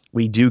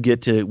 We do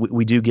get the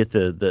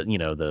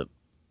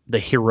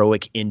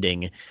heroic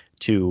ending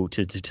to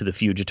the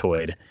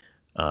Fugitoid.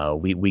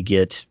 We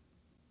get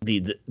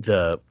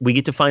we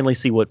get to finally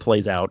see what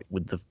plays out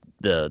with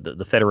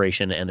the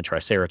Federation and the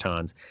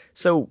Triceratons.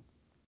 So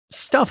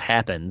stuff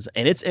happens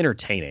and it's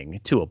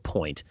entertaining to a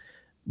point,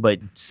 but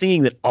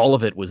seeing that all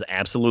of it was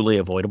absolutely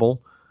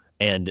avoidable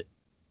and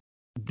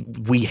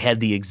we had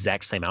the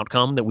exact same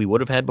outcome that we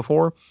would have had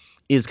before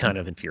is kind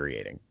of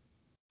infuriating.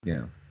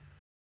 Yeah.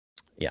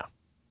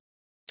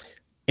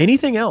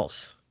 Anything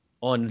else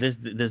on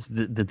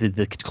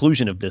the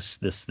conclusion of this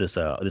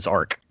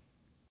arc?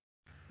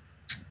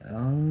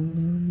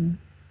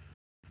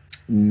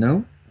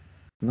 No,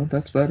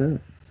 that's about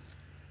it.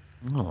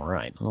 All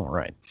right.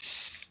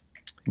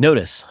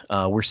 Notice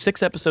we're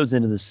 6 episodes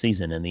into this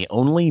season, and the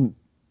only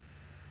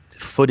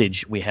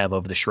footage we have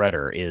of the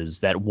Shredder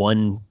is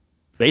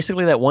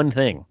basically that one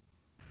thing.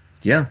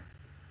 Yeah.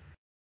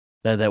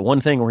 That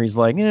one thing where he's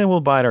like,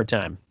 we'll bide our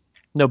time.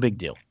 No big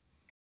deal.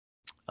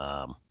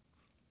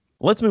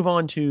 Let's move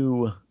on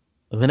to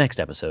the next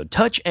episode,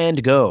 Touch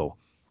and Go.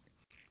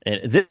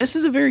 And this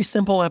is a very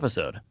simple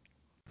episode.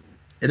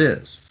 It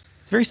is.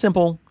 It's very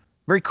simple,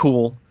 very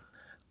cool.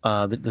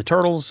 The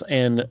Turtles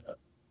and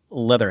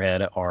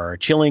Leatherhead are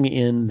chilling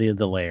in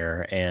the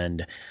lair,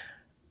 and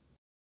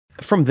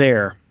from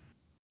there,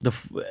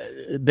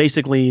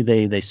 basically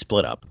they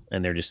split up,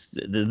 and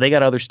they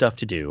got other stuff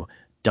to do.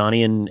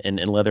 Donnie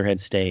and Leatherhead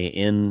stay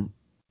in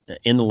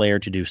the lair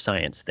to do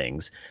science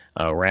things.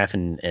 Raph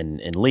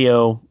and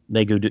Leo,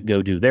 they go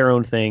do their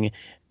own thing,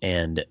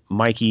 and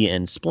Mikey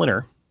and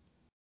Splinter,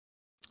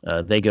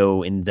 they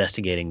go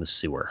investigating the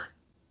sewer,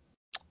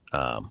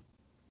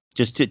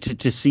 just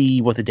to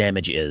see what the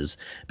damage is,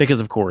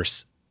 because of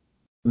course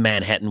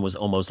Manhattan was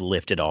almost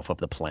lifted off of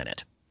the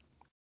planet.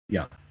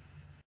 Yeah.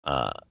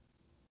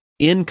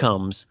 In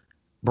comes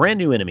brand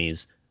new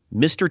enemies,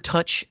 Mr.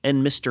 Touch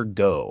and Mr.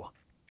 Go.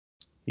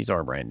 These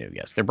are brand new,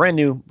 yes. They're brand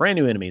new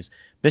enemies,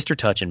 Mr.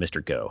 Touch and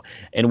Mr. Go.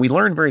 And we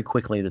learn very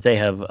quickly that they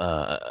have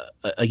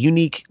a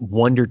unique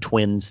Wonder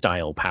Twin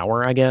style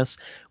power, I guess,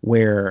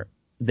 where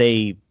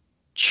they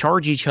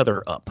charge each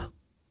other up.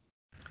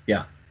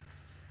 Yeah.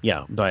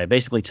 Yeah, by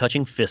basically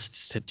touching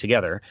fists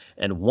together,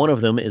 and one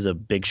of them is a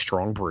big,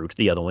 strong brute.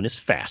 The other one is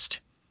fast.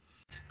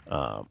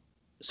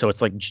 So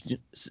it's like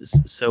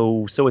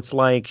it's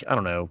like, I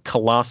don't know,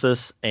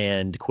 Colossus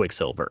and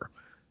Quicksilver.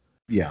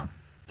 Yeah.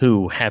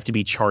 Who have to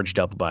be charged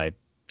up by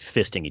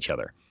fisting each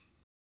other.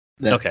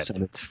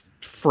 It's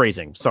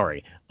phrasing.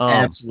 Sorry.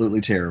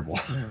 Absolutely terrible.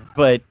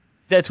 But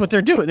that's what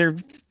they're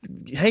doing.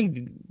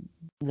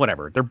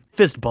 Whatever. They're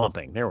fist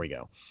bumping. There we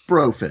go.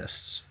 Bro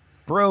fists.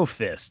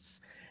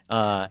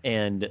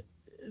 And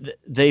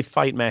they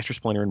fight Master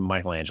Splinter and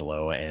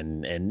Michelangelo,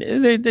 and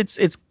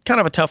it's kind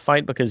of a tough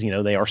fight because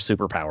they are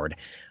super powered.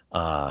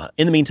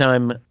 In the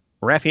meantime,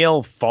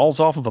 Raphael falls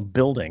off of a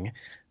building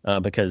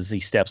because he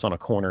steps on a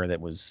corner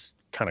that was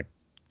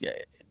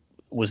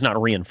was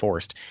not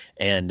reinforced,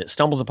 and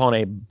stumbles upon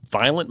a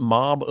violent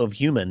mob of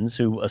humans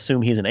who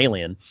assume he's an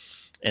alien,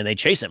 and they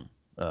chase him.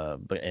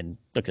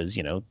 Because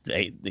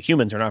the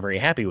humans are not very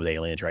happy with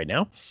aliens right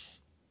now,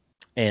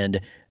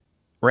 and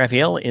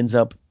Raphael ends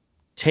up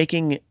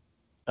hiding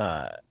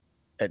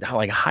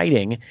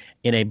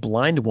in a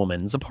blind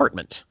woman's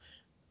apartment.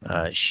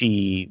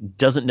 She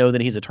doesn't know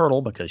that he's a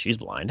turtle because she's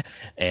blind,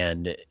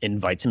 and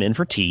invites him in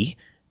for tea,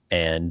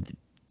 and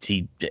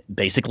he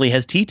basically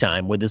has tea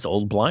time with this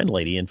old blind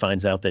lady and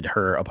finds out that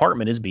her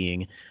apartment is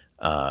being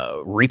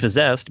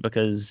repossessed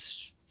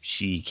because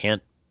she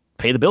can't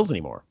pay the bills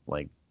anymore.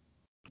 Like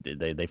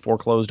they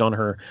foreclosed on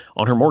her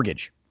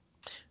mortgage.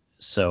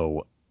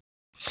 So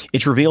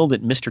it's revealed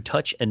that Mr.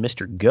 Touch and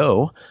Mr.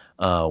 Go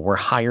were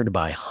hired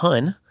by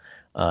Hun,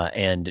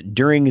 and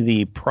during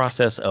the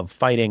process of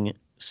fighting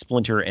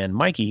Splinter and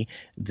Mikey,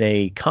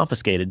 they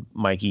confiscated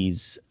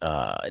Mikey's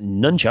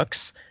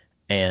nunchucks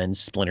and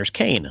Splinter's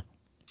cane.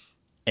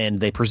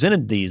 And they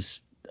presented these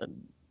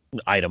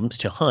items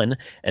to Hun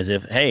as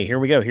if, hey, here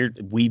we go. Here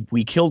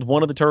we killed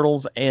one of the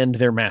turtles and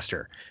their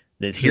master.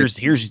 That here's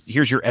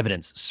your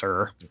evidence,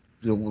 sir.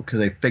 Because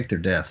they faked their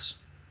deaths.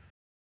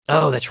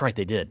 Oh, that's right,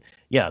 they did.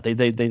 Yeah,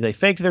 they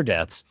faked their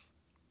deaths.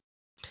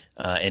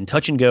 And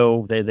Touch and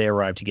Go, they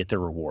arrive to get their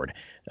reward.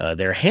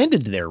 They're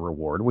handed their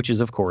reward, which is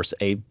of course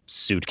a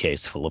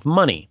suitcase full of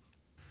money.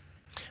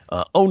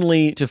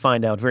 Only to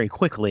find out very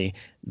quickly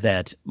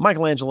that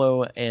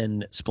Michelangelo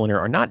and Splinter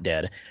are not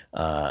dead.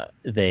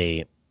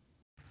 They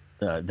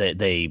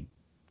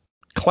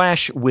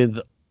clash with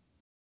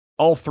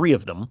all three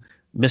of them,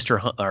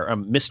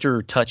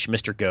 Mr. Touch,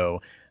 Mr.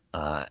 Go,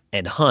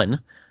 and Hun.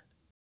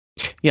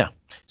 Yeah.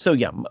 So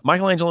yeah,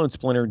 Michelangelo and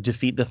Splinter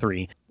defeat the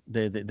three.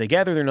 They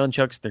gather their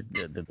nunchucks,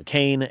 the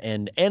cane,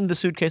 and the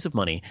suitcase of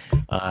money,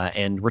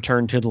 and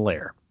return to the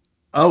lair.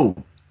 Oh,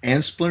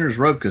 and Splinter's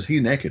rope because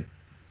he's naked.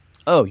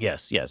 Oh,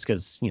 yes,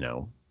 because,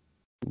 no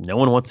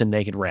one wants a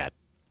naked rat.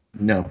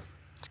 No.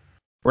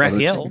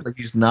 Raphael.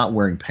 He's not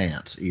wearing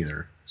pants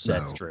either. So.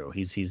 That's true.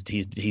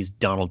 He's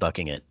Donald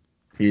Ducking it.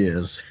 He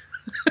is.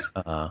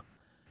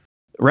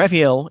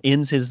 Raphael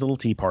ends his little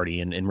tea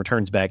party and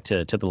returns back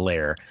to the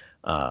lair,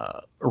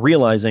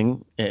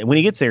 realizing when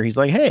he gets there, he's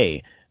like,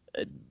 hey,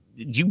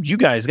 you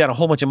guys got a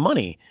whole bunch of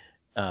money.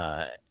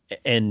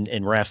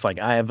 And Raph's like,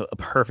 I have a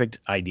perfect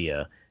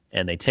idea.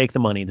 And they take the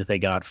money that they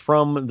got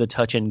from the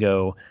Touch and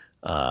Go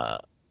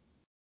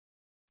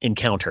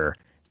encounter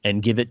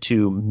and give it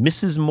to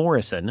Mrs.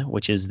 Morrison,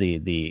 which is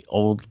the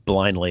old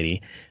blind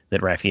lady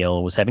that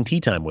Raphael was having tea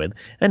time with,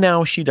 and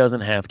now she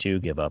doesn't have to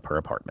give up her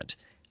apartment.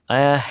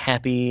 A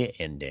happy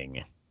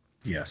ending.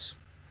 Yes.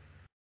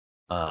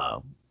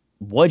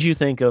 What'd you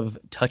think of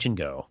Touch and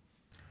Go?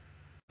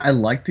 I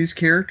like these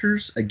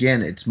characters.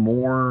 Again, it's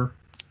more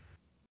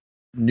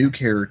new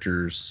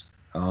characters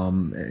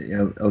of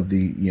the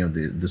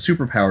the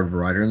superpowered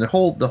variety, and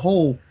the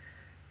whole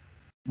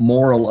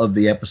moral of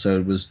the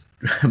episode was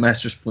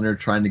Master Splinter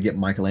trying to get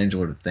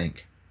Michelangelo to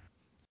think.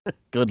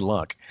 Good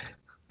luck.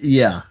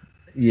 Yeah,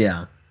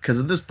 because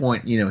at this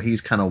point, he's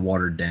kind of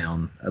watered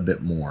down a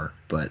bit more,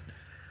 but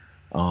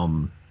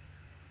I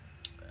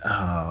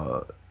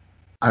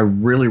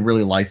really,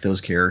 really like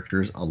those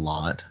characters a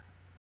lot.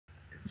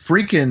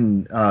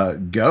 Freaking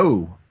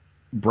Go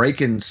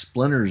breaking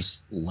Splinter's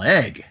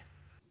leg,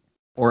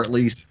 or at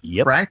least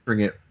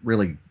fracturing it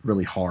really,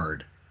 really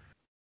hard.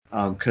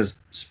 Because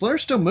Splinter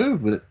still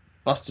moved with it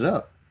busted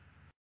up.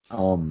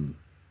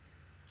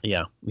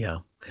 Yeah.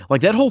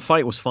 Like that whole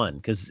fight was fun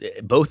because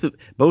both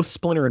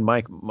Splinter and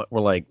Mike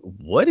were like,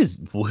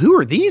 who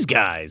are these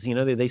guys? You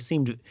know, they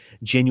seemed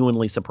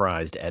genuinely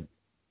surprised at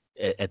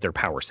their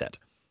power set.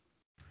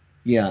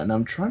 Yeah, and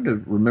I'm trying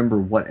to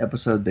remember what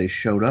episode they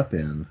showed up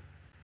in,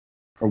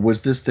 or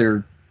was this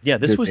their? Yeah,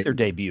 this was their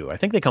debut. I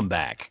think they come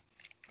back.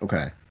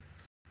 Okay,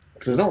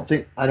 because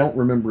I don't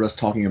remember us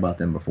talking about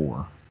them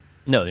before.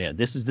 No, yeah,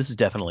 this is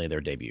definitely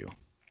their debut.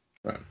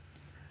 Right.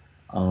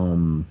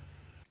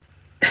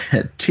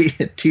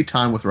 Tea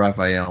time with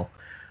Raphael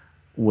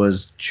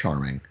was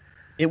charming.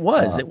 It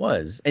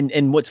was.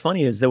 And what's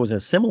funny is there was a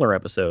similar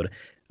episode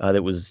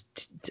that was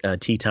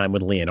Tea Time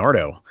with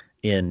Leonardo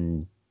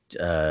in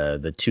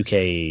the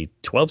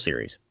 2K12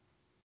 series.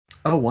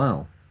 Oh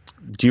wow.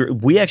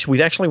 We've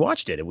actually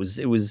watched it. It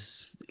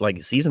was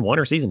like season 1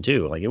 or season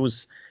 2. Like it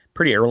was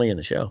pretty early in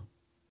the show.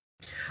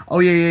 Oh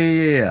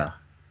yeah.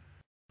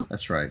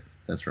 That's right.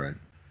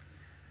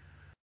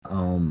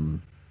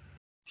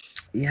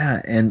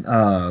 Yeah,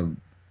 and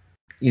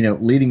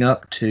leading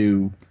up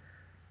to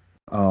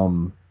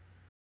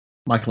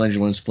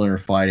Michelangelo and Splinter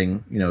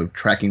fighting,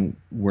 tracking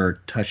where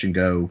Touch and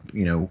Go,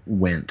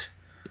 went.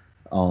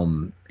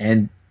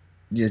 And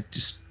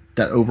just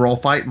that overall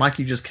fight,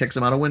 Mikey just kicks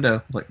him out a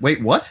window. Like,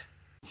 wait, what?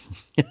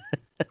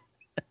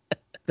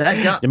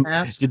 That got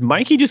past. Did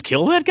Mikey just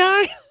kill that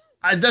guy?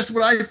 That's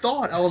what I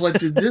thought. I was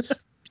like,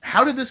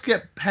 how did this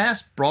get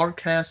past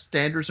broadcast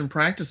standards and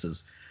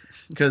practices?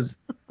 Because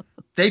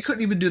they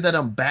couldn't even do that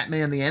on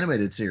Batman the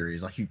Animated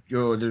Series. Like,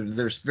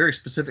 there's very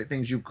specific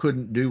things you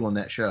couldn't do on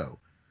that show.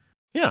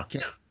 Yeah.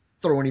 Can't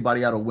throw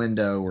anybody out a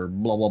window or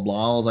blah, blah,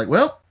 blah. I was like,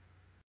 well,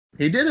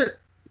 he did it.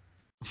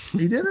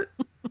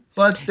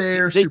 But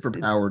they're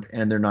superpowered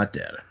and they're not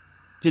dead.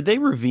 Did they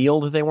reveal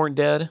that they weren't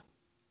dead?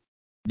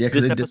 Yeah,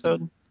 because this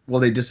episode?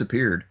 They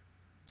disappeared.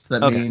 So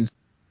that means,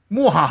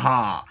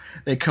 mwahaha,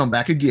 they come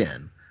back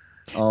again.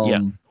 Yeah,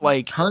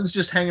 like Hun's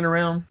just hanging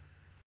around.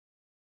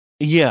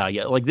 Yeah,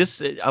 like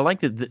this. I like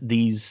that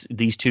these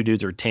two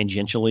dudes are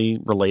tangentially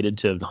related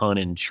to Hun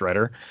and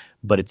Shredder,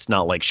 but it's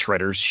not like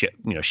Shredder's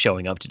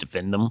showing up to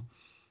defend them.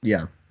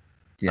 Yeah.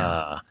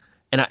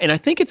 And I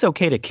think it's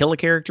okay to kill a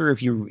character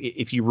if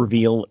you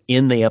reveal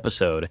in the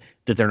episode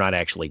that they're not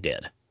actually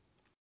dead.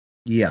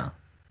 Yeah.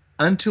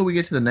 Until we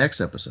get to the next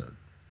episode.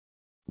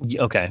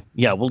 Okay.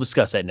 Yeah, we'll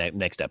discuss that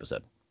next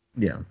episode.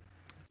 Yeah.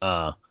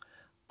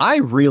 I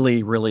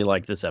really, really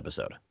liked this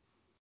episode.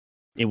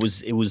 It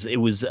was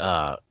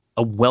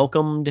a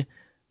welcomed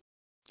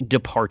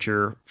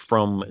departure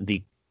from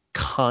the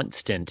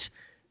constant,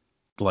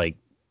 like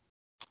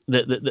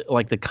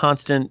the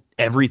constant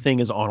everything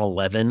is on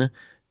 11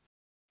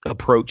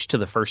 approach to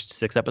the first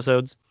 6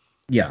 episodes.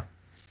 Yeah.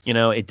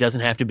 It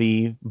doesn't have to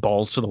be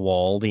balls to the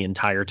wall the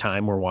entire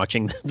time we're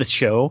watching the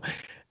show.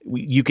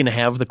 You can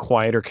have the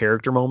quieter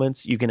character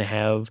moments. You can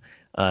have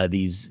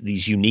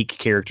these unique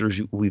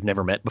characters we've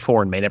never met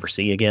before and may never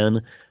see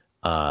again.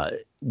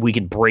 We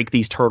can break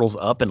these turtles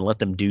up and let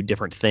them do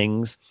different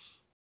things.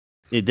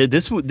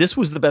 This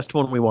was the best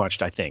one we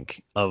watched, I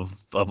think, of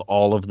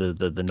all of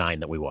the 9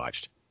 that we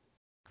watched.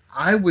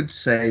 I would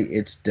say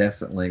it's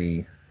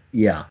definitely,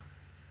 yeah,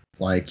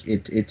 like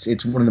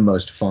it's one of the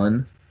most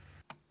fun,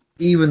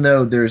 even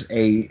though there's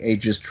a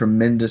just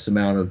tremendous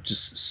amount of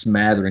just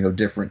smattering of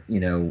different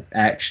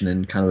action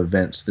and kind of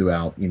events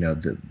throughout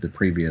the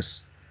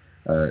previous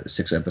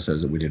 6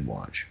 episodes that we did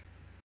watch.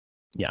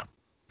 Yeah.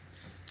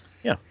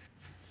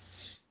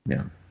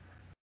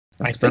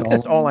 I think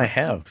that's all I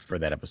have for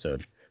that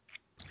episode.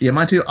 Yeah,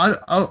 mine too.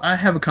 I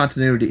have a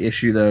continuity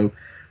issue though.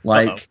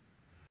 Like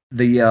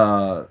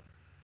the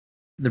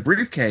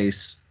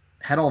briefcase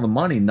had all the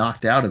money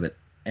knocked out of it,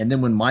 and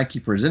then when Mikey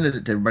presented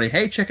it to everybody,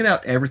 hey, check it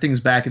out, everything's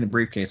back in the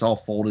briefcase, all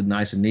folded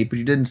nice and neat, but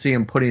you didn't see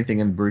him put anything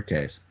in the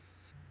briefcase.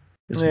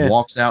 Just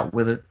walks out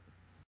with it.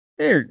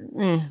 But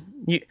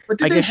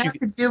did they have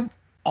to give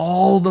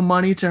all the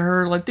money to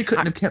her? Like they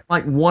couldn't have kept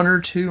like 1 or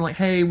 2. Like,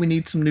 hey, we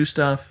need some new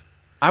stuff.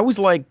 I was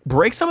like,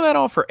 break some of that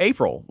off for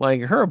April.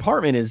 Like her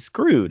apartment is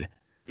screwed.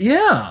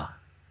 Yeah.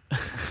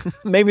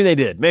 Maybe they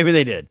did. I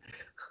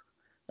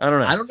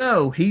don't know. I don't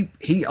know.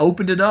 He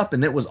opened it up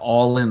and it was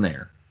all in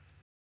there.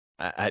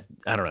 I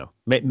don't know.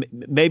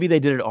 Maybe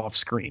they did it off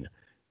screen.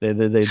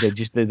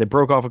 They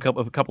broke off a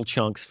couple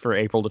chunks for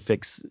April to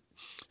fix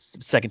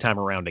second time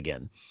around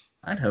again.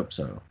 I'd hope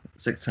so.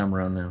 6th time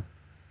around now.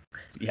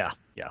 Yeah.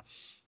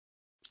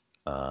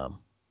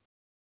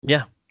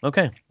 Yeah.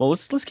 Okay. Well,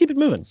 let's keep it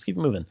moving.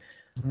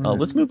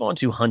 Let's move on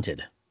to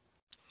Hunted.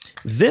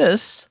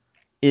 This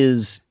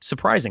is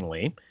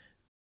surprisingly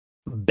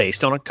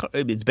based on a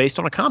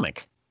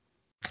comic.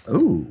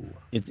 Ooh.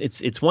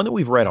 It's one that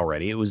we've read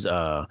already. It was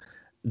one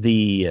of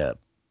the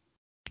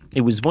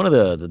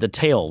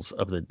tales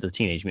of the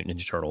Teenage Mutant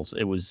Ninja Turtles.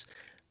 It was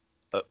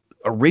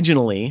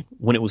originally,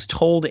 when it was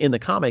told in the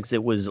comics,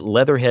 it was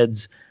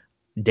Leatherhead's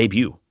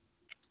debut.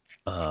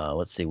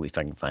 Let's see if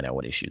I can find out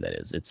what issue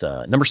that is. It's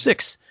number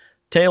 6,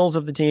 Tales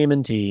of the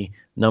TMNT,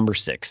 number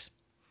 6.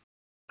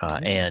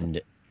 And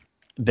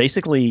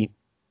basically,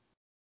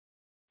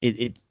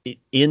 it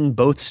in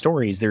both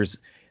stories, there's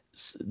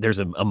there's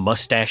a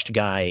mustached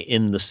guy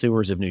in the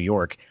sewers of New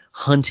York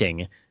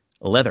hunting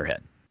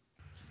Leatherhead.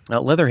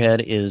 Now,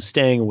 Leatherhead is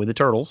staying with the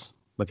turtles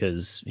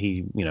because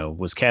he,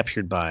 was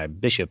captured by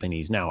Bishop and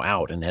he's now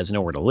out and has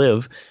nowhere to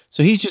live.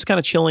 So he's just kind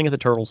of chilling at the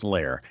turtles'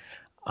 lair.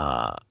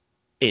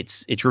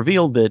 It's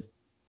revealed that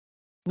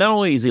not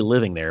only is he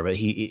living there, but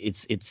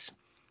it's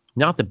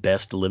not the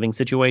best living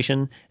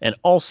situation, and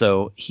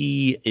also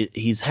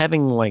he's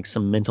having like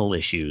some mental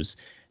issues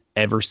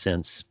ever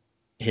since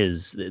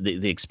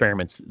the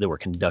experiments that were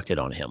conducted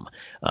on him.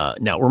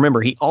 Now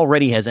remember, he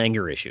already has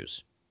anger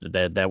issues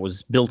that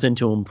was built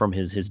into him from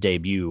his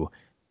debut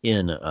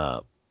in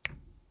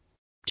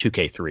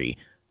 2K3.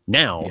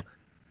 Now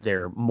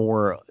they're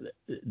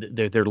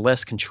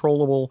less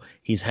controllable.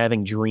 He's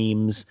having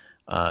dreams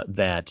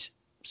that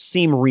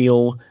seem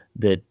real,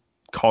 that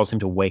cause him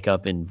to wake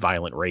up in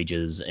violent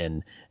rages,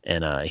 and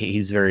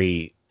he's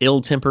very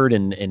ill-tempered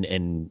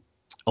and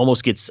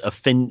almost gets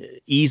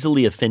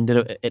easily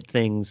offended at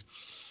things,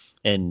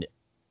 and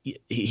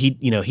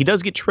he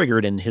does get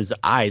triggered and his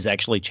eyes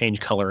actually change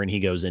color and he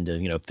goes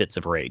into fits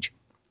of rage,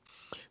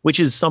 which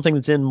is something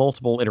that's in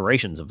multiple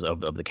iterations of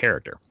the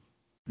character.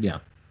 Yeah.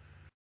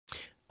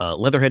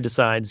 Leatherhead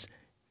decides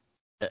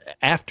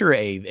after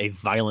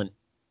an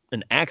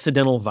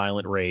accidental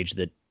violent rage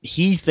that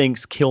he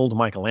thinks killed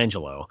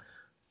Michelangelo,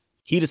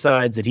 he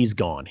decides that he's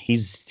gone. He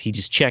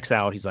just checks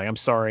out. He's like, I'm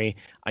sorry,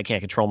 I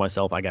can't control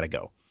myself, I gotta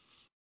go.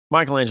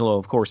 Michelangelo,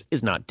 of course,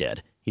 is not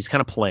dead. He's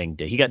kind of playing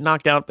dead. He got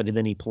knocked out, but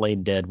then he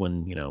played dead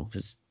when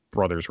his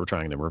brothers were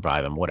trying to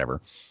revive him, whatever.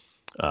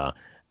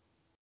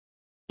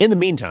 In the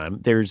meantime,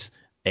 there's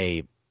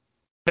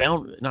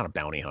not a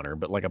bounty hunter,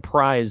 but like a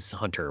prize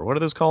hunter. What are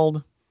those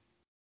called?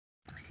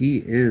 He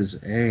is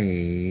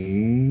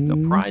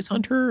a prize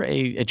hunter,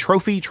 a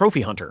trophy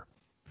hunter.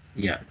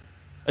 Yeah.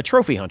 A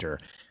trophy hunter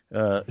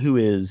who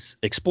is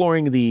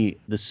exploring the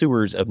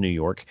sewers of New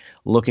York,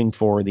 looking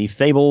for the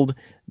fabled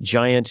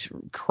giant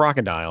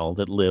crocodile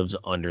that lives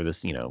under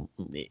this,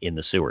 in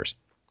the sewers.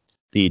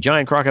 The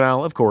giant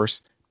crocodile, of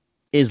course,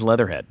 is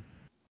Leatherhead.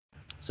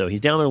 So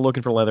he's down there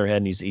looking for Leatherhead,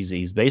 and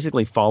he's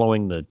basically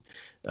following the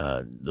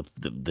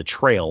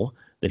trail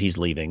that he's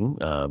leaving,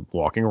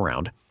 walking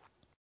around.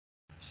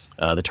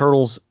 The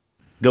turtles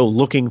go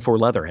looking for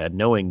Leatherhead,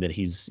 knowing that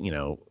he's,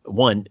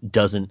 one,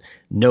 doesn't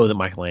know that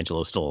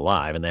Michelangelo is still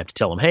alive, and they have to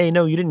tell him, hey,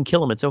 no, you didn't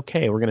kill him. It's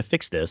okay. We're going to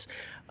fix this.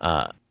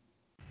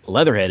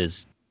 Leatherhead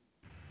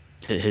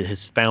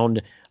has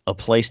found a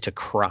place to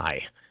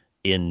cry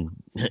in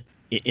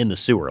the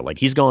sewer. Like,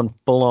 he's gone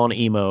full on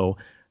emo,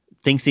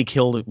 thinks he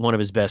killed one of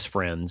his best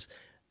friends,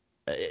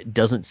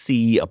 doesn't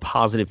see a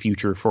positive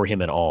future for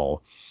him at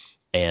all.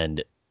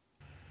 And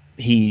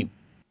I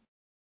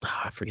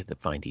forget the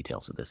fine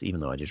details of this, even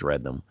though I just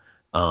read them.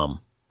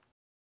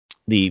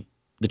 The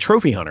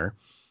trophy hunter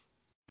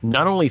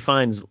not only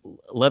finds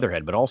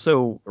Leatherhead, but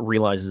also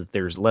realizes that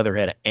there's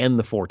Leatherhead and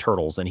the four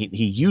turtles, and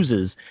he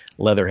uses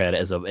Leatherhead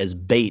as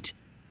bait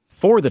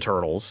for the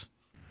turtles,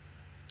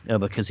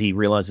 because he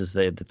realizes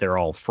that they're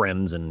all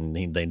friends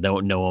and they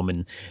don't know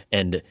him,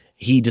 and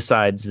he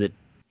decides that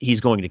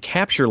he's going to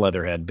capture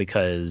Leatherhead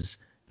because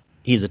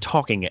he's a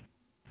talking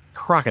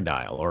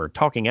crocodile or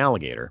talking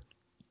alligator.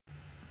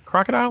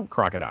 Crocodile.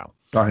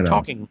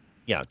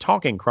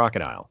 Talking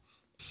crocodile.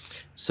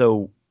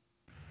 So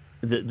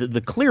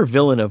the clear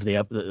villain of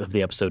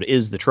the episode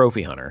is the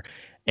trophy hunter,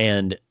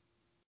 and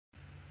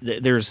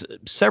there's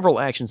several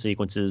action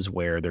sequences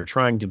where they're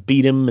trying to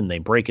beat him and they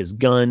break his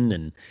gun,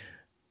 and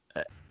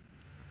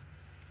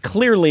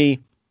clearly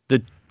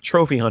the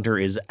trophy hunter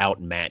is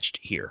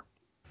outmatched here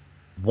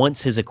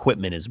once his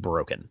equipment is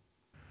broken.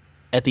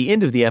 At the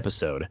end of the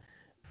episode,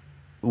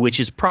 which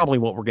is probably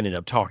what we're going to end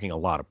up talking a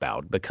lot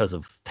about because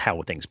of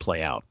how things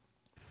play out,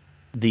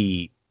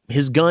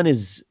 his gun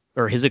is,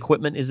 or his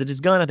equipment, is it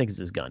his gun? I think it's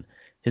his gun.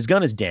 His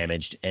gun is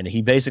damaged, and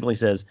he basically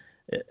says,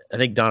 I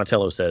think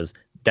Donatello says,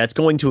 that's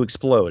going to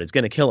explode. It's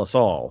going to kill us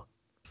all.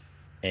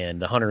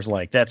 And the hunter's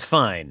like, that's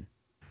fine.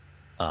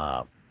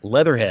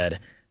 Leatherhead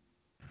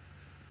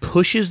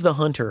pushes the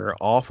hunter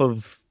off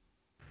of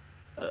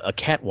a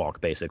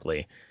catwalk,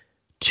 basically,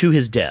 to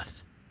his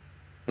death.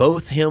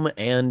 Both him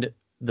and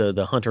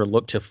the hunter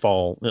look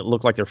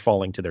like they're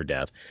falling to their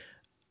death.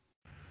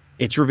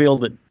 It's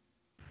revealed that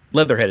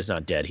Leatherhead is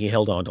not dead. He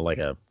held on to like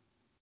the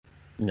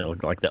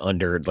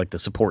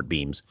support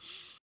beams.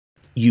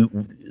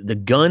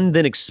 The gun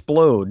then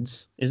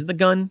explodes. Is it the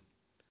gun?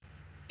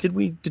 Did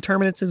we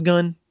determine it's his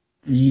gun?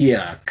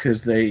 Yeah,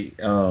 because they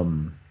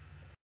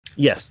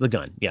Yes, the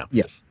gun. Yeah.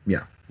 Yeah.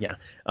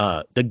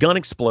 The gun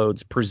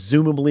explodes,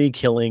 presumably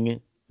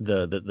killing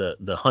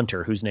the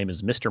hunter, whose name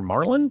is Mr.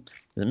 Marlin.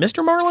 Is it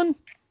Mr. Marlin?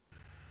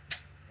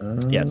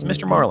 Yeah, it's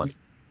Mr. Marlin.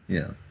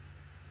 Yeah.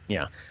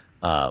 Yeah.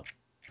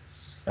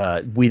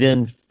 We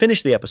then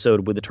finish the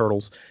episode with the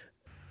turtles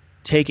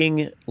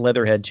taking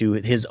Leatherhead to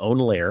his own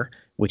lair,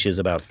 which is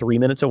about 3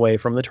 minutes away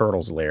from the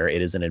turtles' lair.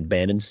 It is an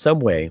abandoned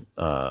subway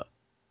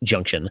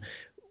junction,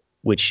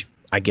 which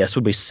I guess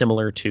would be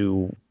similar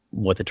to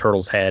what the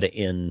turtles had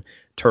in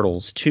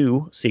Turtles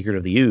 2, Secret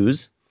of the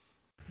Ooze.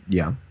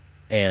 Yeah.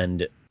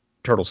 And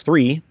Turtles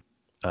 3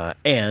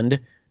 and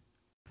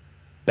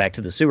Back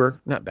to the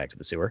Sewer, not Back to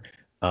the Sewer,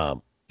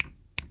 The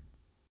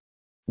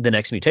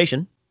Next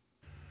Mutation.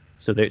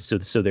 So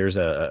there's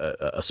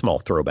a small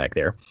throwback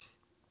there.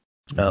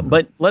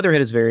 But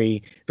Leatherhead is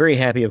very, very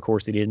happy, of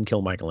course, that he didn't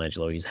kill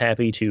Michelangelo. He's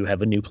happy to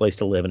have a new place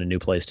to live and a new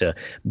place to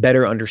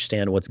better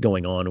understand what's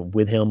going on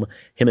with him.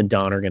 Him and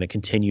Don are going to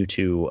continue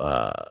to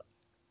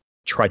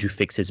try to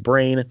fix his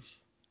brain.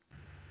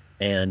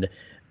 And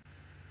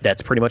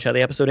that's pretty much how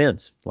the episode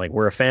ends. Like,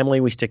 we're a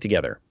family, we stick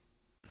together.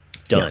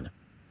 Done. Yeah.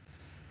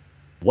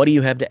 What do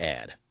you have to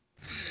add?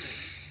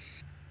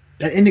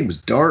 That ending was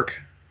dark.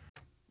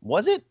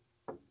 Was it?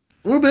 A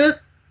little bit.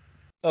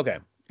 Okay,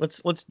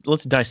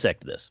 let's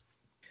dissect this.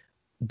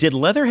 Did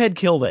Leatherhead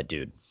kill that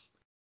dude?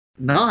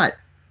 Not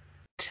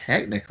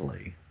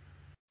technically.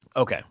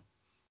 Okay,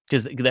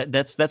 because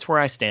that's where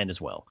I stand as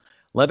well.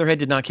 Leatherhead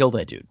did not kill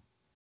that dude.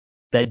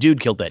 That dude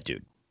killed that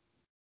dude.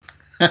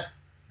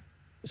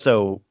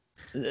 So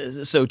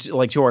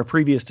to our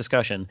previous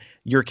discussion,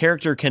 your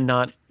character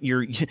cannot,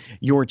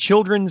 your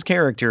children's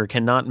character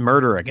cannot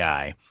murder a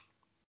guy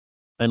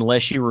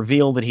unless you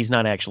reveal that he's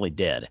not actually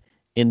dead.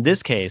 In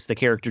this case, the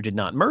character did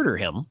not murder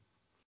him,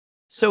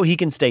 so he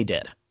can stay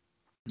dead.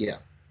 Yeah.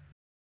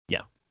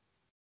 Yeah.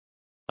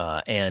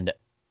 And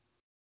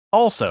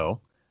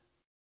also,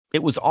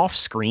 it was off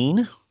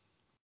screen.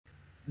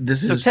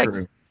 This is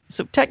true.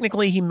 So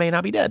technically, he may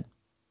not be dead.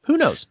 Who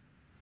knows?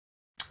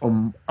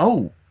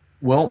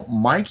 Well,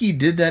 Mikey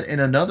did that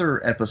in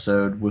another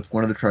episode with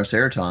one of the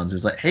Triceratons.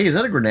 He's like, hey, is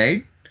that a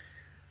grenade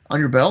on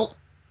your belt?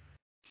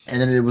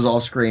 And then it was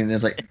off screen, and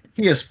it's like,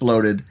 he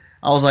exploded.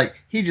 I was like,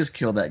 he just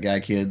killed that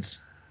guy, kids.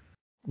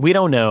 We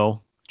don't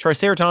know.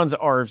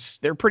 Triceratons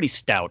they're pretty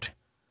stout.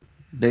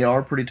 They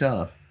are pretty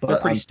tough,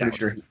 but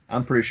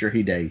I'm pretty sure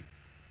he died.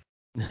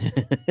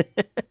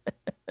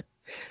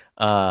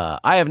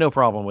 I have no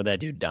problem with that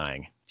dude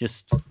dying.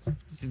 Just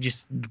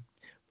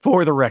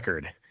for the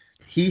record.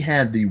 He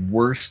had the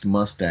worst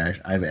mustache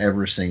I've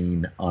ever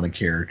seen on a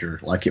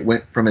character. Like, it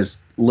went from his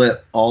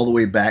lip all the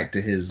way back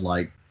to his,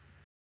 like,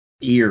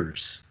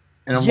 ears.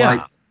 And I'm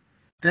like,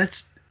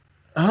 that's,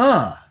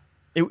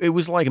 It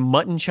was like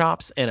mutton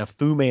chops and a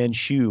Fu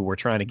Manchu were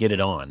trying to get it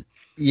on.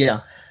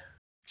 Yeah.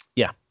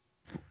 Yeah.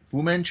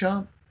 Fu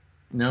Manchu?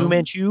 No. Fu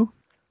Manchu?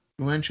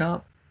 Fu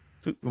Manchu?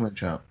 Fu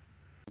Manchu.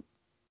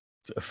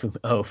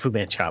 Fu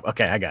Manchu.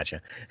 Okay, I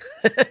gotcha.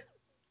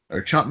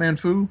 Or Chop Man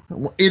Fu?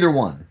 Either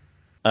one.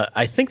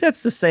 I think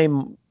that's the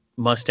same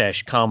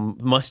mustache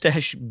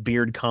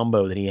beard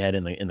combo that he had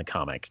in the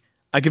comic.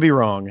 I could be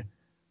wrong,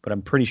 but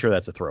I'm pretty sure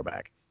that's a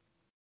throwback.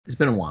 It's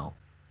been a while.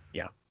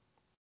 Yeah.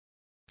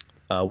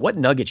 What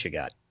nuggets you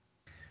got?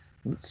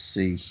 Let's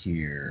see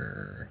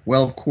here.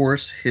 Well, of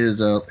course,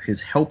 his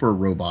helper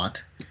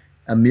robot,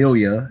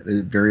 Amelia,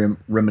 is very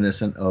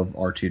reminiscent of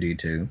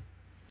R2-D2.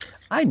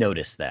 I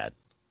noticed that.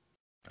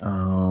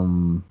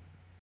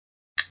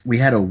 We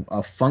had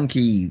a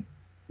funky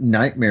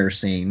nightmare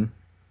scene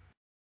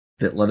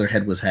that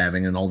Leatherhead was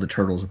having, and all the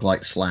turtles look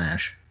like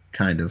Slash,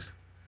 kind of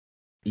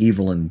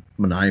evil and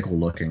maniacal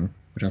looking,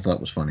 which I thought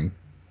was funny.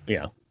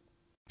 Yeah.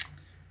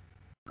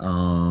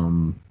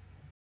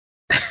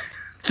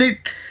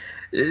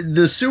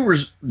 The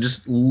sewer's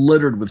just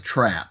littered with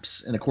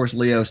traps, and of course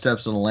Leo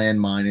steps on a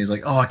landmine. And he's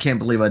like, "Oh, I can't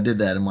believe I did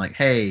that." I'm like,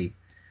 "Hey,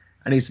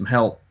 I need some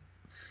help."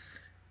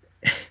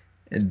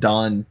 And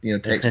Don,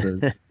 takes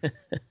the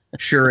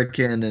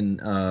shuriken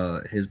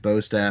and his bow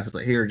staff. It's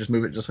like, "Here, just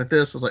move it just like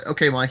this." I was like,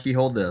 "Okay, Mikey,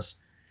 hold this."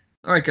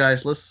 All right,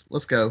 guys,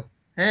 let's go.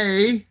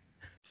 Hey,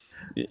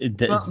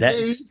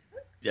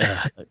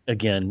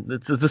 again,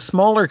 the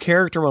smaller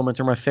character moments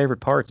are my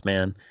favorite parts,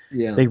 man.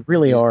 Yeah, they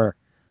really are.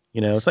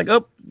 It's like,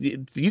 oh,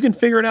 you can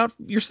figure it out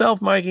yourself,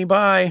 Mikey.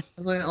 Bye. I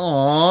was like,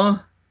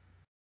 aw,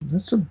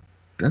 that's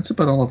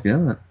about all I've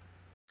got.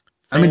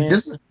 I mean,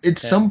 doesn't at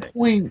some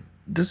point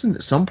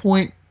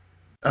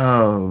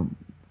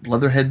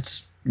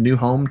Leatherhead's new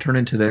home turn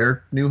into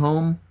their new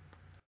home?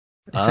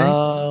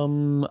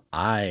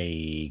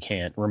 I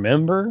can't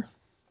remember.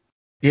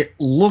 It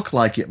looked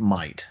like it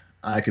might.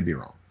 I could be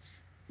wrong.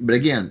 But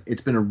again,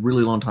 it's been a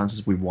really long time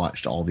since we've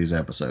watched all these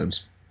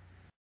episodes.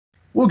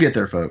 We'll get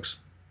there, folks.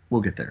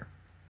 We'll get there.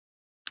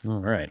 All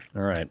right.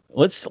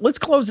 Let's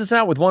close this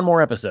out with one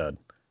more episode.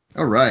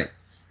 All right.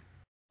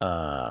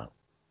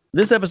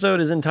 This episode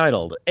is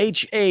entitled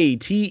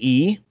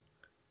H-A-T-E,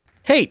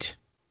 Hate.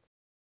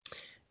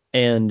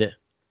 And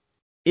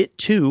it,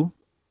 too,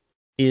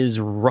 is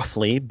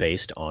roughly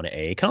based on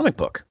a comic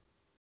book,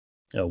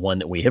 one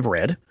that we have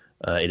read.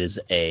 It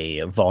is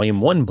a Volume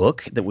 1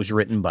 book that was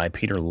written by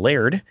Peter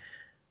Laird,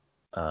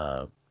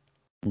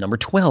 number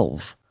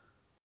 12,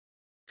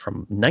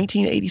 from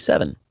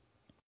 1987.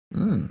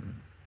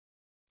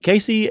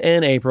 Casey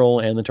and April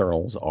and the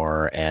Turtles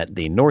are at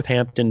the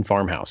Northampton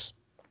farmhouse.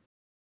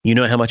 You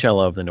know how much I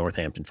love the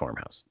Northampton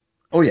farmhouse.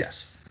 Oh,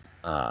 yes.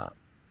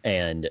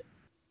 And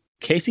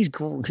Casey's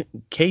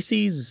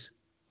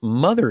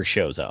mother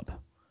shows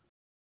up,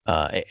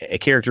 a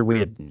character we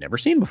had never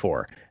seen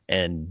before,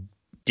 and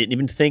didn't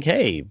even think,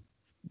 hey,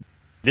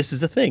 this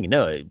is a thing.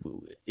 No,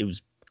 it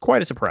was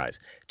quite a surprise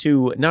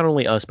to not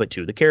only us, but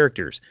to the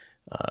characters.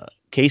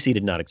 Casey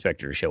did not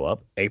expect her to show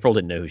up. April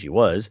didn't know who she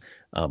was.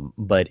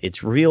 But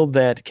it's revealed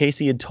that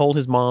Casey had told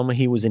his mom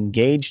he was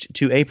engaged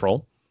to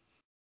April.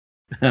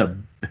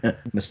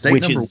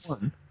 Mistake number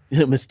one.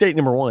 Mistake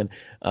number one.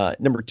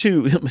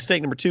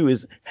 Mistake number two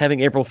is having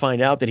April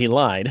find out that he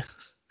lied.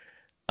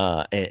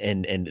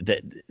 And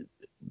that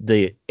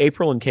the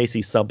April and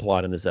Casey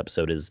subplot in this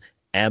episode is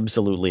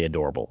absolutely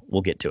adorable.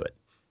 We'll get to it.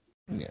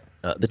 Yeah.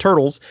 The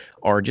turtles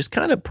are just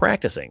kind of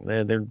practicing.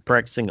 They're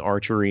practicing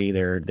archery.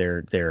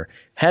 They're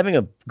having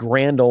a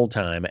grand old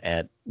time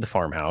at the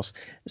farmhouse,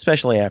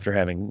 especially after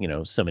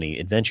having so many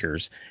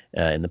adventures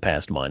in the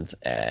past month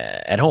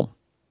at home.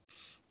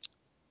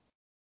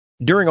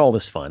 During all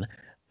this fun,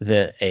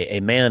 a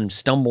man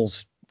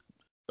stumbles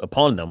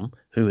upon them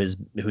who's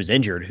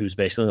injured, who's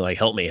basically like,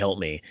 help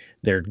me,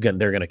 they're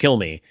gonna kill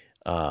me,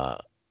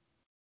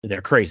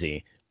 they're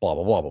crazy, blah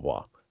blah blah blah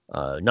blah.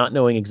 Not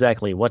knowing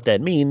exactly what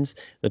that means,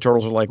 the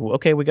turtles are like, well,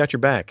 okay, we got your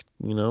back,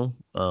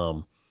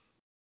 but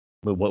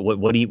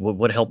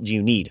what help do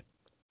you need?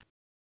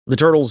 The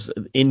turtles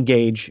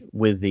engage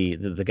with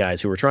the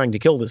guys who are trying to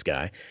kill this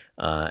guy,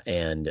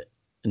 and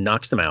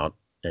knocks them out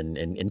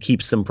and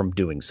keeps them from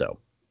doing so.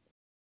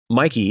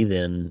 Mikey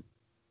then,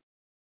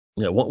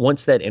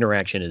 once that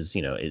interaction is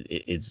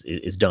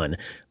done,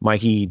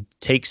 Mikey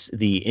takes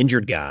the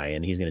injured guy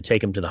and he's going to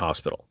take him to the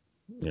hospital.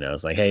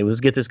 It's like, hey, let's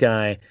get this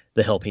guy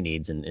the help he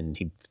needs, and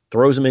he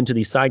throws him into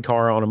the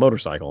sidecar on a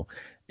motorcycle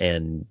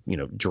and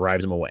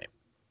drives him away.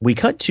 We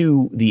cut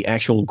to the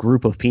actual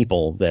group of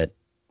people that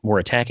were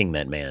attacking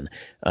that man,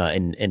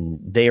 and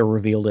they are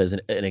revealed as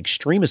an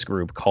extremist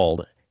group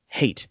called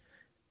HATE,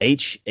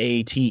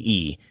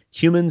 HATE,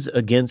 Humans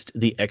Against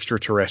the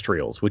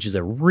Extraterrestrials, which is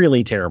a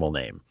really terrible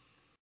name.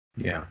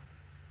 Yeah.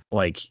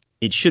 Like,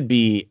 it should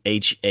be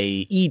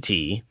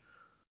HAET,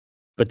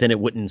 but then it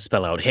wouldn't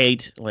spell out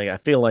hate. Like, I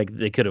feel like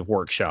they could have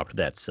workshopped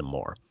that some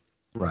more.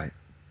 Right.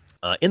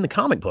 In the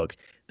comic book,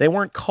 they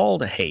weren't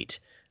called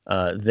HATE.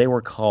 They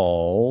were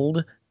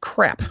called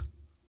CRAP.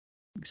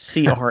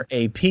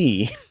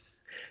 CRAP,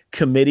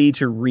 Committee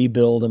to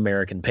Rebuild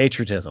American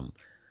Patriotism.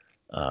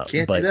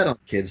 Can't do that on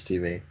kids'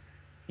 TV.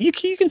 You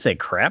can say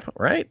crap,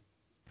 right?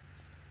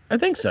 I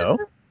think so.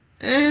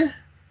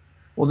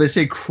 Well, they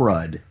say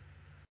crud,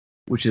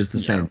 which is the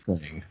same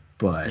thing.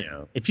 But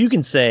if you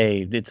can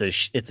say it's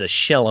a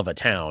shell of a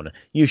town,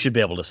 you should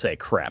be able to say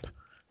crap.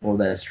 Well,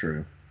 that's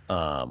true.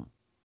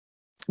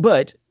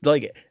 But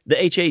like the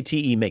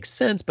HATE makes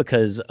sense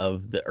because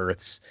of the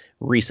Earth's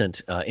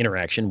recent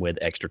interaction with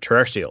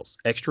extraterrestrials.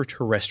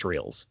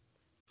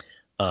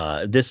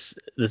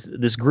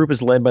 This group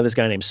is led by this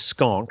guy named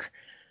Skonk,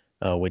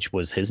 which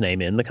was his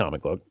name in the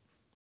comic book,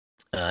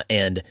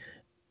 and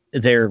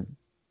they're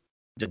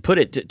to put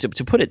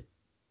it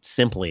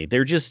simply,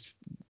 they're just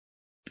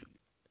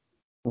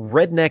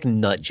redneck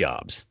nut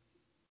jobs.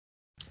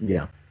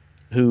 Yeah.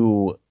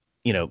 Who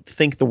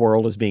think the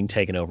world is being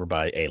taken over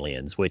by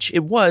aliens, which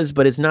it was,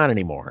 but it's not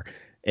anymore.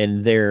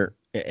 And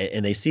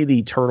they see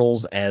the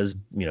turtles as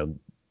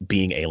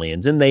being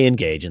aliens, and they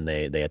engage and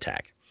they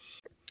attack.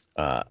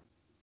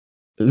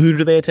 Who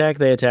do they attack?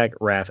 They attack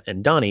Raph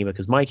and Donnie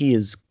because Mikey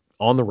is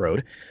on the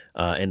road,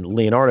 and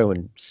Leonardo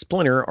and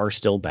Splinter are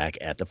still back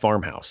at the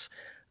farmhouse,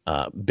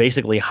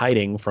 basically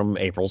hiding from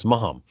April's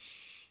mom.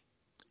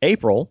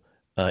 April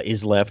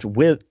is left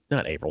with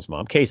not April's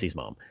mom, Casey's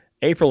mom.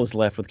 April is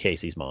left with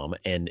Casey's mom,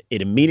 and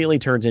it immediately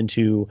turns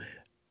into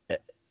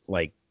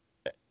like,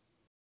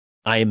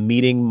 I am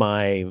meeting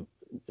my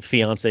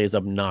fiance's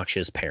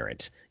obnoxious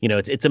parent.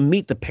 It's a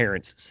meet the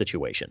parents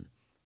situation.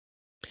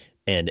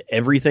 And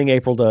everything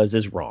April does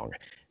is wrong.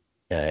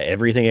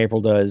 Everything April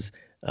does,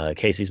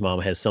 Casey's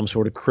mom has some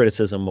sort of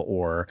criticism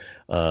or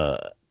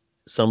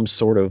some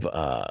sort of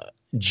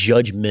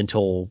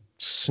judgmental,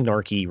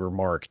 snarky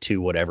remark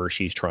to whatever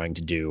she's trying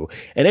to do.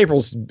 And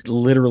April's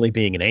literally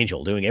being an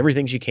angel, doing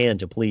everything she can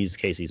to please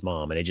Casey's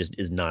mom, and it just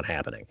is not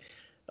happening.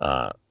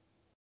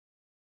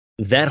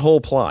 That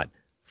whole plot,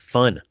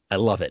 fun. I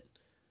love it.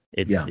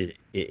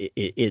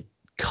 It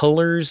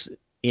colors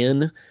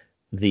in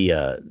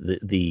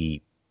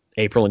the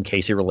April and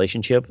Casey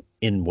relationship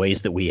in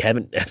ways that we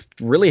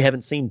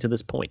haven't seen to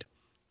this point.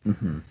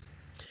 Mm-hmm.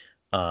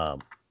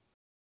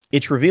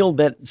 It's revealed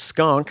that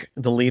Skonk,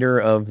 the leader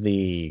of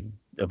the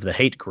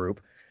hate group,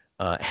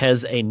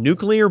 has a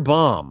nuclear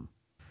bomb,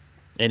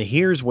 and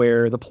here's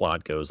where the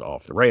plot goes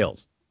off the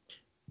rails.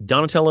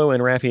 Donatello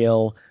and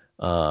Raphael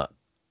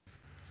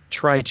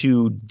try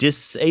to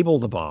disable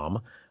the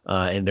bomb,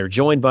 and they're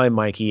joined by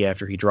Mikey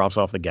after he drops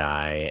off the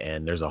guy,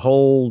 and there's a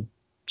whole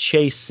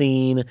chase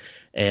scene,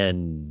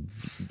 and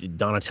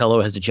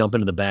Donatello has to jump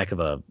into the back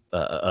of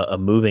a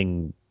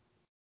moving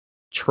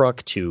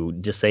truck to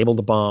disable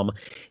the bomb.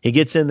 He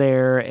gets in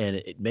there, and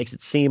it makes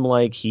it seem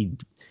like he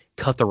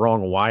cut the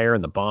wrong wire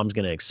and the bomb's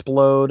going to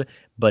explode,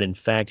 but in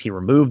fact he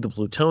removed the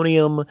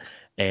plutonium,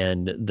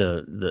 and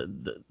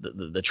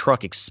the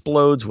truck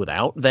explodes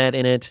without that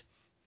in it.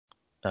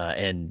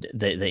 And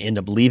they end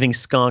up leaving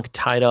Skonk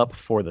tied up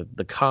for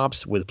the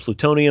cops with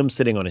plutonium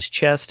sitting on his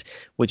chest,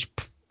 which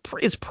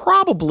it's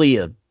probably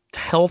a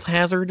health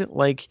hazard.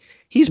 Like,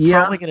 he's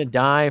probably going to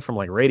die from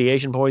like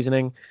radiation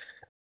poisoning.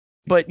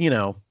 But, you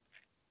know,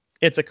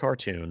 it's a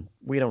cartoon.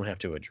 We don't have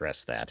to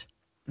address that.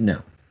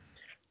 No.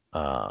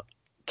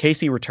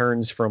 Casey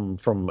returns from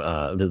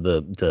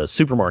the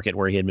supermarket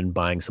where he had been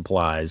buying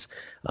supplies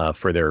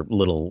for their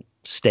little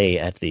stay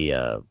at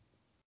the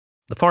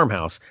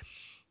farmhouse,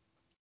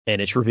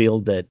 and it's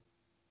revealed that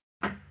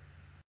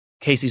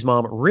Casey's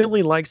mom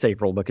really likes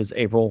April because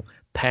April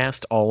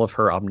passed all of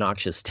her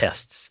obnoxious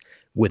tests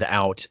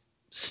without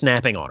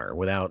snapping on her,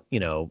 without,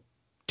 you know,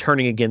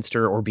 turning against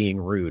her or being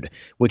rude,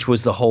 which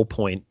was the whole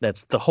point.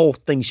 That's the whole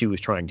thing she was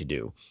trying to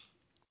do.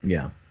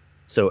 Yeah.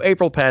 So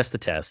April passed the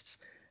tests,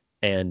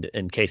 and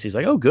Casey's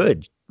like, oh,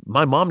 good.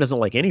 My mom doesn't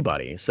like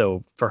anybody.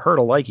 So for her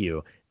to like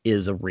you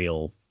is a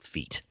real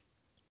feat.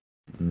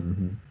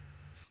 Mm-hmm.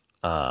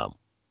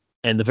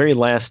 And the very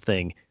last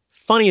thing,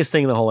 funniest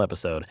thing in the whole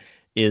episode,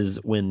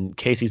 is when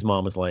Casey's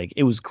mom is like,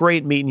 it was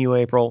great meeting you,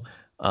 April.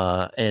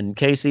 And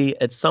Casey,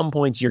 at some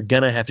point, you're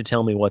going to have to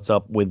tell me what's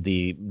up with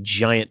the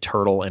giant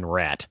turtle and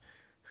rat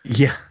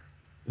Yeah.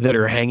 that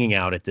are hanging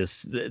out at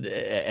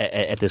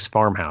this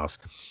farmhouse,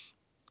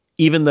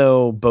 even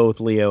though both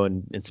Leo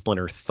and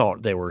Splinter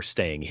thought they were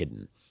staying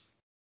hidden.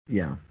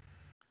 Yeah.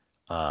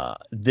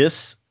 They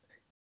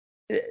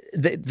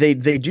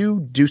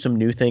do some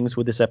new things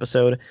with this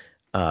episode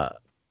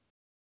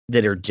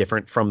that are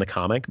different from the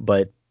comic,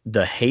 but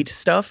the hate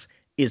stuff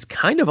is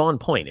kind of on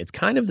point. It's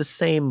kind of the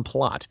same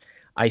plot.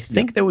 I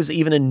think there was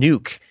even a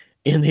nuke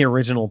in the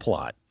original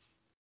plot.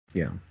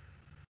 Yeah.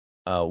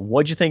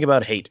 What'd you think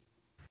about hate?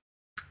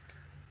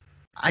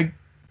 I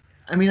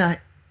mean,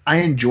 I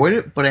enjoyed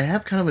it, but I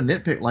have kind of a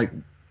nitpick. Like,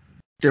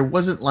 there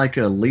wasn't like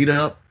a lead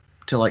up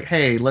to like,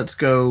 hey, let's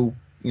go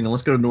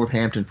to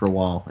Northampton for a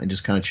while and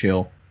just kind of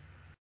chill.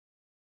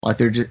 Like,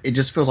 it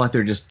just feels like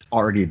they're just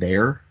already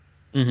there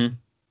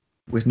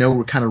with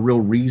no kind of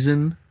real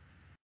reason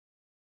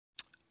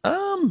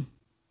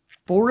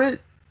for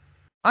it.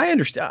 I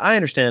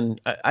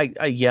understand.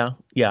 Yeah,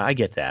 I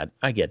get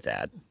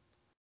that.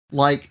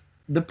 Like,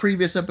 the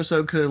previous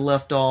episode could have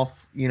left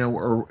off,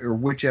 or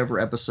whichever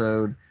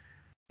episode,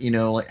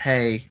 like,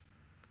 hey,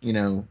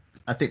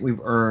 I think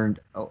we've earned,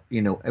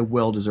 a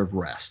well-deserved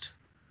rest.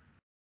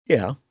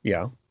 Yeah.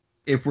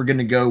 If we're going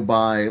to go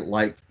by,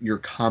 like, your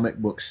comic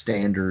book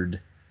standard,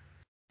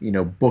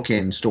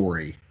 bookend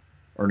story,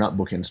 or not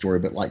bookend story,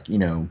 but like,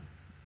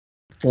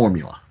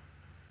 formula.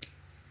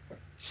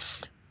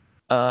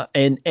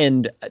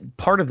 And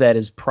part of that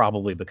is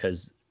probably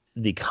because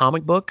the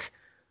comic book,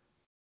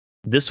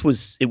 it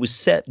was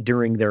set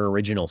during their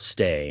original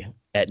stay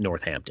at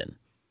Northampton.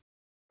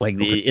 Like,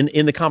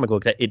 in the comic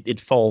book, that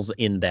it falls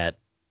in that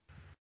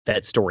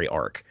story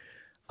arc.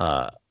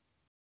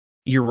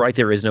 You're right,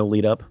 there is no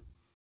lead up.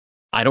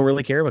 I don't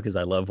really care because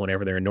I love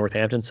whenever they're in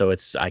Northampton, so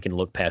I can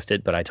look past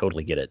it, but I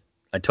totally get it.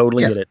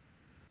 Get it.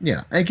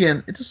 Yeah,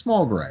 again, it's a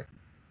small gripe,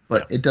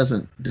 but it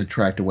doesn't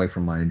detract away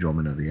from my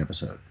enjoyment of the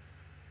episode.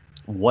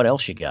 What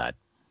else you got?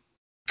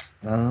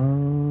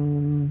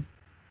 I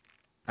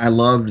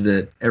loved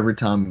that every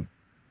time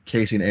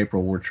Casey and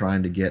April were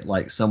trying to get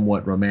like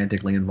somewhat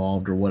romantically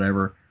involved or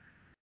whatever,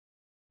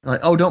 like,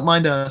 oh, don't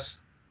mind us.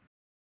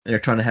 They're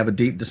trying to have a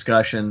deep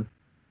discussion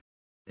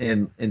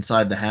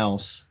inside the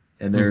house,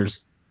 and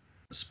there's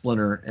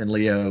Splinter and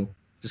Leo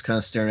just kind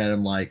of staring at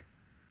him like,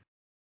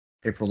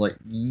 April's like,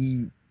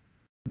 you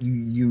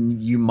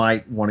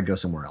might want to go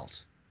somewhere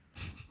else.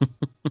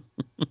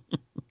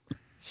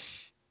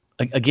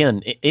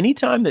 Again,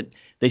 anytime that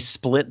they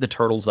split the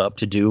turtles up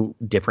to do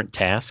different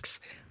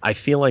tasks, I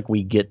feel like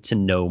we get to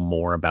know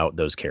more about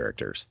those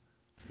characters.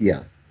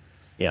 Yeah.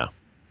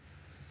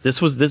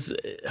 This was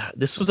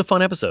a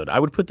fun episode. I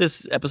would put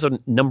this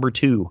episode number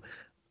 2.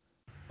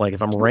 Like,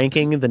 if I'm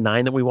ranking the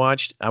 9 that we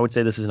watched, I would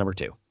say this is number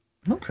 2.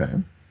 Okay.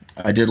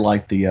 I did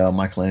like the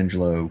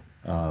Michelangelo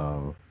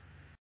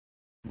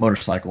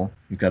motorcycle.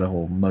 You've got a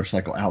whole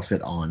motorcycle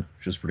outfit on,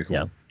 which is pretty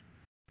cool.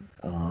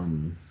 Yeah.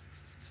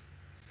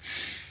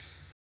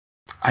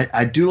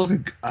 I do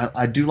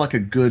like a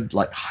good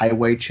like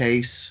highway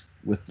chase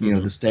with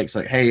the stakes.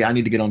 Like, hey, I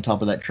need to get on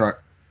top of that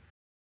truck.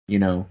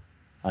 I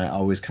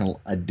always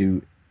I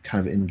do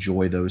kind of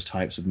enjoy those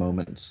types of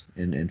moments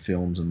in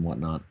films and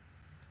whatnot.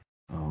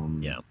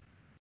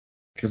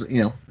 Because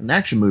an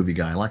action movie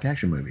guy, I like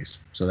action movies,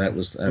 so that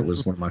was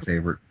one of my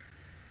favorite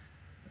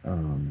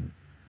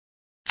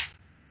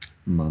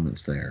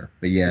moments there.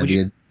 But yeah,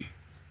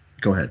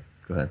 go ahead.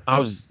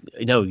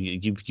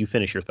 You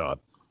finish your thought.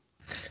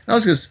 I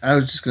was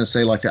just gonna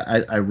say, like,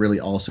 I really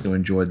also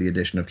enjoyed the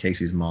addition of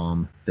Casey's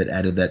mom that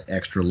added that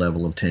extra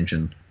level of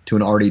tension to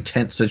an already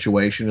tense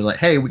situation. It's like,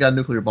 hey, we got a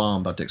nuclear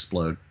bomb about to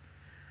explode,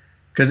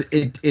 because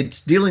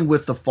it's dealing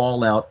with the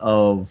fallout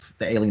of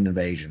the alien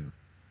invasion.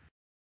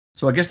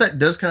 So I guess that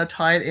does kind of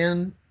tie it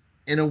in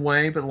a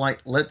way, but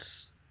like,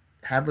 let's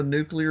have a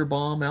nuclear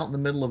bomb out in the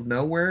middle of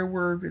nowhere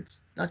where it's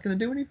not going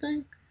to do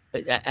anything.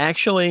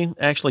 Actually,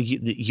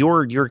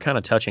 you're kind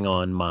of touching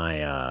on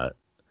my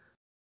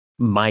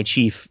my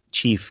chief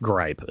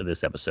gripe of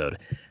this episode,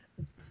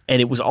 And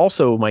it was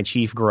also my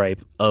chief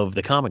gripe of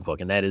the comic book,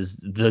 and that is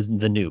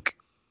the nuke.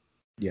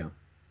 Yeah.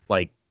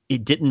 Like,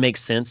 it didn't make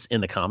sense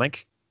in the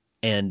comic,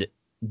 and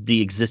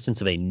the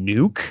existence of a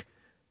nuke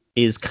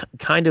is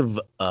kind of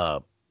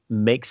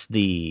makes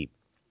the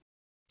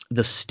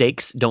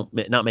stakes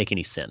not make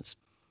any sense.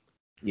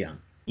 Yeah.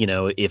 You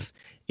know, if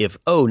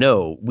oh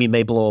no, we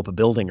may blow up a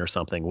building or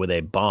something with a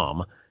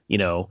bomb, you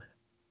know,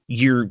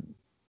 you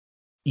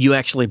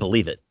actually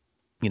believe it.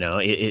 You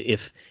know,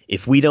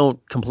 if we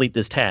don't complete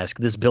this task,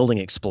 this building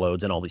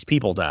explodes and all these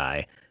people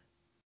die.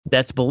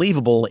 That's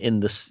believable in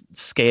the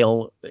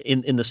scale,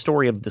 in the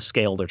story of the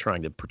scale they're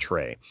trying to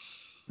portray.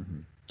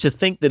 Mm-hmm. To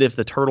think that if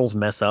the turtles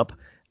mess up,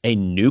 a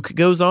nuke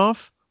goes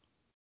off,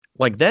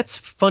 like, that's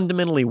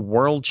fundamentally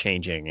world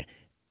changing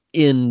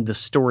in the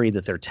story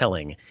that they're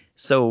telling.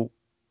 So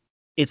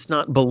it's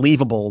not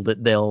believable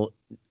that they'll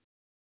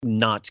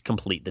not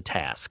complete the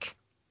task.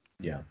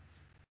 Yeah.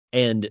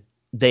 And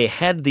they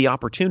had the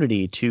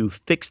opportunity to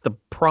fix the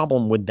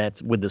problem with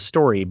the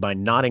story by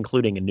not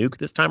including a nuke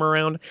this time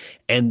around,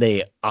 and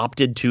they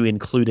opted to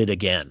include it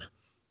again.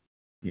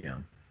 Yeah.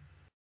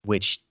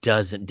 Which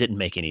didn't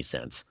make any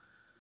sense.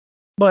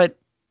 But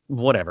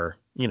whatever,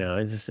 you know,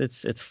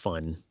 it's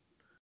fun.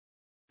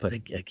 But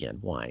again,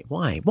 why?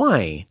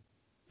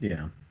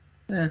 Yeah.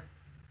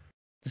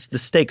 The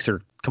stakes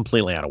are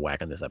completely out of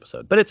whack in this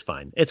episode, but it's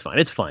fine. It's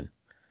fun.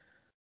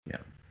 Yeah.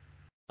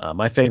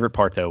 My favorite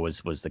part though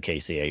was the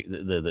Casey,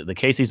 the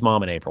Casey's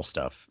mom and April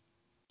stuff.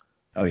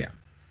 Oh yeah.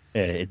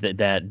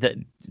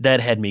 That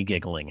had me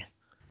giggling.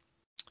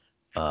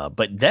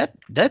 But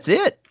that's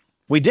it.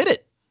 We did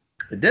it.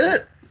 They did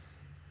it.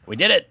 We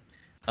did it.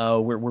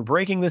 We're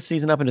breaking this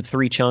season up into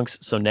 3 chunks.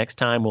 So next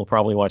time we'll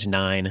probably watch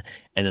 9,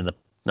 and then the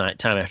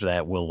time after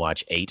that we'll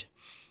watch 8,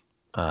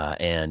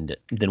 and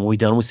then we'll be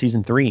done with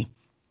season 3.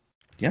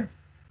 Yeah.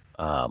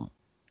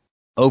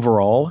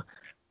 Overall,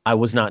 I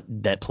was not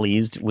that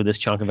pleased with this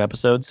chunk of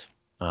episodes.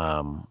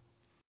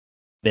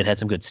 It had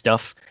some good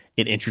stuff.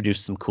 It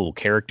introduced some cool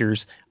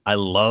characters. I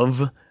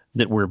love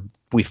that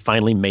we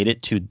finally made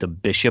it to the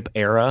Bishop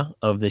era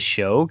of this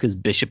show, because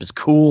Bishop is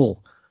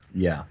cool.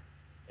 Yeah.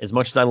 As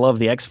much as I love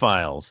the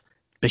X-Files,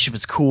 Bishop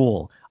is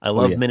cool. I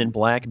love yeah. Men in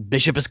Black.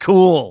 Bishop is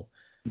cool.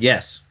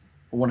 Yes.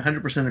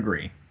 100%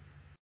 agree.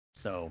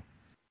 So,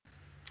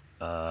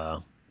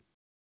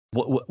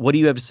 what do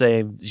you have to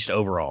say just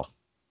overall?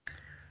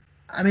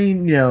 I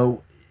mean, you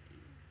know,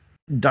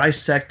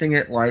 dissecting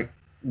it, like,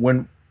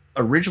 when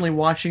originally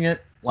watching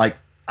it, like,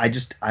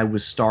 I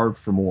was starved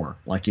for more.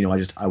 Like, you know,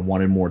 I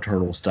wanted more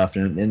turtle stuff,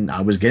 and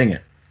I was getting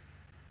it,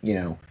 you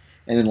know.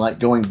 And then, like,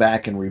 going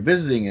back and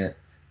revisiting it,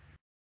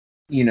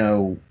 you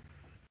know,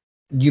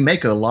 you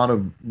make a lot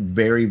of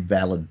very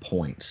valid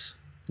points.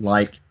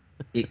 Like,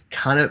 it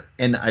kind of,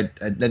 and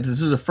this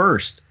is a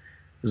first.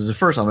 This is the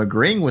first. I'm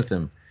agreeing with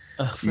him.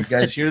 You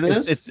guys hear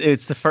this?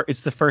 It's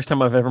the first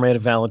time I've ever made a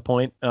valid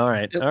point. All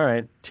right.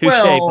 Touche,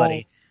 well,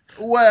 buddy.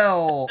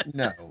 Well,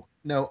 no.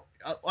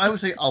 I would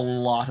say a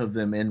lot of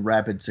them in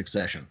rapid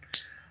succession.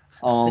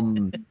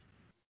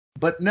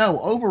 But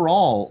no,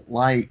 overall,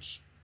 like,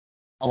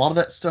 a lot of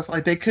that stuff,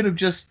 like, they could have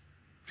just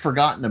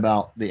forgotten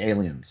about the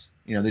aliens.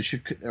 You know,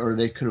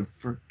 they could have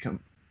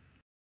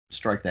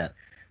strike that.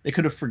 They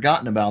could have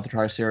forgotten about the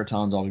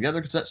Triceratons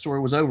altogether, because that story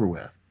was over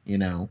with. You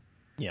know.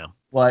 Yeah.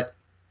 But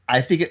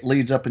I think it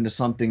leads up into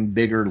something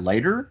bigger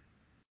later,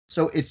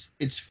 so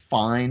it's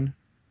fine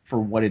for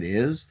what it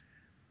is.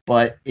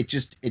 But it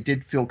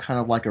did feel kind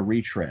of like a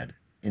retread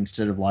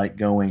instead of, like,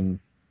 going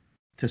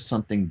to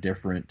something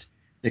different.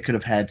 They could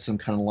have had some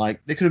kind of, like,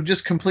 they could have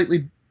just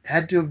completely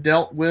had to have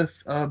dealt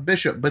with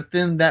Bishop, but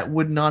then that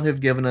would not have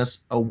given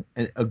us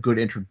a good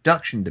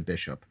introduction to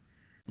Bishop,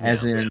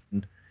 as in,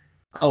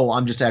 oh,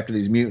 I'm just after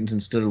these mutants,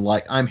 instead of,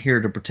 like, I'm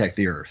here to protect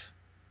the Earth.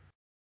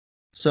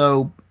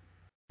 So,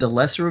 the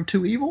lesser of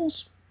two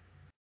evils?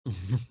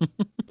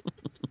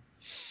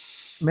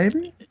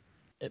 Maybe.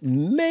 I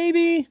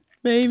mean,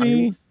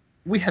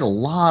 we had a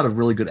lot of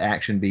really good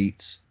action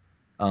beats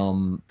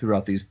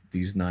throughout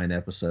these 9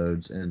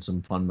 episodes, and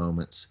some fun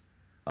moments,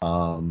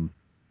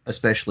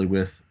 especially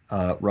with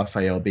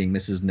Raphael being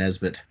Mrs.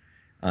 Nesbit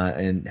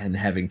and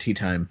having tea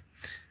time.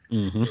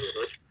 Mm-hmm.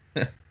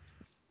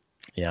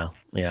 Yeah.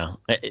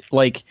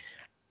 Like,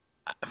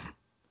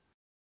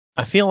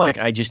 I feel like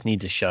I just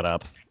need to shut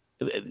up,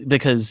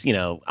 because, you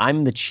know,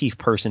 I'm the chief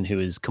person who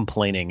is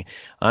complaining.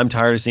 I'm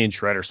tired of seeing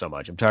Shredder so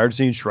much. But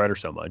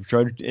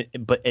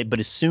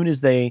as soon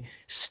as they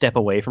step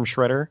away from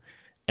Shredder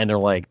and they're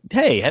like,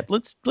 hey,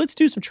 let's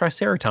do some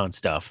Triceraton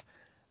stuff,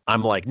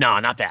 I'm like, nah,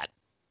 not that.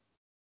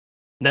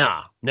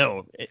 Nah,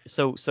 no.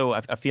 So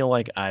I feel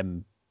like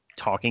I'm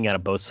talking out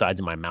of both sides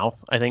of my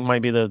mouth, I think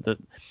might be the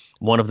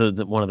one of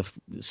the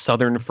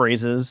southern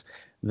phrases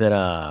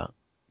that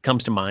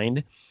comes to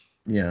mind.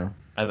 Yeah.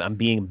 I'm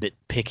being a bit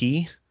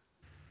picky,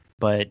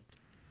 but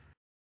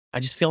I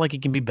just feel like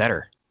it can be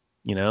better,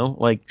 you know?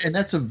 Like, and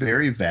that's a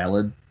very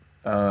valid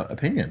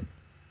opinion.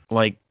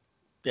 Like,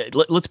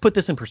 let's put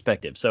this in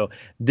perspective. So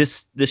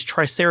this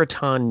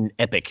Triceraton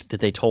epic that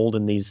they told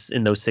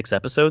in those 6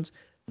 episodes,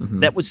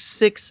 Mm-hmm. that was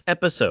 6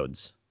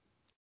 episodes.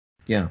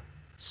 Yeah.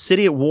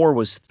 City at War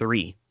was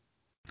 3.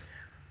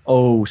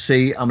 Oh,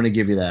 see, I'm going to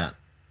give you that.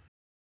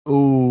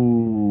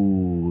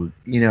 Ooh,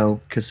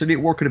 because City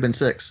at War could have been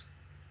 6.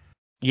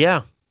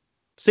 Yeah.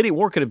 City at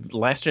War could have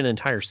lasted an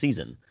entire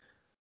season.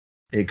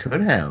 It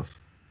could have.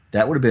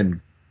 That would have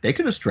been. They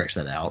could have stretched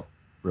that out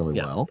really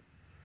Yeah. well.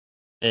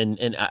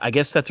 And I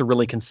guess that's a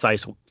really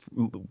concise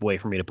way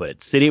for me to put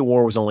it. City at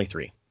War was only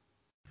 3.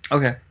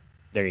 Okay.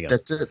 There you go.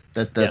 That's it.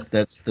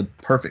 That's the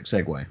perfect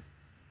segue.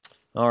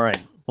 All right.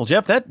 Well,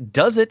 Jeff, that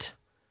does it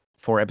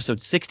for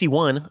episode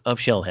 61 of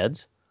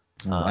Shellheads.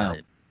 Oh, wow.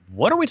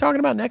 What are we talking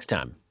about next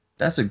time?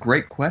 That's a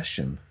great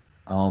question.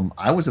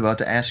 I was about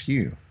to ask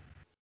you.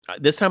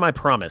 This time I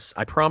promise.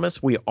 I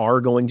promise we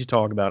are going to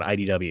talk about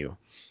IDW.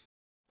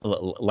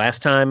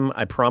 Last time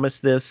I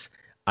promised this,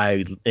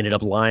 I ended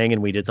up lying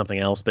and we did something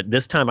else. But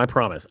this time I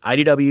promise.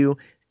 IDW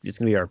is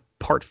going to be our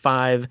part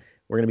 5.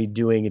 We're going to be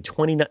doing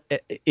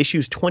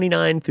issues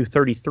 29 through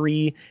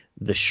 33,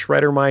 the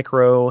Shredder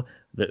Micro,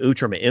 the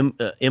Ultra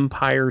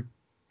Empire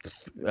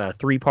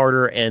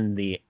 3-parter, and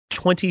the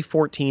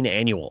 2014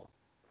 annual.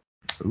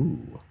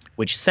 Ooh.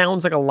 Which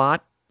sounds like a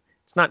lot.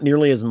 It's not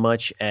nearly as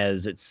much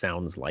as it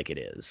sounds like it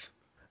is.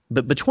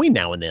 But between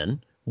now and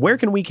then, where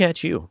can we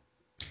catch you?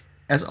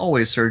 As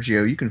always,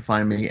 Sergio, you can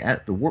find me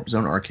at the Warp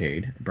Zone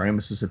Arcade, Bryan,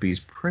 Mississippi's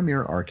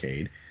premier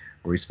arcade,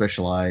 where we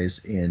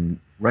specialize in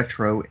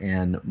retro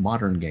and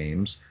modern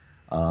games,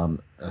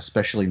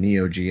 especially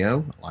Neo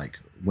Geo, like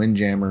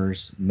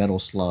Windjammers, Metal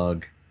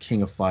Slug,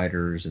 King of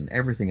Fighters, and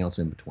everything else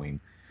in between.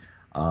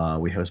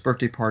 We host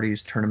birthday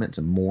parties, tournaments,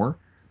 and more.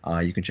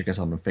 You can check us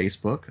out on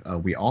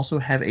Facebook. We also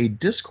have a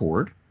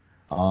Discord.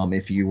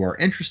 If you are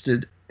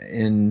interested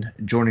in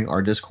joining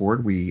our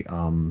Discord,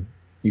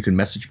 you can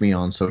message me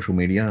on social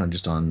media,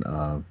 just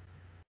on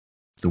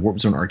the Warp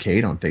Zone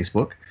Arcade on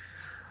Facebook.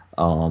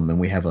 And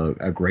we have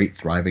a great,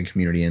 thriving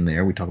community in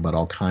there. We talk about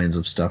all kinds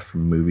of stuff,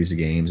 from movies to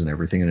games and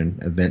everything,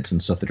 and events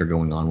and stuff that are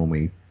going on when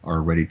we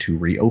are ready to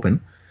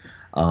reopen.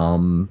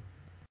 And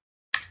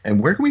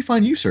where can we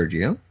find you,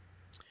 Sergio?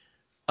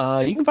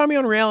 You can find me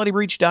on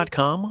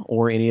realitybreach.com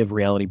or any of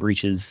Reality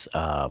Breach's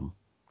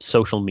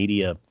social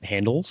media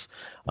handles.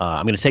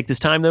 I'm going to take this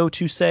time, though,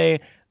 to say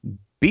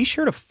be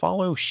sure to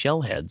follow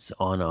Shellheads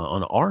on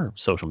our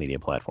social media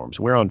platforms.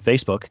 We're on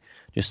Facebook.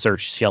 Just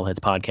search Shellheads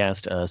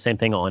Podcast. Same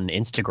thing on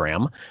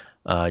Instagram.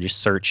 Just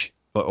search,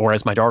 or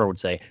as my daughter would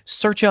say,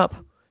 search up.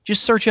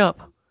 Just search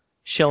up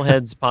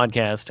Shellheads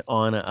Podcast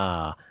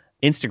on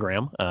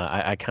Instagram.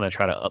 I kind of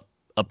try to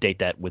update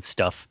that with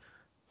stuff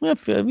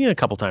a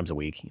couple times a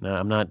week.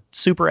 I'm not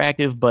super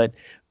active, but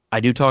I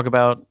do talk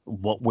about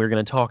what we're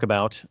going to talk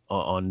about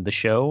on the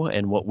show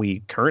and what we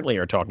currently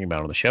are talking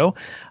about on the show.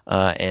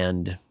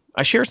 And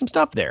I share some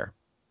stuff there.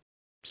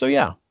 So,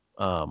 yeah.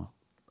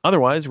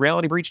 Otherwise,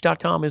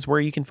 realitybreach.com is where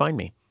you can find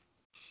me.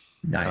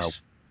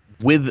 Nice.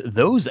 With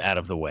those out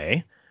of the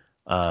way,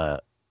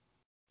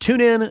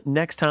 tune in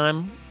next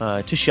time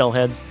to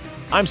Shellheads.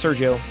 I'm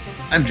Sergio.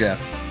 I'm Jeff.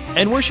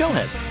 And we're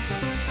Shellheads.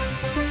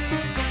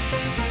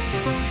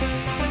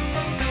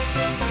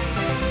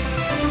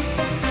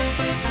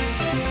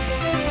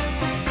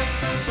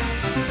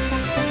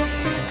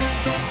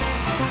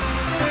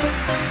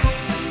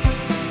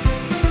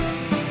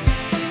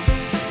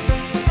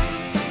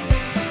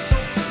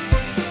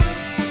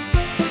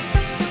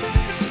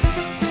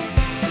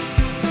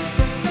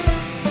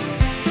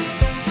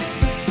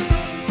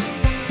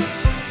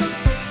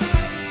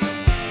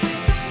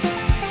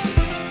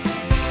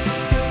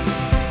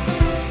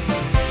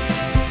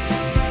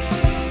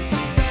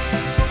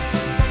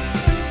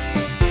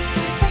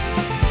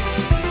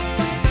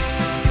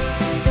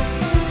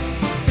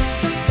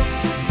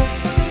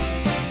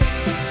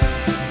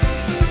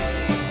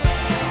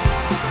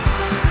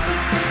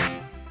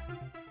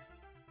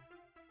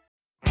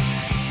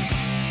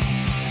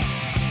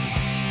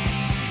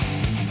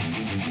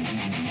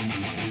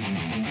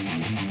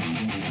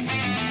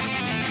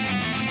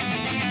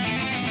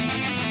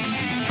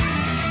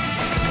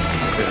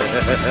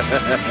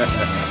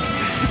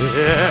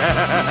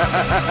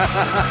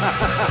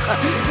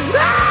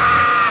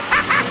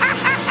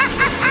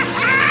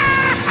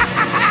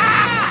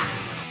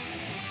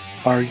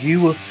 Are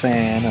you a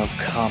fan of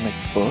comic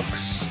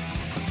books?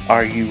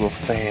 Are you a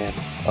fan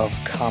of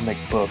comic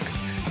book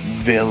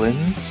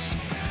villains?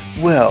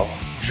 Well,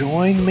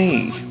 join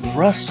me,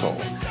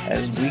 Russell,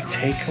 as we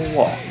take a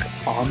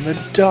walk on the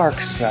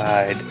dark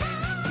side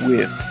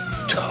with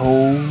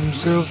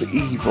Tomes of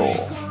Evil,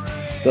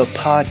 the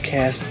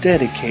podcast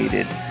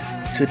dedicated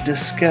to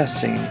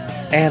discussing,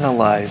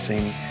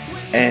 analyzing,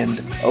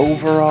 and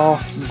overall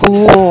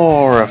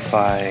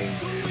glorifying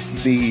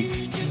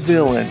the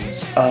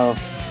villains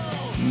of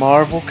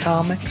Marvel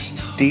Comics,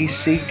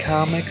 DC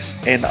Comics,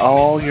 and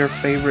all your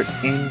favorite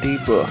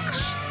indie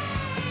books.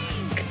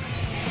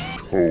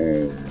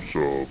 Tomes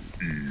of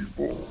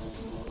Evil,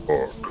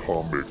 a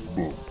comic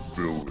book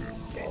villain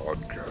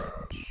podcast.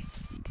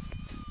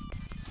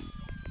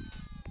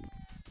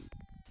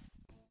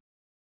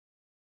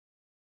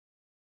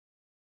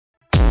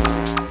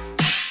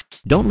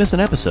 Don't miss an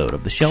episode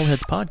of the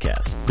Shellheads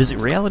Podcast. Visit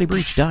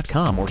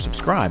realitybreach.com or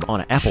subscribe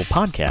on Apple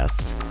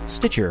Podcasts,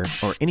 Stitcher,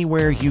 or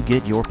anywhere you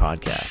get your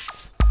podcasts.